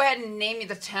 Go ahead and name me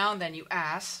the town then, you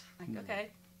ass. Like, okay,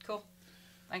 cool.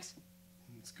 Thanks.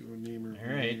 Let's go name her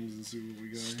All right. names and see what we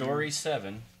got. Story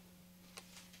 7.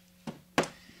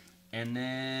 And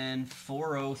then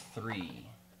 403.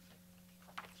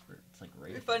 It's like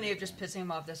right. It'd be funny if just pissing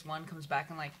him off this one comes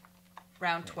back in like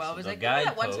round 12. So Is the like, remember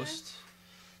that one time? guidepost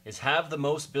is have the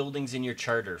most buildings in your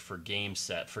charter for game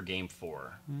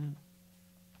 4.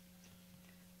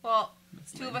 Well,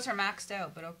 That's two lame. of us are maxed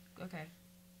out, but okay.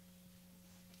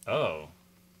 Oh,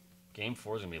 game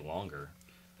 4 is gonna be longer.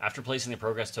 After placing the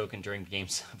progress token during game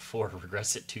 4,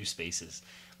 regress it 2 spaces,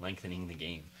 lengthening the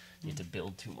game. You have to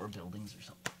build 2 more buildings or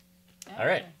something. All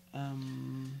right.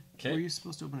 Were you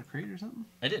supposed to open a crate or something?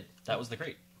 I did. That was the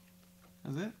crate.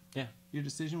 Was it? Yeah. Your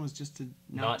decision was just to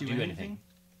Not do do anything?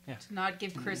 anything. To not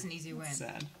give Chris an easy win.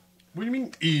 Sad. What do you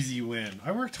mean easy win?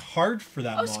 I worked hard for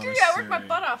that Oh, screw you. I worked my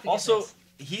butt off to get Also, this.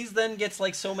 he's then gets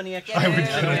like so many extra. I would No,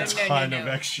 get no, a no, ton no, of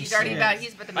no. extra He's already stuff. about.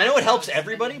 He's about the I know it max helps out.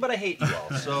 everybody, but I hate you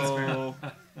all. So,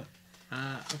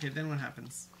 Okay, then what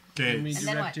happens? Okay. When we And do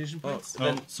then what? reputation oh, points? Oh,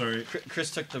 then sorry. Chris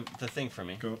took the thing from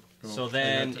me. Go. So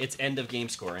then it's end of game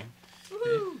scoring.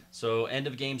 Woohoo! So end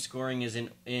of game scoring is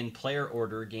in player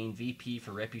order. Gain VP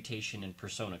for reputation and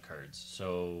persona cards.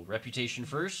 So reputation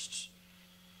first.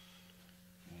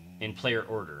 In player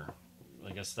order.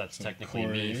 I guess that's So technically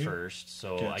me Cory first.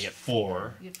 So I gets get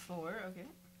 4. You get 4, okay.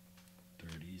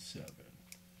 37.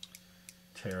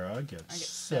 Tara gets I get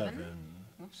 7. 7.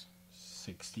 Whoops.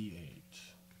 68.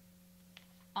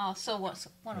 Oh, so what's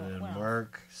one of And one?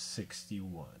 Mark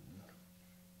 61.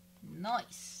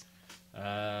 Nice.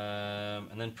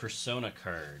 And then persona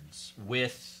cards.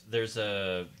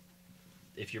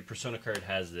 If your persona card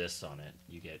has this on it,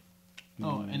 you get.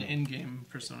 Oh, an in-game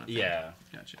persona. thing. Yeah.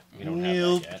 Gotcha. We don't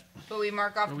Nope. have that yet. But we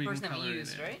mark off But the we can person that we color it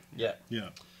used, in. right? Yeah. Yeah.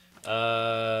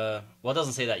 Well, it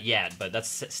doesn't say that yet, but that's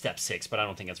step 6. But I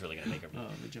don't think that's really going to make it. Oh,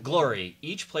 we jumped Glory.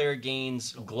 Each player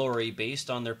gains glory based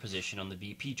on their position on the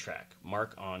VP track.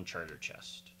 Mark on charter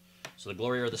chest. So the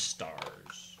glory are the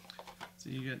stars. So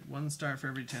you get 1 star for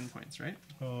every 10 points, right?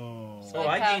 Oh. So Oh,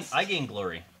 I I passed. gain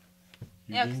glory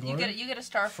Yeah, gain 'cause glory? you get a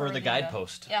star for the everything,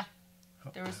 guidepost. Yeah.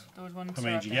 There was one. How star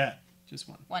many up did you there. get? Just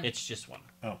 1. One. It's just 1.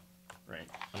 Oh. Right.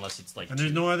 Unless it's like And there's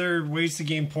 2. no other ways to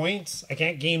gain points? I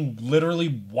can't gain literally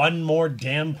 1 more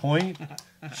damn point?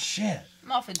 Shit.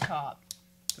 Muffin top.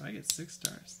 So I get 6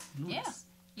 stars. Nice.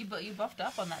 Yeah. You buffed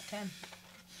up on that 10.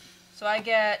 So I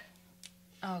get.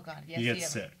 Oh god. Yes. You get have-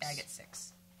 6. Yeah, I get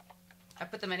 6. I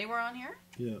put them anywhere on here.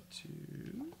 Yeah. 2,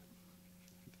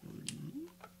 3,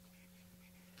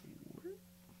 4.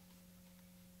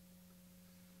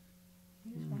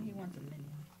 He wants a minion.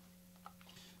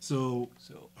 So,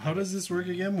 So how does this work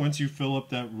again? Once you fill up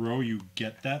that row, you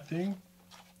get that thing?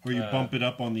 Or you bump it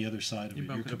up on the other side of you it,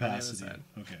 your bump it up on the other capacity? side.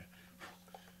 Okay.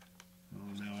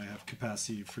 Oh, now I have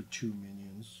capacity for 2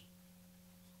 minions.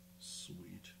 Sweet.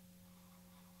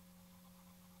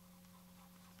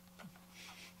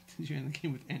 Did you end the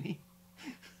game with any?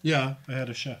 Yeah, I had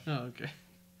a chef. Oh, okay.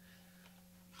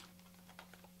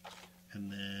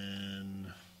 And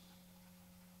then...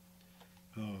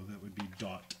 Oh, that would be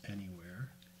dot anywhere.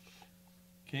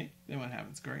 Okay, then what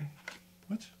happens, Cory?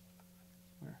 What?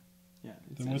 Where? Yeah.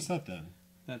 It's Then what's that then?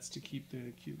 That's to keep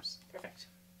the cubes. Perfect.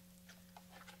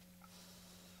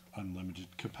 Unlimited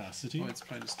capacity? Oh, it's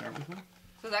probably to start with 1.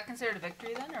 So is that considered a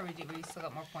victory then, or we still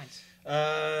got more points?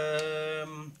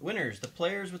 Winners. The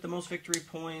players with the most victory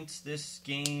points this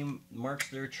game marks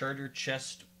their charter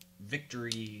chest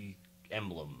victory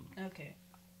emblem. Okay.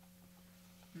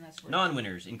 And that's where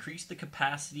Non-winners. Increase the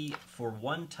capacity for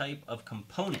 1 type of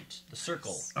component. The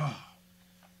circle. Oh,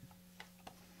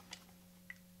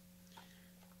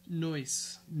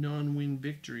 Noise. Non-win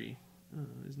victory. Oh,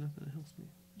 there's nothing that helps me.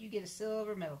 you get a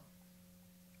silver medal.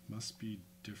 must be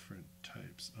different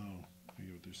types. Oh, I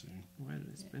get what they're saying. Why did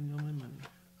I spend all my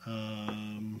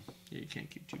money? Yeah, you can't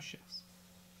keep 2 chefs.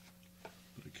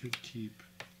 But I could keep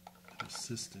an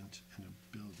assistant in a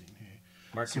building. Hey.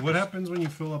 Mark So your what happens when you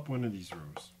fill up one of these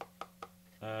rows?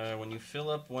 When you fill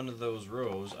up one of those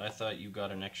rows, I thought you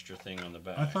got an extra thing on the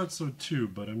back. I thought so too,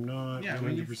 but I'm not Yeah, 100%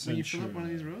 when you sure. fill up one of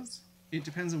these rows, it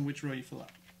depends on which row you fill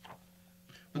up.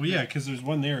 Well, yeah, because there's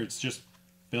one there. It's just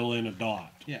fill in a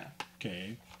dot. Yeah,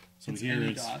 Okay. So It's here any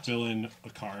it's dot. fill in a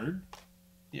card.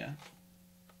 yeah.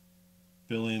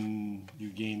 Fill in. You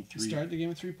gain 3. Start the game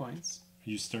with 3 points.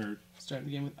 You start Start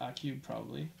the game with a cube,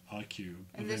 probably. a cube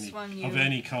And of this any, one of you-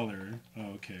 any color. Oh,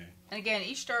 okay. And again,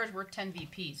 each star is worth 10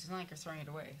 VPs. It's not like you're throwing it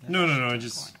away. No. I That's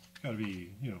just a coin. gotta be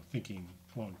thinking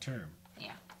long term.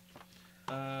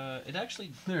 Yeah. It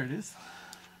actually There it is.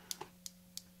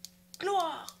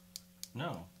 Gloire.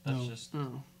 No, that's No. just.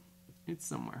 Oh, it's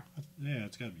somewhere. Yeah,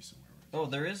 it's got to be somewhere. Oh,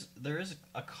 there is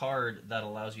a card that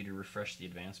allows you to refresh the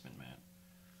advancement, man.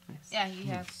 Nice. Yeah, he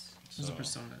has. There's a So-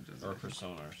 persona. Does Or it.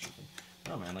 persona or something.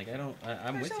 No, man, like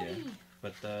I'm with you.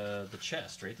 But the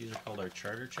chest, right? These are called our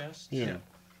charter chests. Yeah.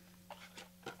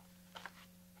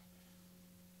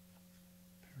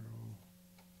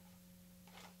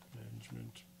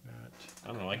 Management, Matt. I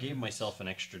don't know. I gave myself an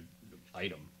extra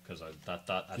item because I thought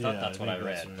that's what I think that's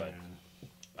read, what but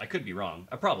I- I could be wrong.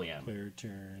 I probably am. Player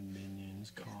turn,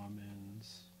 minions,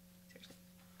 commons,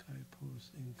 typos,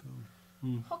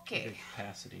 income. Okay.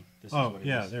 Capacity. This is Oh, what it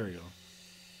yeah, is. there we go.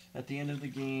 At the end of the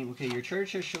game, okay, your charter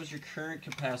chest shows your current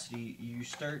capacity. You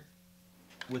start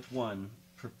with 1.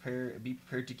 Be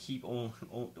prepared to keep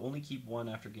only keep 1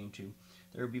 after game 2.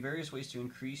 There will be various ways to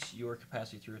increase your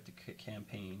capacity throughout the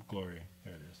campaign. Glory,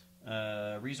 there it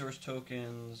is. Resource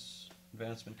tokens,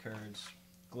 advancement cards,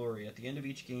 glory. At the end of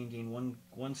each game, gain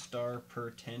one star per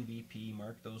 10 BP.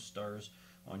 Mark those stars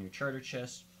on your charter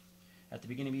chest. At the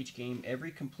beginning of each game,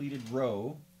 every completed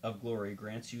row of glory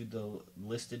grants you the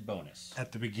listed bonus.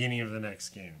 At the beginning of the next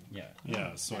game. Yeah.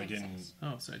 Yeah, so I That makes didn't. sense.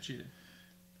 Oh, so I cheated.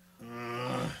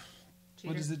 Cheater.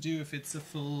 What does it do if it's a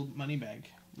full money bag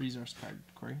resource card,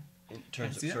 Corey? In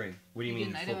terms see of, it? sorry, what do you You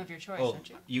mean? get an item full- of your choice, oh,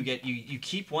 don't you? you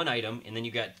keep one item and then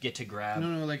you get to grab.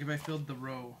 No, like if I filled the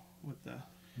row with the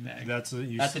bag. That's a,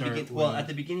 you At the start begin, with at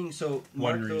the beginning, so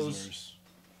mark one those resource.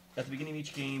 at the beginning of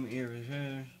each game.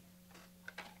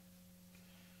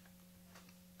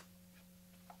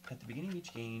 At the beginning of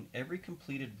each game, every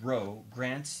completed row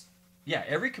grants. Yeah,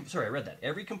 sorry, I read that.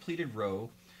 Every completed row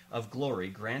of glory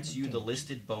grants you the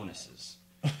listed bonuses.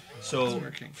 So It's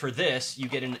working. for this, you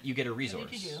get a What did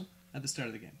resource. you do? At the start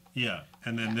of the game. Yeah,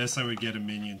 and then this I would get a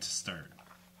minion to start.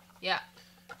 Yeah.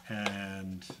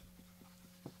 And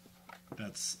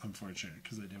that's unfortunate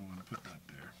because I didn't want to put that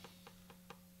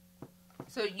there.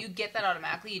 So you get that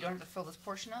automatically. You don't have to fill this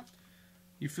portion up.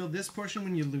 You fill this portion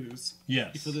when you lose.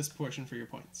 Yes. You fill this portion for your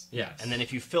points. Yeah, Yes. and then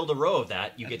if you filled a row of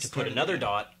that, you At get the to start put of the another game.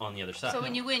 dot on the other side. So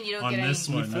when you win, you don't On get this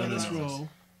any. You one, fill no, this no, no. row,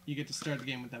 you get to start the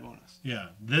game with that bonus. Yeah,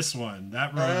 this one,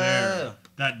 that row Oh. there,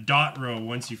 that dot row,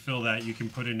 once you fill that, you can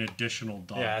put an additional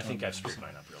dot. Yeah, I on think the I've screwed side.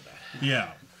 mine up real bad.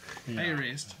 Yeah. I Yeah.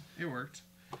 erased. It worked.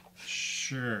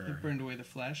 Sure. It burned away the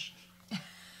flesh.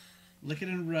 Lick it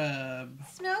and rub.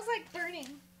 Smells like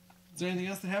burning. Is there anything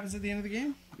else that happens at the end of the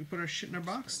game? We put our shit in our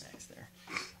box. Nice there.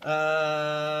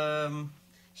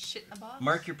 Shit in a box.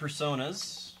 Mark your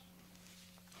personas.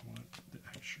 I want the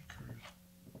extra card.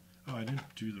 Oh, I didn't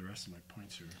do the rest of my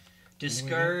points here.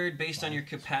 Discard based on your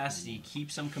capacity. Keep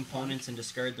some components and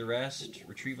discard the rest.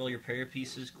 Retrieve all your pair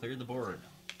pieces. Clear the board.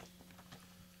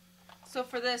 So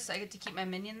for this, I get to keep my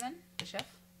minion then, the chef.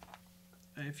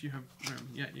 If you have room.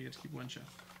 Yeah, you get to keep one chef.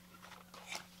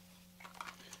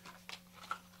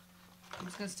 I'm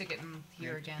just gonna stick it in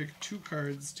here Yeah, again. Pick 2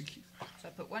 cards to keep. So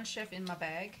I put one chef in my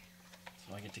bag.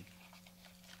 So I get to.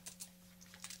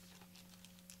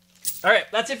 All right,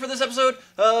 that's it for this episode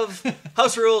of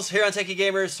House Rules here on Techie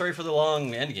Gamers. Sorry for the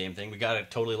long end game thing. We got it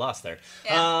totally lost there.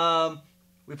 Yeah.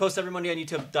 We post every Monday on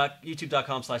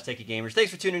YouTube.com/TechieGamers.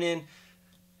 Thanks for tuning in.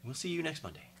 We'll see you next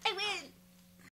Monday.